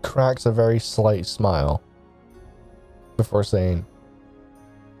cracks a very slight smile before saying,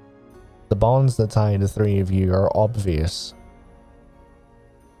 "The bonds that tie the 3 of you are obvious.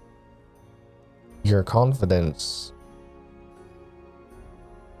 Your confidence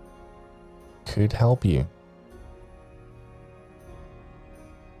could help you.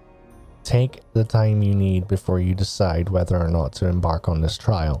 Take the time you need before you decide whether or not to embark on this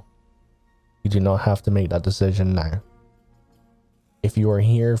trial. You do not have to make that decision now. If you are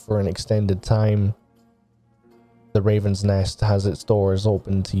here for an extended time, the Raven's Nest has its doors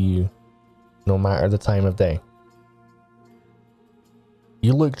open to you, no matter the time of day.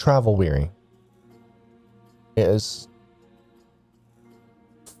 You look travel weary. It is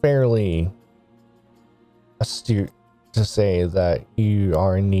fairly astute to say that you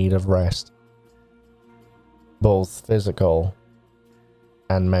are in need of rest, both physical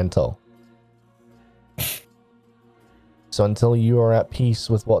and mental. So until you are at peace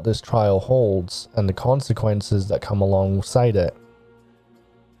with what this trial holds and the consequences that come alongside it,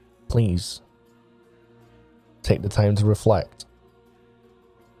 please take the time to reflect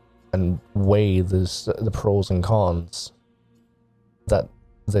and weigh the pros and cons that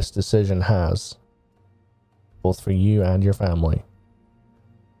this decision has, both for you and your family.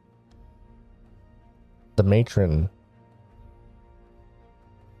 The matron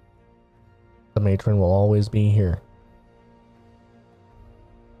will always be here.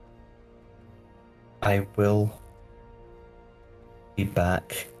 I will be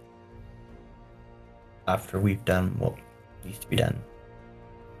back after we've done what needs to be done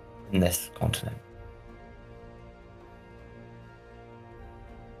in this continent.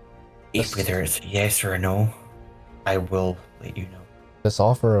 Whether it's a yes or a no, I will let you know. This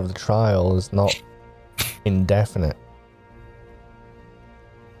offer of the trial is not indefinite.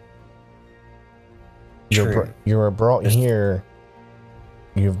 You were brought here.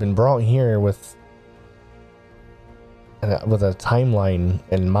 You've been brought here with a timeline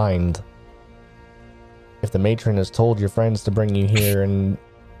in mind. If the matron has told your friends to bring you here and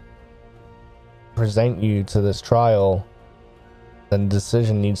present you to this trial, then the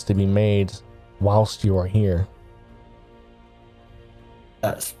decision needs to be made whilst you are here.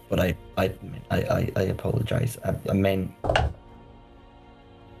 That's what I apologize. I meant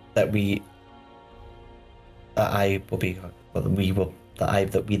that we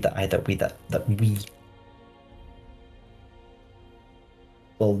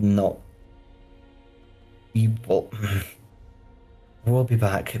will not. We'll be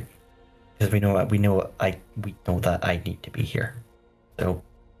back because we know that I need to be here. So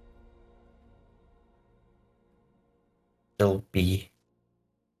they'll be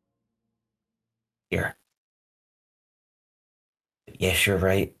here. Yes, you're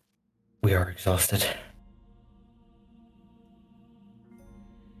right. We are exhausted.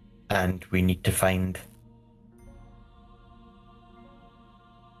 And we need to find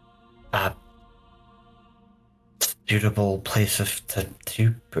a suitable place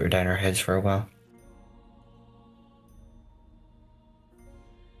to put her down our heads for a while.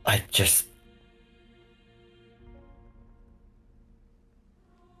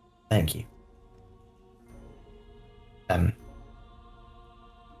 Thank you.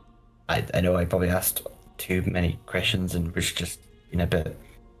 I know I probably asked too many questions and was just being a bit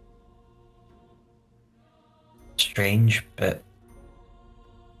strange, but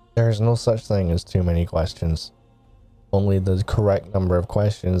there is no such thing as too many questions. Only the correct number of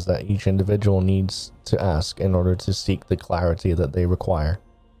questions that each individual needs to ask in order to seek the clarity that they require.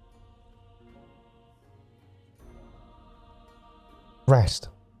 Rest.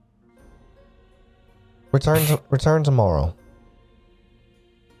 Return tomorrow.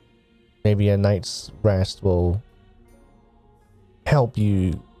 Maybe a night's rest will help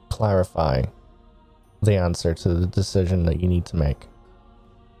you clarify the answer to the decision that you need to make.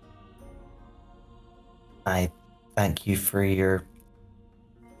 I thank you for your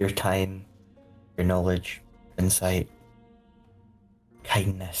time, your knowledge, insight,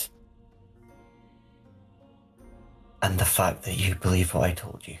 kindness, and the fact that you believe what I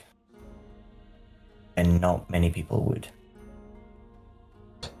told you. And not many people would.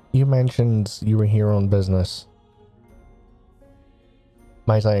 You mentioned you were here on business.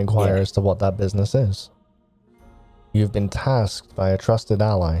 Might I inquire as to what that business is? You've been tasked by a trusted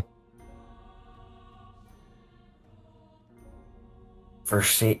ally. For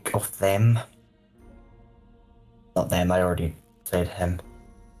sake of them. Not them, I already said him.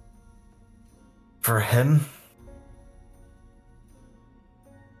 For him.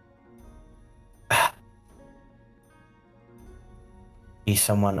 He's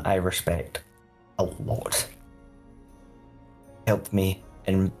someone I respect a lot. Helped me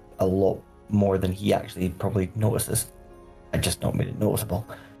in a lot more than he actually probably notices. I just not made it noticeable.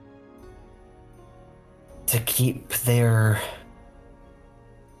 To keep their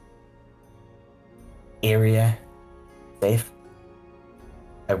area safe,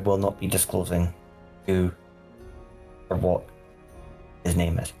 I will not be disclosing who or what his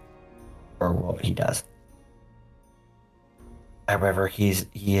name is. for what he does. However, he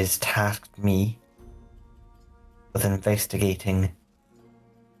has tasked me with investigating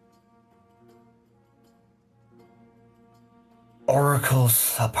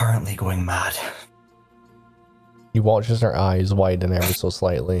oracles apparently going mad. He watches her eyes widen ever so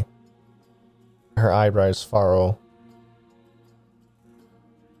slightly. Her eyebrows furrow.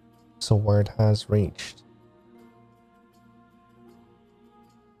 So word has reached.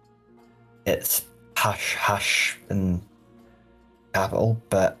 It's hush hush in capital,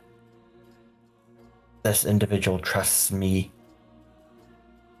 but this individual trusts me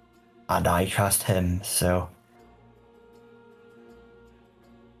and I trust him, so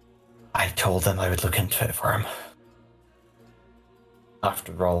I told them I would look into it for him.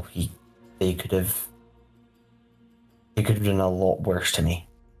 After all, they could have done a lot worse to me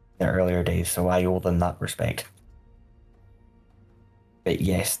in the earlier days, so I owe them that respect. But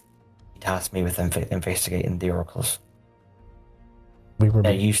yes, he tasked me with investigating the oracles.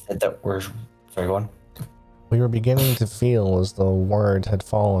 You said that we're... Sorry, go on. We were beginning to feel as though word had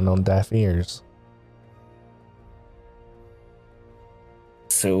fallen on deaf ears.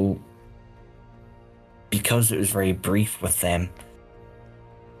 So, because it was very brief with them,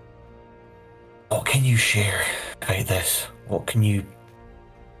 what can you share about this? What can you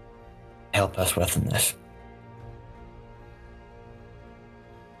help us with in this?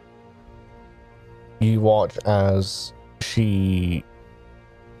 You watch as she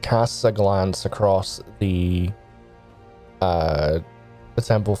casts a glance across the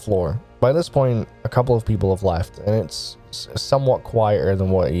temple floor. By this point, a couple of people have left, and it's somewhat quieter than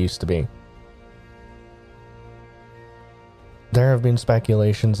what it used to be. There have been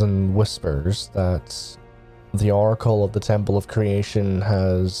speculations and whispers that the Oracle of the Temple of Creation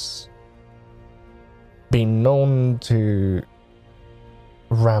has been known to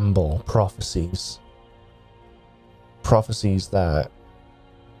ramble prophecies. Prophecies that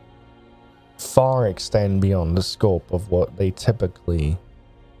far extend beyond the scope of what they typically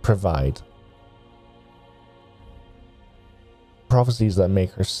provide. Prophecies that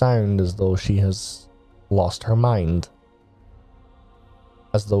make her sound as though she has lost her mind.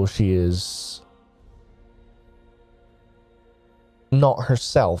 As though she is not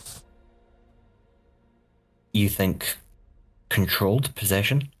herself. You think controlled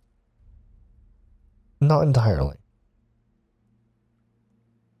possession? Not entirely.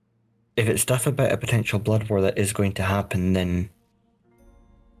 If it's stuff about a potential blood war that is going to happen, then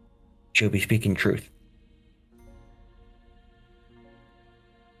she'll be speaking truth.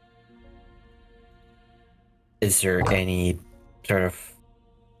 Is there any sort of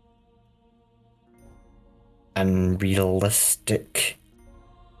unrealistic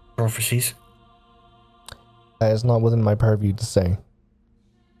prophecies? That is not within my purview to say.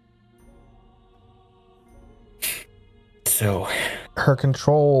 So, her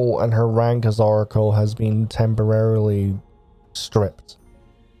control and her rank as Oracle has been temporarily stripped.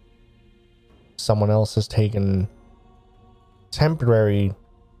 Someone else has taken temporary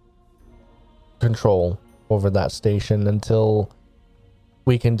control over that station until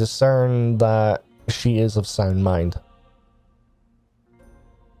we can discern that she is of sound mind.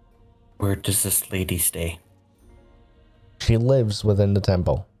 Where does this lady stay? She lives within the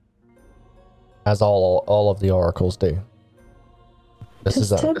temple, as all of the oracles do. This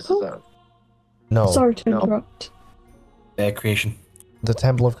is temple? No. Sorry to interrupt. Creation. The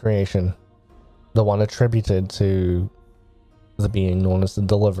Temple of Creation, the one attributed to the being known as the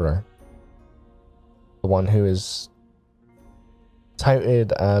Deliverer, the one who is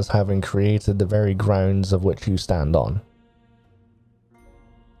touted as having created the very grounds of which you stand on.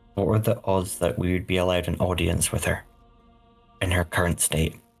 What are the odds that we would be allowed an audience with her in her current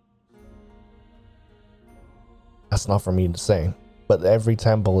state? That's not for me to say, but every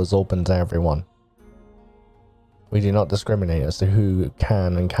temple is open to everyone. We do not discriminate as to who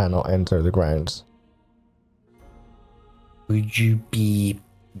can and cannot enter the grounds. Would you be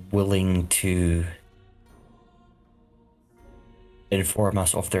willing to inform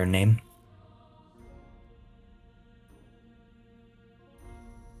us of their name?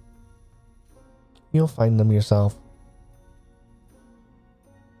 You'll find them yourself.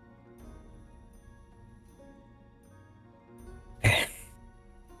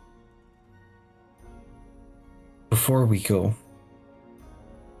 Before we go,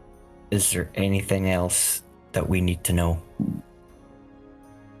 is there anything else that we need to know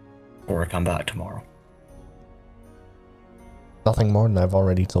before I come back tomorrow? Nothing more than I've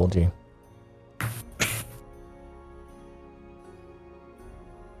already told you.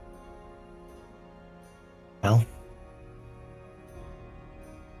 Well,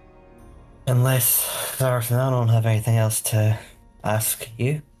 Unless Zareth and I don't have anything else to ask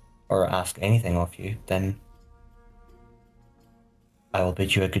you, or ask anything of you, then I will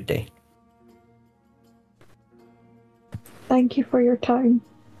bid you a good day. Thank you for your time.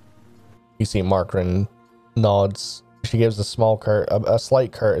 You see Margaret nods. She gives a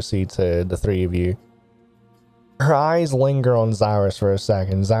slight courtesy to the three of you. Her eyes linger on Zaris for a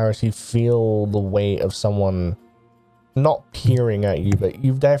second. Zaris, you feel the weight of someone not peering at you, but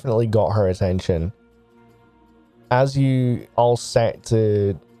you've definitely got her attention. As you all set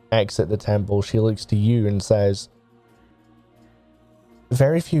to exit the temple, she looks to you and says,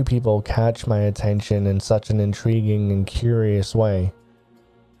 "Very few people catch my attention in such an intriguing and curious way.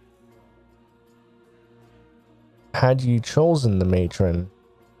 Had you chosen the matron,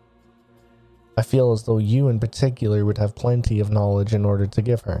 I feel as though you in particular would have plenty of knowledge in order to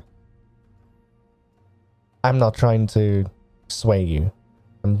give her. I'm not trying to sway you.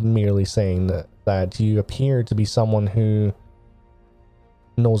 I'm merely saying that you appear to be someone who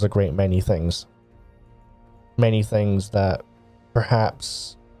knows a great many things. Many things that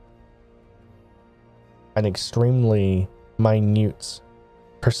perhaps an extremely minute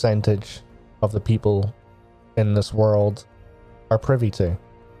percentage of the people in this world are privy to.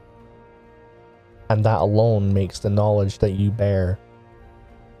 And that alone makes the knowledge that you bear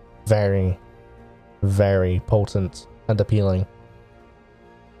very, very potent and appealing."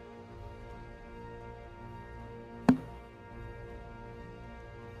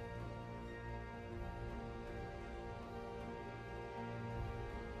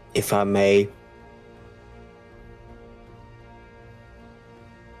 If I may,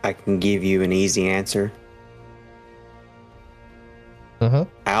 I can give you an easy answer.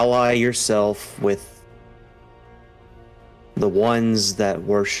 Ally yourself with the ones that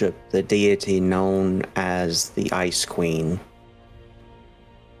worship the deity known as the Ice Queen.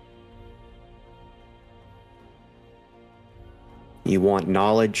 You want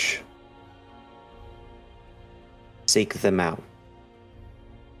knowledge? Seek them out.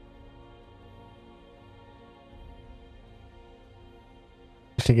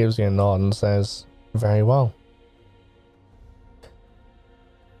 She gives you a nod and says, "Very well.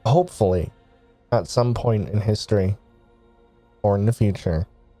 Hopefully, at some point in history, or in the future,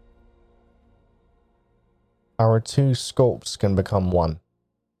 our two scopes can become one.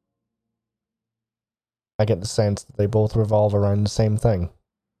 I get the sense that they both revolve around the same thing: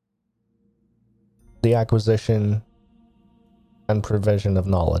 the acquisition and provision of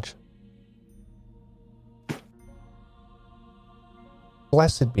knowledge.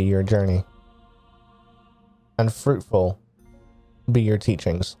 Blessed be your journey, and fruitful be your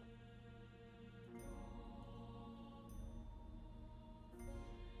teachings."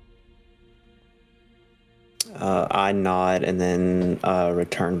 I nod and then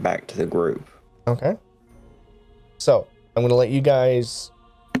return back to the group. Okay. So, I'm going to let you guys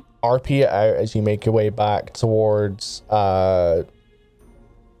RP it out as you make your way back towards the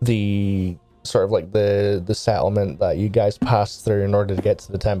sort of like the settlement that you guys passed through in order to get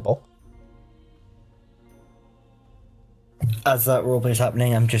to the temple. As that roleplay is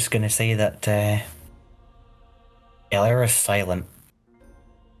happening, I'm just going to say that Elerra's silent.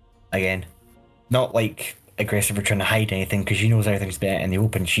 Again. Not like aggressive or trying to hide anything, because she knows everything's better in the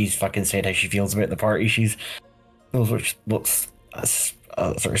open. She's fucking said how she feels about the party. She's knows what's a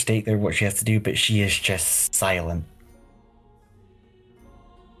sort of stake there, what she has to do, but she is just silent.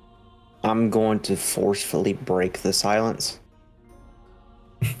 I'm going to forcefully break the silence.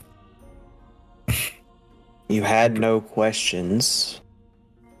 You had no questions,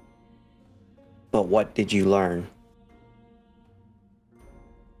 but what did you learn?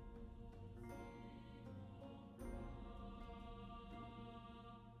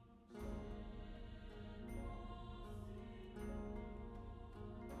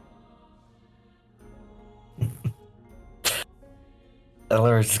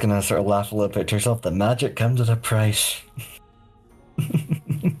 Elerra's just gonna sort of laugh a little bit to herself. The magic comes at a price.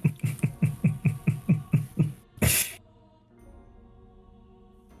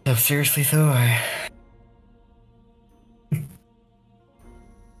 No, seriously though,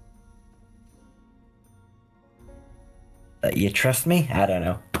 you trust me? I don't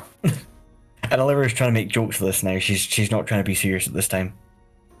know. And Elerra's trying to make jokes of this now. She's not trying to be serious at this time.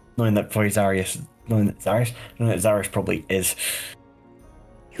 Knowing that Zaris probably is.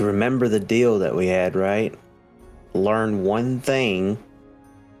 You remember the deal that we had, right? Learn one thing,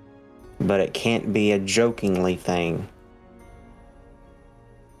 but it can't be a jokingly thing.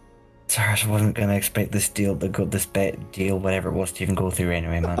 Zaris wasn't going to expect this deal, this bet deal, whatever it was, to even go through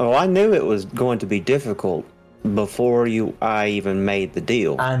anyway, man. Oh, I knew it was going to be difficult. before I even made the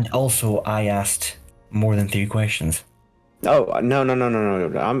deal. And also, I asked more than 3 questions. Oh,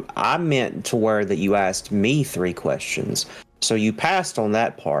 no. I meant to where that you asked me 3 questions. So you passed on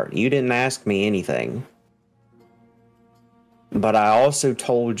that part. You didn't ask me anything. But I also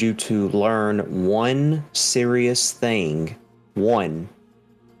told you to learn one serious thing,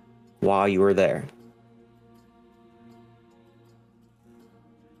 while you were there.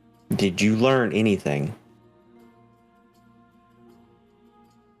 Did you learn anything?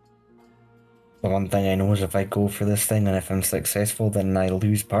 The one thing I know is if I go for this thing and if I'm successful, then I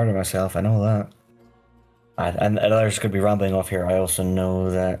lose part of myself. I know that. And others could be rambling off here. I also know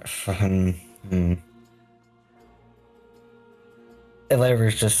that Elerra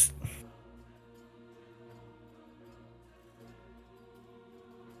is just...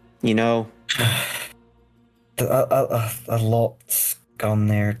 You know, a lot's gone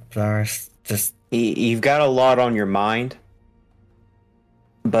there, Varys. Just... you've got a lot on your mind.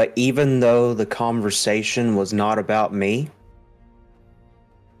 But even though the conversation was not about me,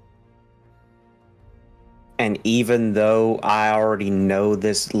 and even though I already know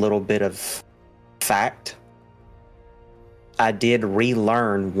this little bit of fact, I did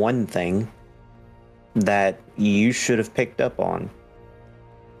relearn one thing that you should have picked up on.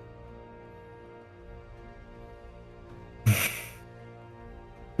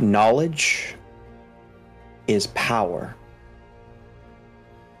 Knowledge is power.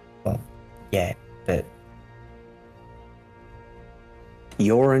 Well, yeah, but...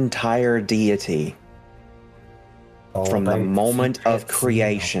 Your entire deity, all from the about moment of secrets,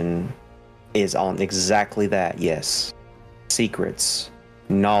 creation, is on exactly that, yes. Secrets,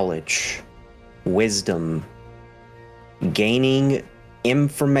 knowledge, wisdom, gaining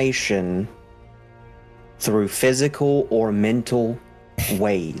information through physical or mental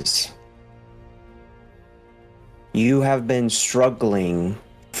ways. You have been struggling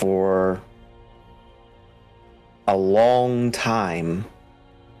for a long time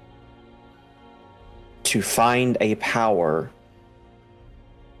to find a power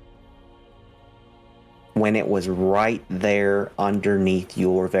when it was right there underneath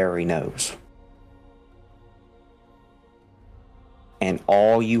your very nose. And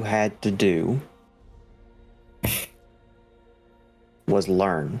all you had to do was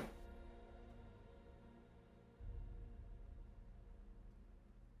learn.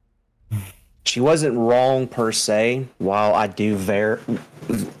 She wasn't wrong per se, while I do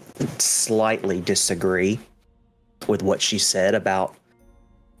slightly disagree with what she said about,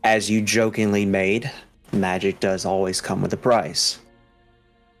 as you jokingly made, magic does always come with a price.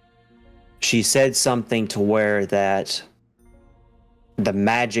 She said something to where that the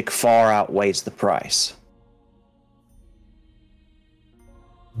magic far outweighs the price.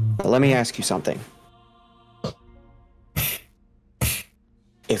 But let me ask you something.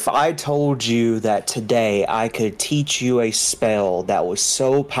 If I told you that today I could teach you a spell that was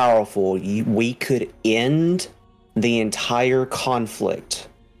so powerful we could end the entire conflict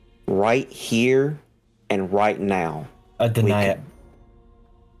right here and right now. I deny it.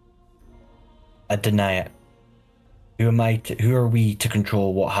 I deny it. Who are we to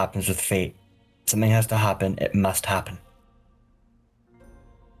control what happens with fate? Something has to happen, it must happen.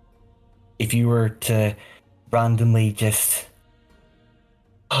 If you were to randomly just...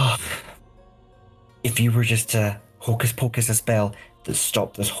 if you were just to hocus pocus a spell that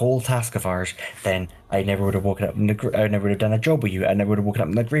stopped this whole task of ours, then I never would have woken up I never would have done a job with you. I never would have woken up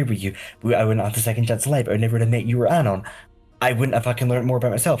in the grave with you. I wouldn't have the second chance of life. I never would have met you or Anon. I wouldn't have fucking learned more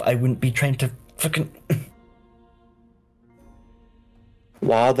about myself. I wouldn't be trying to fucking...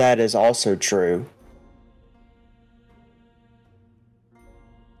 While that is also true,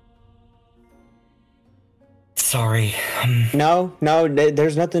 sorry. No,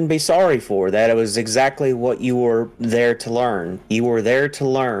 there's nothing to be sorry for. That it was exactly what you were there to learn. You were there to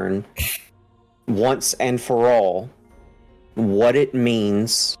learn once and for all what it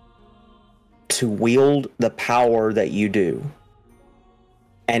means to wield the power that you do.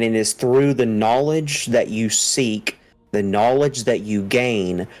 And it is through the knowledge that you seek, the knowledge that you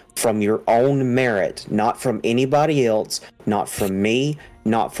gain from your own merit, not from anybody else, not from me,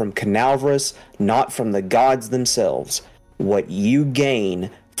 not from Canalvras, not from the gods themselves. What you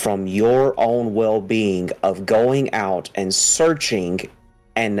gain from your own well-being of going out and searching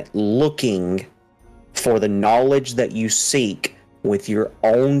and looking for the knowledge that you seek with your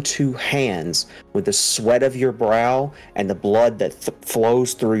own 2 hands, with the sweat of your brow and the blood that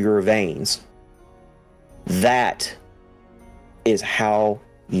flows through your veins. That is how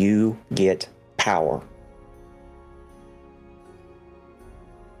you get power.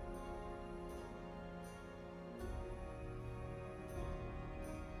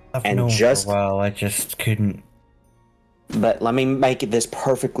 I've And known just- for a while, I just couldn't. But let me make this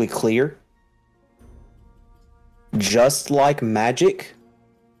perfectly clear. Just like magic,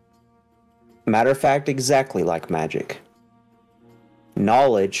 matter of fact, exactly like magic,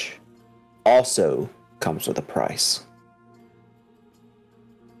 knowledge also comes with a price.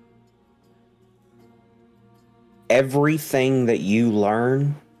 Everything that you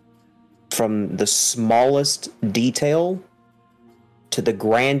learn, from the smallest detail to the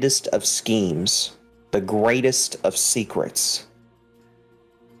grandest of schemes, the greatest of secrets,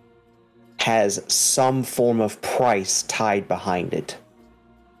 has some form of price tied behind it.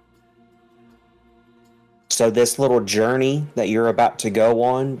 So this little journey that you're about to go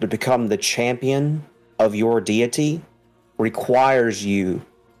on to become the champion of your deity requires you,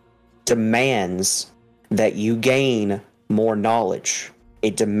 demands that you gain more knowledge.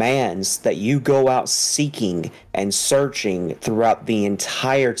 It demands that you go out seeking and searching throughout the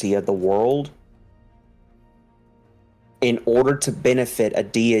entirety of the world in order to benefit a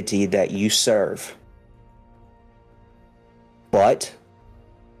deity that you serve. But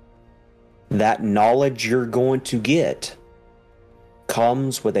that knowledge you're going to get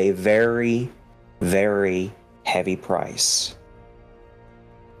comes with a very, very heavy price.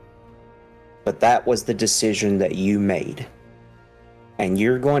 But that was the decision that you made. And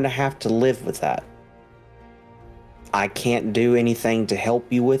you're going to have to live with that. I can't do anything to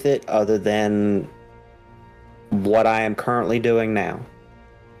help you with it other than what I am currently doing now.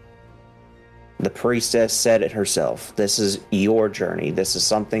 The priestess said it herself. This is your journey. This is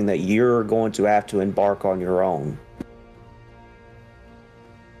something that you're going to have to embark on your own.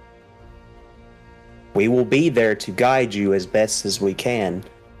 We will be there to guide you as best as we can,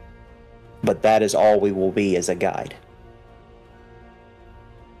 but that is all we will be, as a guide.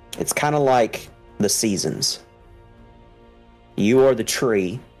 It's kind of like the seasons. You are the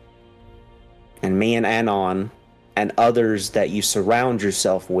tree, and me and Anon and others that you surround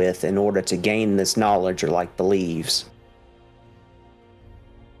yourself with in order to gain this knowledge are like the leaves.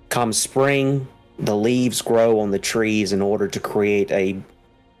 Come spring, the leaves grow on the trees in order to create a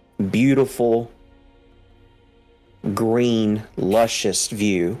beautiful, green, luscious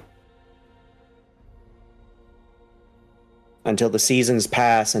view. Until the seasons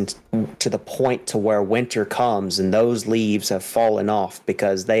pass and to the point to where winter comes and those leaves have fallen off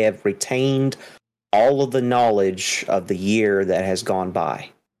because they have retained all of the knowledge of the year that has gone by,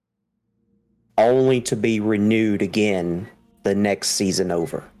 only to be renewed again the next season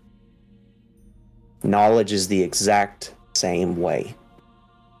over. Knowledge is the exact same way.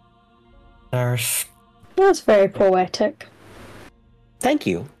 There's That's very poetic. Thank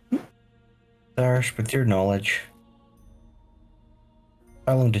you. with your knowledge,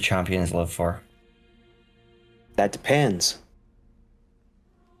 how long do champions live for? That depends.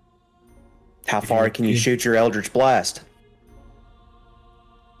 How far can you shoot your Eldritch Blast?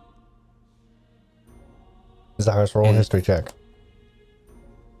 Zaris, roll a history check.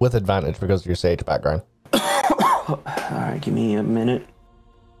 With advantage because of your sage background. Alright, give me a minute.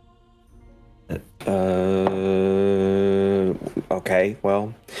 Okay,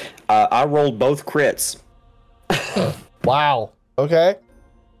 well, I rolled both crits. Wow. Okay.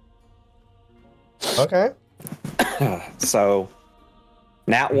 Okay. So,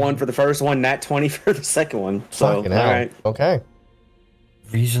 nat 1 for the first one, nat 20 for the second one. So, Fucking hell. alright. Okay.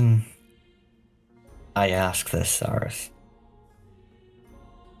 Reason I ask this, Cyrus.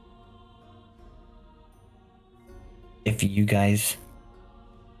 If you guys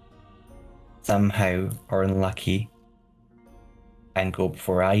somehow are unlucky and go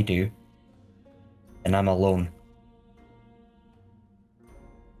before I do, and I'm alone,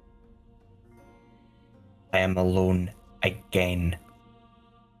 I am alone again.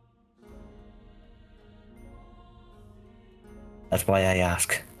 That's why I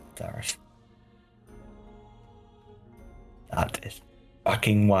ask, Cyrus. That is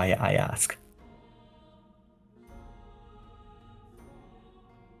fucking why I ask.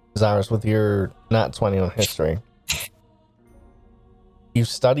 Zaris, with your nat 20 on history, you've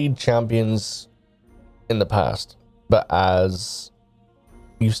studied champions in the past, but as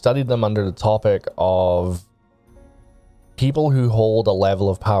you studied them under the topic of people who hold a level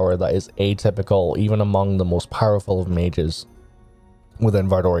of power that is atypical even among the most powerful of mages within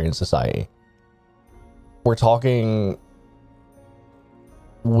Vardorian society. We're talking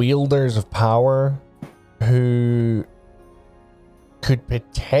wielders of power who could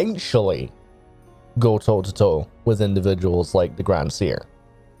potentially go toe-to-toe with individuals like the Grand Seer.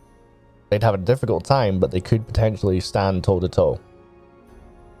 They'd have a difficult time, but they could potentially stand toe-to-toe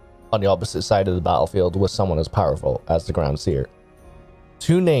on the opposite side of the battlefield with someone as powerful as the Grand Seer.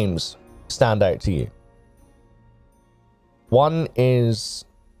 two names stand out to you. One is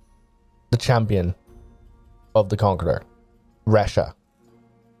the champion of the Conqueror, Resha.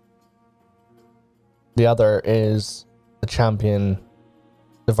 The other is the champion,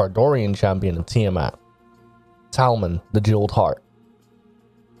 the Vardorian champion of Tiamat, Talman, the Jeweled Heart.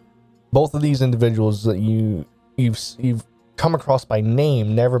 Both of these individuals that you've come across by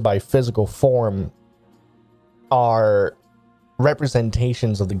name, never by physical form, are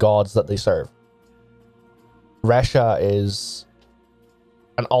representations of the gods that they serve. Resha is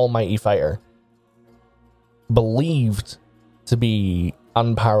an almighty fighter, believed to be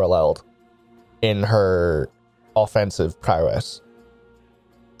unparalleled in her offensive prowess.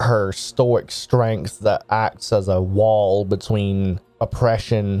 Her stoic strength that acts as a wall between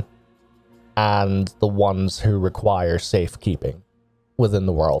oppression and the ones who require safekeeping within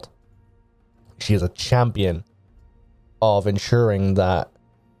the world. She is a champion of ensuring that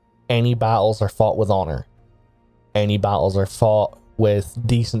any battles are fought with honor, any battles are fought with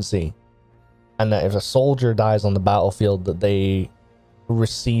decency, and that if a soldier dies on the battlefield, that they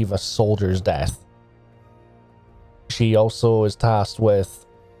receive a soldier's death. She also is tasked with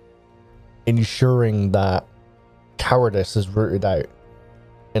ensuring that cowardice is rooted out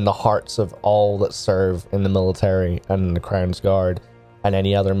in the hearts of all that serve in the military and the Crown's Guard and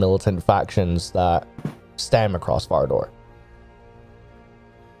any other militant factions that stem across Vardor.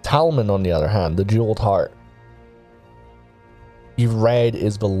 Talman, on the other hand, the Jeweled Heart, you've read,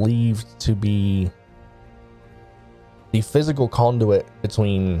 is believed to be the physical conduit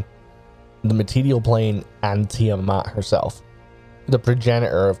between the material plane and Tiamat herself, the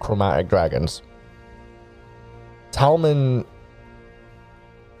progenitor of chromatic dragons. Talman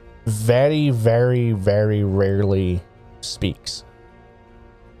very, very, very rarely speaks.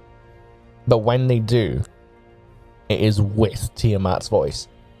 But when they do, it is with Tiamat's voice,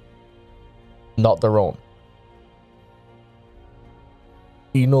 not their own.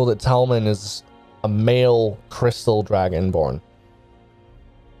 You know that Talman is a male crystal dragonborn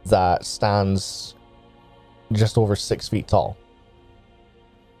that stands just over 6 feet tall.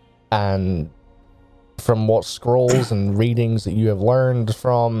 And from what scrolls and readings that you have learned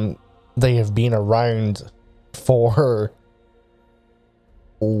from, they have been around for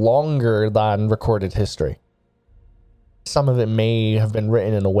longer than recorded history. Some of it may have been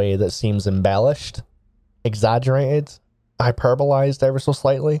written in a way that seems embellished, exaggerated, hyperbolized ever so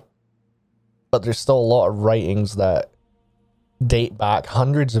slightly, but there's still a lot of writings that date back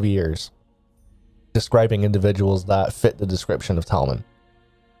hundreds of years describing individuals that fit the description of Talman.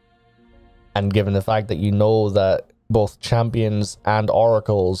 And given the fact that you know that both champions and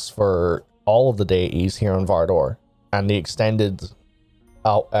oracles for all of the deities here in Vardor, and the extended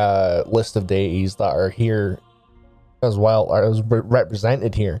list of deities that are here as well, are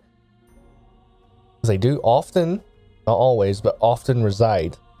represented here, they do often, not always, but often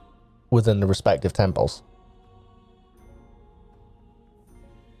reside within the respective temples.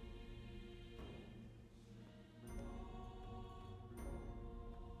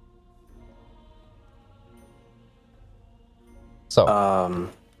 So,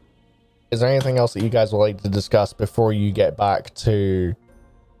 is there anything else that you guys would like to discuss before you get back to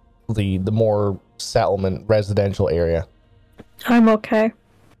the more settlement residential area? I'm okay.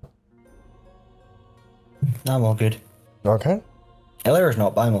 I'm all good. Okay. Elerra's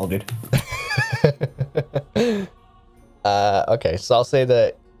not, but I'm all good. Okay, so I'll say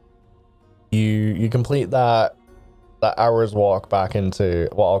that you complete that hour's walk back into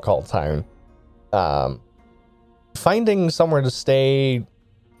what I'll call town. Finding somewhere to stay,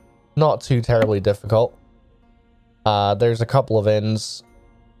 not too terribly difficult. There's a couple of inns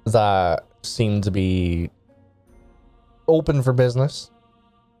that seem to be open for business.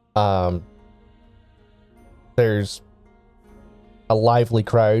 There's a lively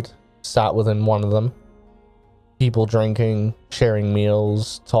crowd sat within one of them. People drinking, sharing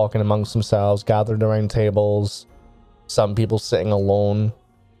meals, talking amongst themselves, gathered around tables. Some people sitting alone.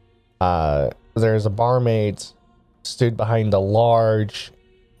 There's a barmaid stood behind a large,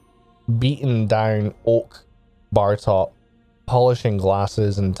 beaten down oak bar top, polishing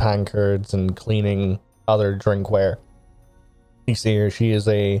glasses and tankards and cleaning other drinkware. You see her, she is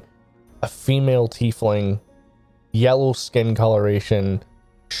a female tiefling, yellow skin coloration,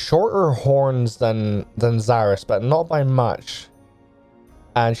 shorter horns than Zaris, but not by much.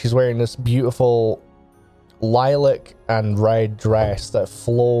 And she's wearing this beautiful lilac and red dress that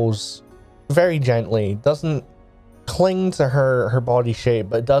flows very gently, doesn't cling to her body shape,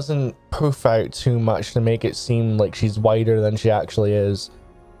 but doesn't poof out too much to make it seem like she's wider than she actually is.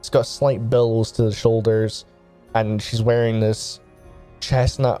 It's got slight billows to the shoulders, and she's wearing this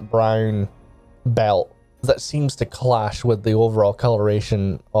chestnut brown belt that seems to clash with the overall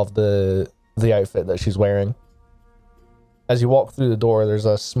coloration of the outfit that she's wearing. As you walk through the door, there's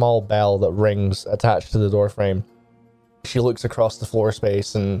a small bell that rings attached to the door frame. She looks across the floor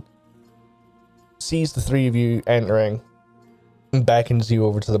space and sees the three of you entering and beckons you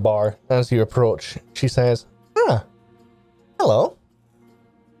over to the bar. As you approach, she says, hello.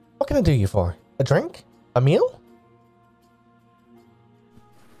 What can I do you for? A drink? A meal?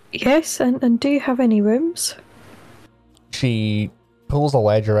 Yes, and do you have any rooms? She pulls a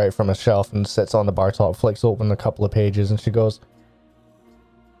ledger out from a shelf and sits on the bar top, flicks open a couple of pages, and she goes,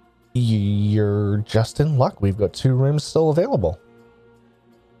 you're just in luck. We've got 2 rooms still available.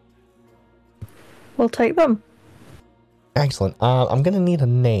 We'll take them. Excellent. I'm going to need a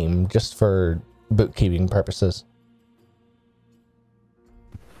name just for bookkeeping purposes.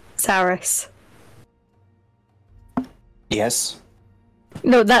 Zaris. Yes.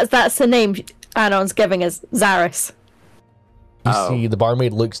 No, that's the name Anon's giving us. Zaris. You see the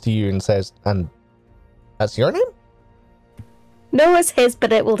barmaid looks to you and says, and that's your name? No, it's his,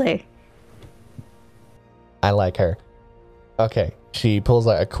 but it will do. I like her. Okay. She pulls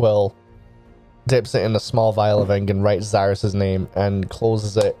out a quill, dips it in a small vial of ink and writes Zaris' name and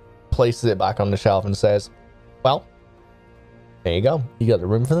closes it, places it back on the shelf and says, well, there you go. You got the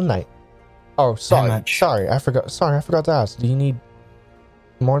room for the night. Oh, sorry. I forgot to ask. Do you need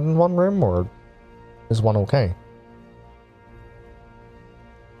more than 1 room or is 1 okay?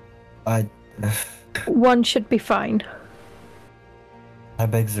 1 should be fine. How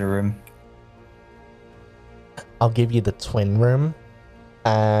big's the room? I'll give you the twin room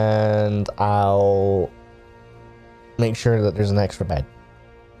and I'll make sure that there's an extra bed.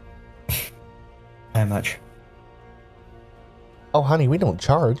 How much? Oh, honey, we don't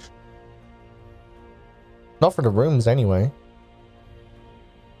charge. Not for the rooms, anyway.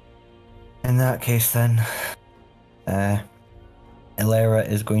 In that case, then, Elerra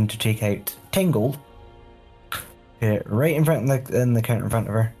is going to take out 10 gold, put it right in front of the counter in front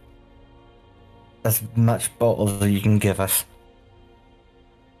of her. As much bottles as you can give us.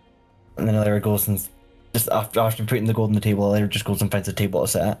 And then Elerra goes and just after putting the gold on the table, Elerra just goes and finds a table to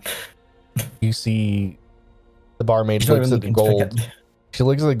sit at. You see the barmaid looks at the gold. She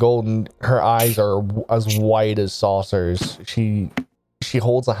looks at the gold and her eyes are as wide as saucers. She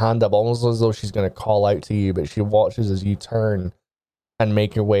holds a hand up almost as though she's going to call out to you, but she watches as you turn and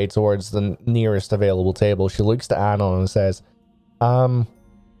make your way towards the nearest available table. She looks to Anon and says,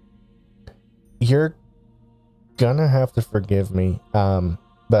 you're gonna have to forgive me,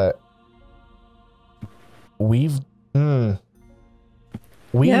 but we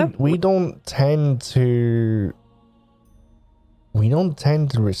don't tend to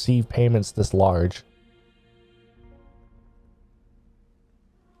receive payments this large.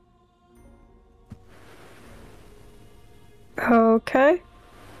 Okay.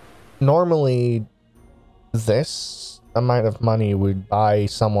 Normally, this amount of money would buy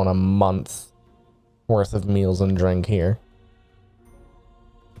someone a month worth of meals and drink here.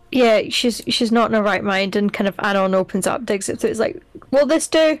 Yeah, she's not in her right mind, and kind of Anon opens up, digs it through. It's like, will this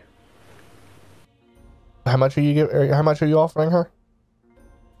do? How much are you offering her?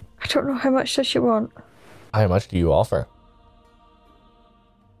 I don't know, how much does she want? How much do you offer?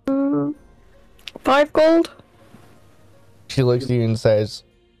 5 gold. She looks at you and says,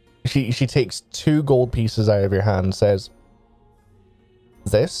 she takes 2 gold pieces out of your hand and says,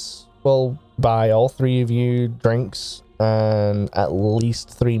 this will buy all 3 of you drinks and at least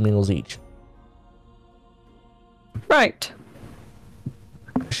 3 meals each. Right.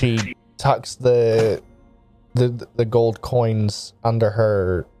 She tucks the gold coins under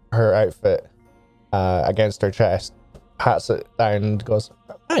her outfit against her chest, pats it down and goes,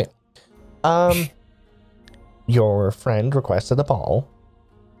 right. Your friend requested a ball.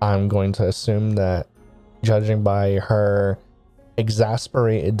 I'm going to assume that, judging by her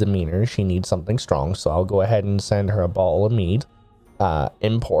exasperated demeanor, she needs something strong, so I'll go ahead and send her a bottle of mead.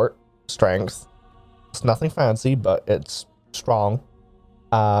 Import, strength. It's nothing fancy, but it's strong.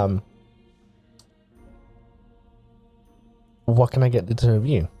 What can I get the 2 of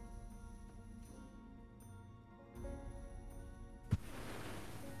you?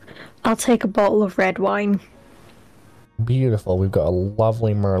 I'll take a bottle of red wine. Beautiful. We've got a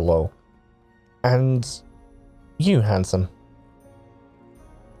lovely Merlot. And you, handsome.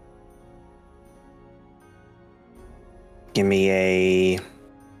 Give me a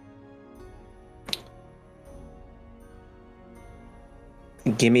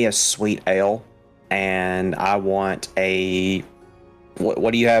sweet ale, and I want a.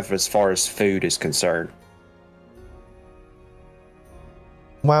 What do you have as far as food is concerned?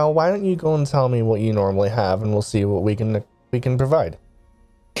 Well, why don't you go and tell me what you normally have, and we'll see what we can provide.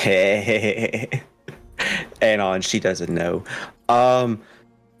 And on, she doesn't know.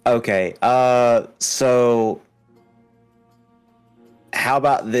 Okay. So how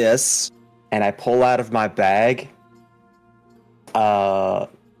about this? And I pull out of my bag. And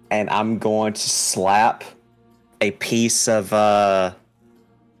I'm going to slap a piece of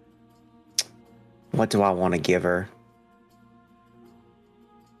what do I want to give her?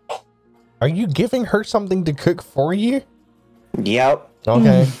 Are you giving her something to cook for you? Yep.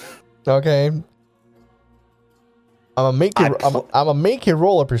 Okay. Okay. I'm gonna make you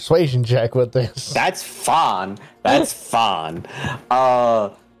roll a persuasion check with this. That's fine. That's fine.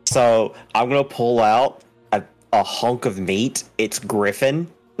 So I'm gonna pull out a hunk of meat. It's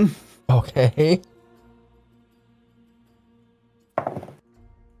Griffin. Okay.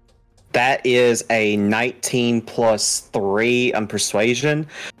 That is a 19 plus 3 on persuasion.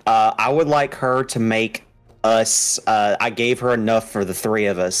 I would like her to make us. I gave her enough for the 3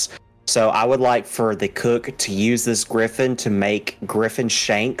 of us. So I would like for the cook to use this Griffin to make Griffin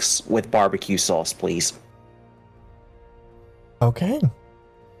shanks with barbecue sauce, please. Okay.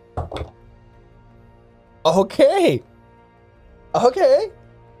 Okay. Okay.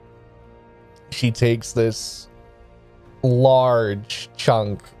 She takes this large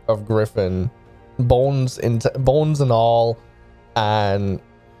chunk of Griffin, bones and all, and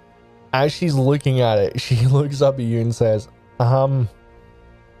as she's looking at it, she looks up at you and says, I'm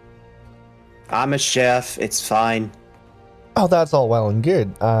a chef. It's fine. Oh, that's all well and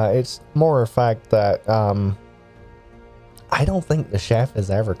good. It's more a fact that I don't think the chef has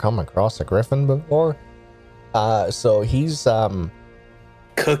ever come across a Griffin before. So he's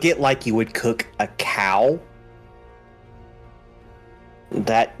cook it like you would cook a cow.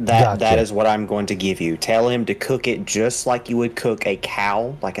 That is what I'm going to give you. Tell him to cook it just like you would cook a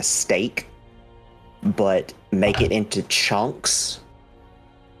cow, like a steak, but make it into chunks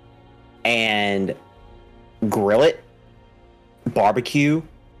and grill it, barbecue.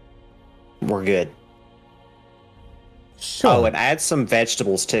 We're good. Sure. Oh, and add some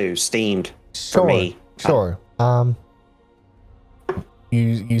vegetables too, steamed for me. Sure.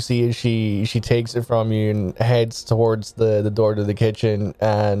 You see as she takes it from you and heads towards the door to the kitchen,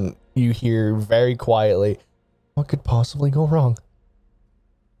 and you hear very quietly, what could possibly go wrong?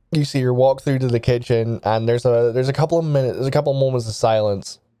 You see her walk through to the kitchen, and there's a couple of moments of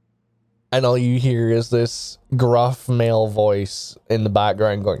silence, and all you hear is this gruff male voice in the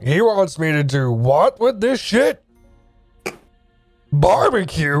background going, he wants me to do what with this shit?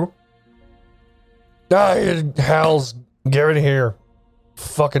 Barbecue? Hell's, get it here.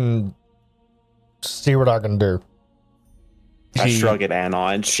 Fucking see what I can do. I shrug at Anna,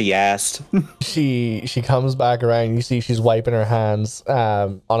 and she asked. she comes back around. You see she's wiping her hands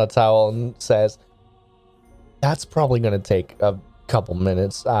on a towel and says, that's probably going to take a couple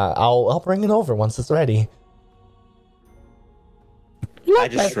minutes. I'll bring it over once it's ready. I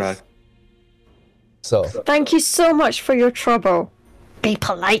just shrug. So thank you so much for your trouble. Be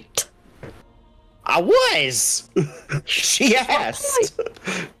polite. I was. She asked.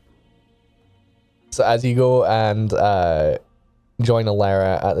 So as you go and join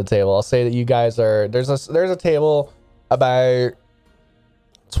Elerra at the table, I'll say that you guys are there's a table about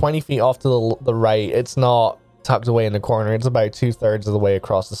 20 feet off to the right. It's not tucked away in the corner. It's about 2/3 of the way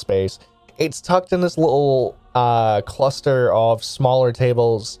across the space. It's tucked in this little cluster of smaller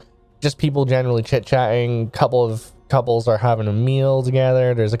tables, just people generally chit-chatting. Couple of couples are having a meal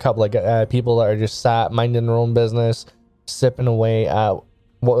together. There's a couple of people that are just sat minding their own business, sipping away at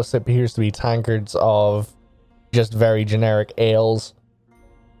what appears to be tankards of just very generic ales,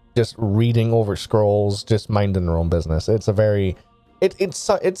 just reading over scrolls, just minding their own business. It's a very this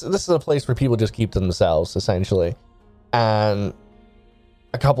is a place where people just keep to themselves essentially. And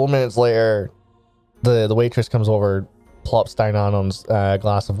a couple of minutes later, the waitress comes over, plops down on a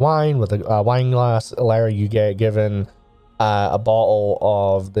glass of wine. With a wine glass, Elerra, you get given a bottle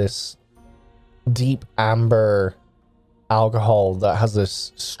of this deep amber alcohol that has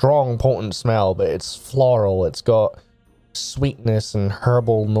this strong, potent smell, but it's floral. It's got sweetness and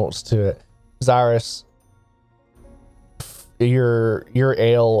herbal notes to it. Zaris, your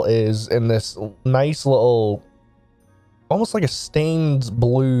ale is in this nice little, almost like a stained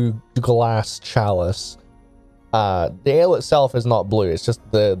blue glass chalice. The ale itself is not blue, it's just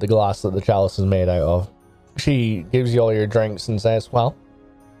the glass that the chalice is made out of. She gives you all your drinks and says, well,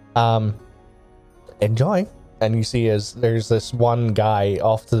 enjoy. And you see as there's this one guy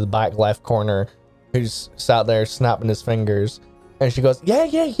off to the back left corner who's sat there snapping his fingers, and she goes, yeah,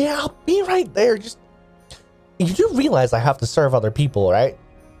 I'll be right there. Just, you do realize I have to serve other people, right?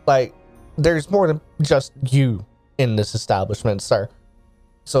 like, there's more than just you in this establishment, sir.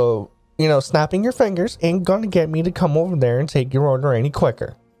 So, you know, snapping your fingers ain't gonna get me to come over there and take your order any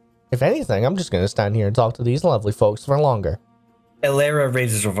quicker. If anything, I'm just gonna stand here and talk to these lovely folks for longer. Elerra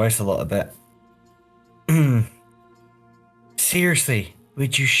raises her voice a little bit. Seriously,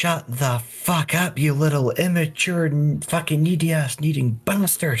 would you shut the fuck up, you little immature fucking needy-ass needing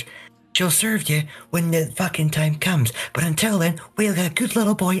bastard? She'll serve you when the fucking time comes, but until then, we'll get a good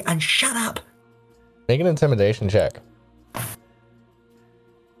little boy and shut up. Make an intimidation check.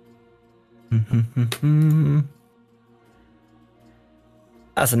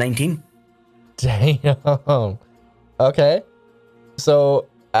 That's a 19. Damn. Okay. So,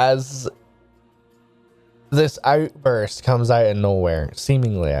 as this outburst comes out of nowhere,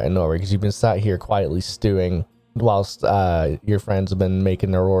 seemingly out of nowhere, because you've been sat here quietly stewing whilst your friends have been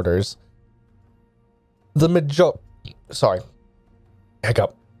making their orders. The majority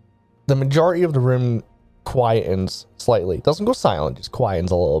of the room quietens slightly. Doesn't go silent, just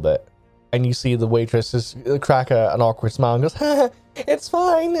quietens a little bit. And you see the waitress just crack an awkward smile and goes, it's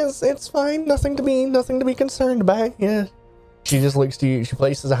fine, it's fine, nothing to be concerned about. Yeah. She just looks to you, she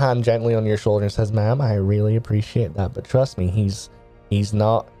places a hand gently on your shoulder and says, ma'am, I really appreciate that, but trust me, he's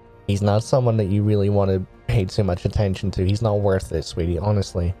not someone that you really want to pay too much attention to. He's not worth it, sweetie,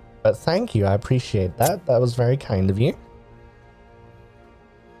 honestly. But thank you, I appreciate that. That was very kind of you.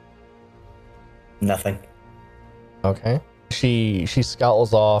 Nothing. Okay. She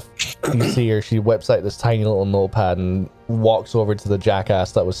scuttles off. You see her, she whips out this tiny little notepad and walks over to the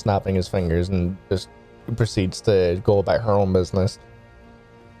jackass that was snapping his fingers and just proceeds to go about her own business.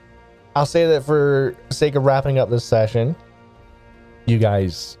 I'll say that for the sake of wrapping up this session, you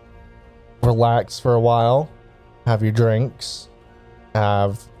guys relax for a while, have your drinks,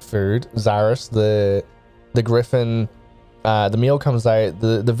 have food. Zaris, the griffin, the meal comes out.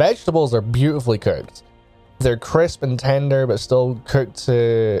 The vegetables are beautifully cooked. They're crisp and tender, but still cooked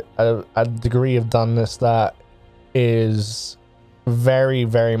to a degree of doneness that is very,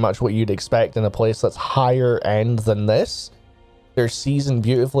 very much what you'd expect in a place that's higher end than this. They're seasoned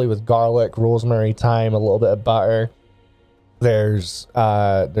beautifully with garlic, rosemary, thyme, a little bit of butter. There's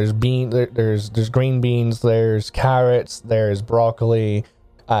green beans, there's carrots, there's broccoli,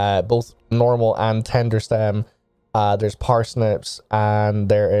 both normal and tender stem. There's parsnips, and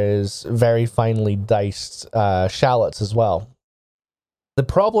there is very finely diced shallots as well. The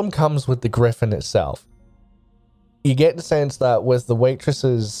problem comes with the griffin itself. You get the sense that with the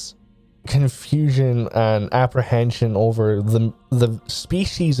waitress's confusion and apprehension over the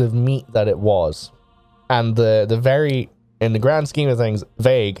species of meat that it was, and the very, in the grand scheme of things,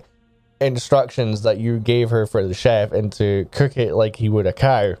 vague instructions that you gave her for the chef and to cook it like he would a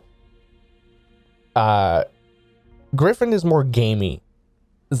cow, griffin is more gamey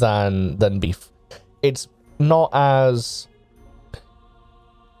than beef. It's not as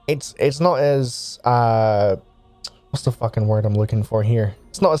what's the fucking word I'm looking for here?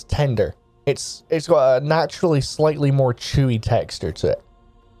 It's not as tender. It's got a naturally slightly more chewy texture to it.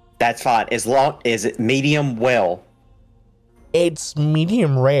 That's fine. As long as it medium well. It's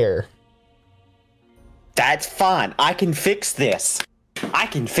medium rare. That's fine. I can fix this.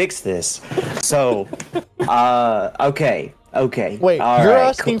 So, okay. Wait, all you're right,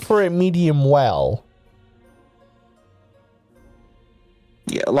 asking for it medium well.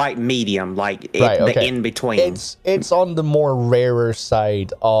 Yeah, like medium, like Right, okay. the in between. It's on the more rarer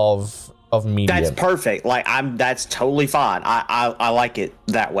side of medium. That's perfect. Like that's totally fine. I like it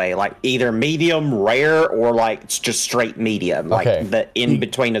that way. Like either medium rare or like it's just straight medium. Okay. Like the in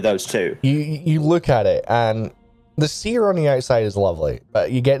between of those two. You look at it and the sear on the outside is lovely,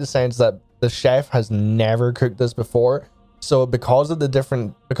 but you get the sense that the chef has never cooked this before. So because of the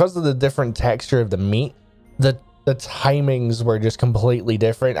different texture of the meat, the timings were just completely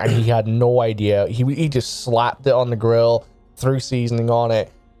different, and he had no idea. He just slapped it on the grill, threw seasoning on it,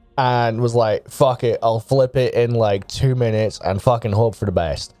 and was like, fuck it, I'll flip it in like 2 minutes and fucking hope for the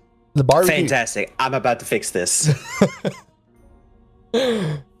best. The barbecue... Fantastic. I'm about to fix this.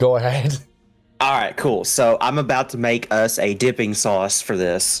 Go ahead. All right, cool. So I'm about to make us a dipping sauce for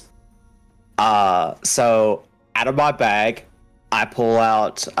this. So out of my bag, I pull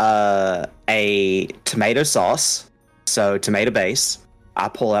out a tomato sauce, so tomato base. I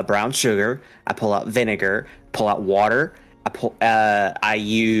pull out brown sugar. I pull out vinegar. Pull out water.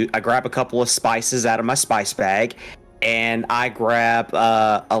 I grab a couple of spices out of my spice bag, and I grab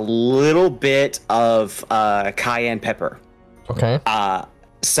a little bit of cayenne pepper. Okay.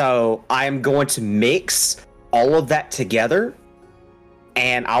 So I am going to mix all of that together,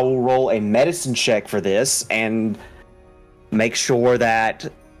 and I will roll a medicine check for this and make sure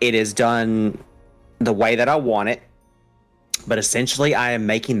that it is done the way that I want it. But essentially, I am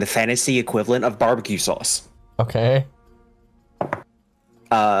making the fantasy equivalent of barbecue sauce. Okay.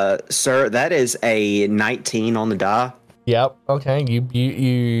 Sir, that is a 19 on the die. Yep. Okay.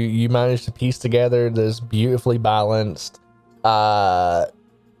 You managed to piece together this beautifully balanced.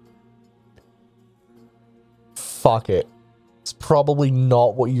 Fuck it. It's probably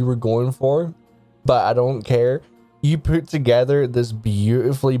not what you were going for, but I don't care. You put together this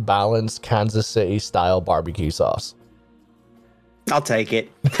beautifully balanced Kansas City style barbecue sauce. I'll take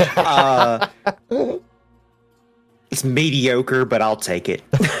it. It's mediocre, but I'll take it.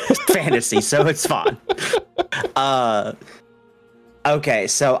 It's fantasy, so it's fine. Okay,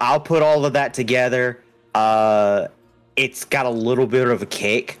 so I'll put all of that together. It's got a little bit of a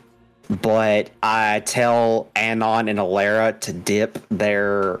kick, but I tell Anon and Elerra to dip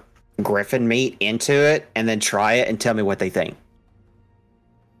their griffin meat into it and then try it and tell me what they think.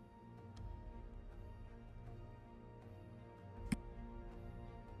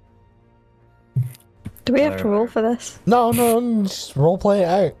 Do we have to roll for this? No, just role play it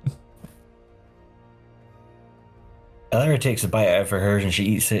out. Elerra takes a bite out of hers and she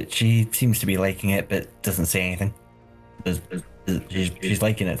eats it. She seems to be liking it, but doesn't say anything. She's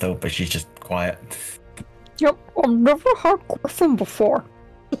liking it though, but she's just quiet. Yep, I've never had griffin before.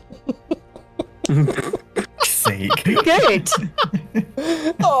 Sake. Good.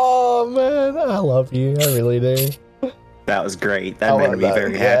 Oh man, I love you. I really do. That was great. That made me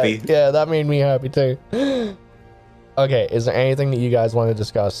very happy. Yeah, that made me happy too. Okay, is there anything that you guys want to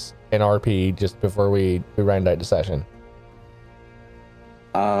discuss in RP just before we round out the session?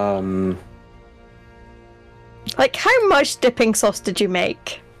 Like, how much dipping sauce did you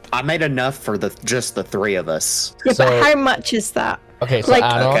make? I made enough for just the three of us. Yeah, So- but how much is that? Okay, so Like-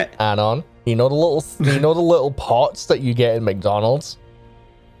 Anon, you know the little pots that you get in McDonald's?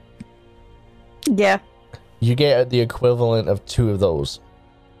 Yeah. You get the equivalent of 2 of those.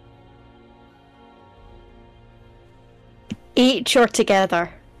 Each or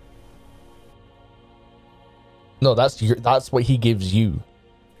together? No, that's what he gives you.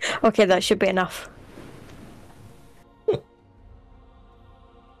 Okay, that should be enough.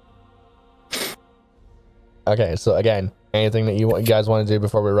 Okay, so again, anything that you guys want to do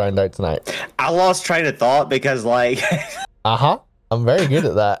before we round out tonight? I lost train of thought because, like, I'm very good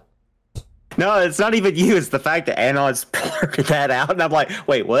at that. no, it's not even you. It's the fact that Anon's blurted that out, and I'm like,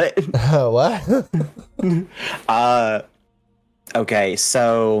 wait, what? What? Okay,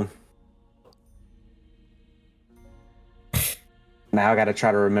 so now I got to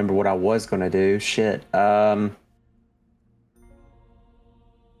try to remember what I was gonna do. Shit.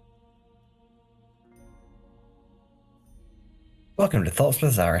 Welcome to Thoughts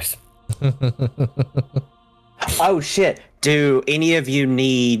with Zaris. Oh shit. Do any of you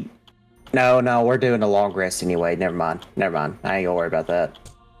need? No, we're doing a long rest anyway. Never mind. I ain't gonna worry about that.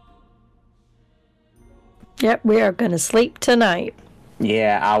 Yep, we are gonna sleep tonight.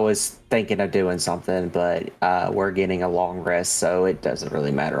 Yeah, I was thinking of doing something, but we're getting a long rest, so it doesn't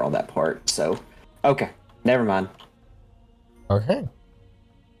really matter on that part. So, okay, never mind. Okay.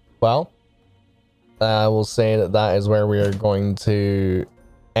 Well, I will say that is where we are going to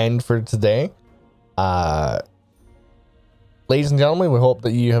end for today. Ladies and gentlemen, we hope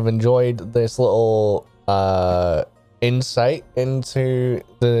that you have enjoyed this little insight into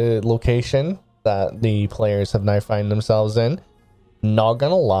the location that the players have now found themselves in. Not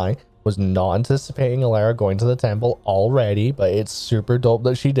gonna lie, was not anticipating Elerra going to the temple already, but it's super dope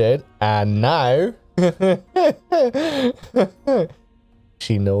that she did. And now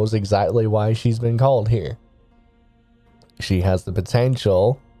she knows exactly why she's been called here. She has the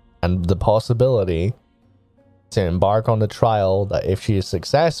potential and the possibility to embark on the trial that, if she is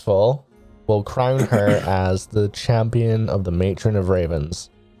successful, will crown her as the champion of the Matron of Ravens.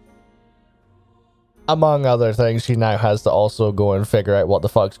 Among other things, she now has to also go and figure out what the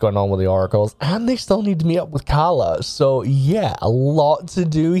fuck's going on with the oracles, and they still need to meet up with Kala. So yeah, a lot to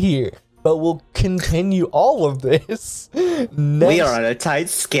do here. But we'll continue all of this next, We are on a tight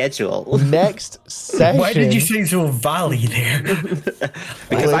schedule. next session. Why did you say so valley there?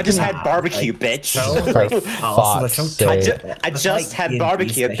 Because I just had barbecue, bitch. For fuck's sake. I just had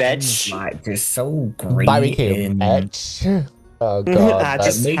barbecue, bitch. Like, they're so great. Barbecue, and bitch. Oh god. I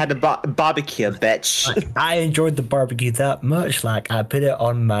just had a barbecue, bitch. I enjoyed the barbecue that much. Like, I put it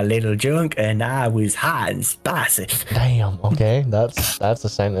on my little junk and I was hot and spicy. Damn, okay, that's a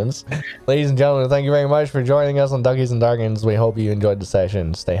sentence. Ladies and gentlemen, thank you very much for joining us on Duckies and Darkins. We hope you enjoyed the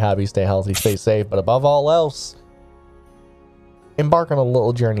session. Stay happy, stay healthy, stay safe, but above all else, embark on a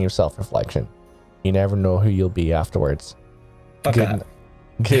little journey of self-reflection. You never know who you'll be afterwards. Fuck Good, that.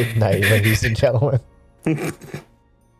 Good night, ladies and gentlemen.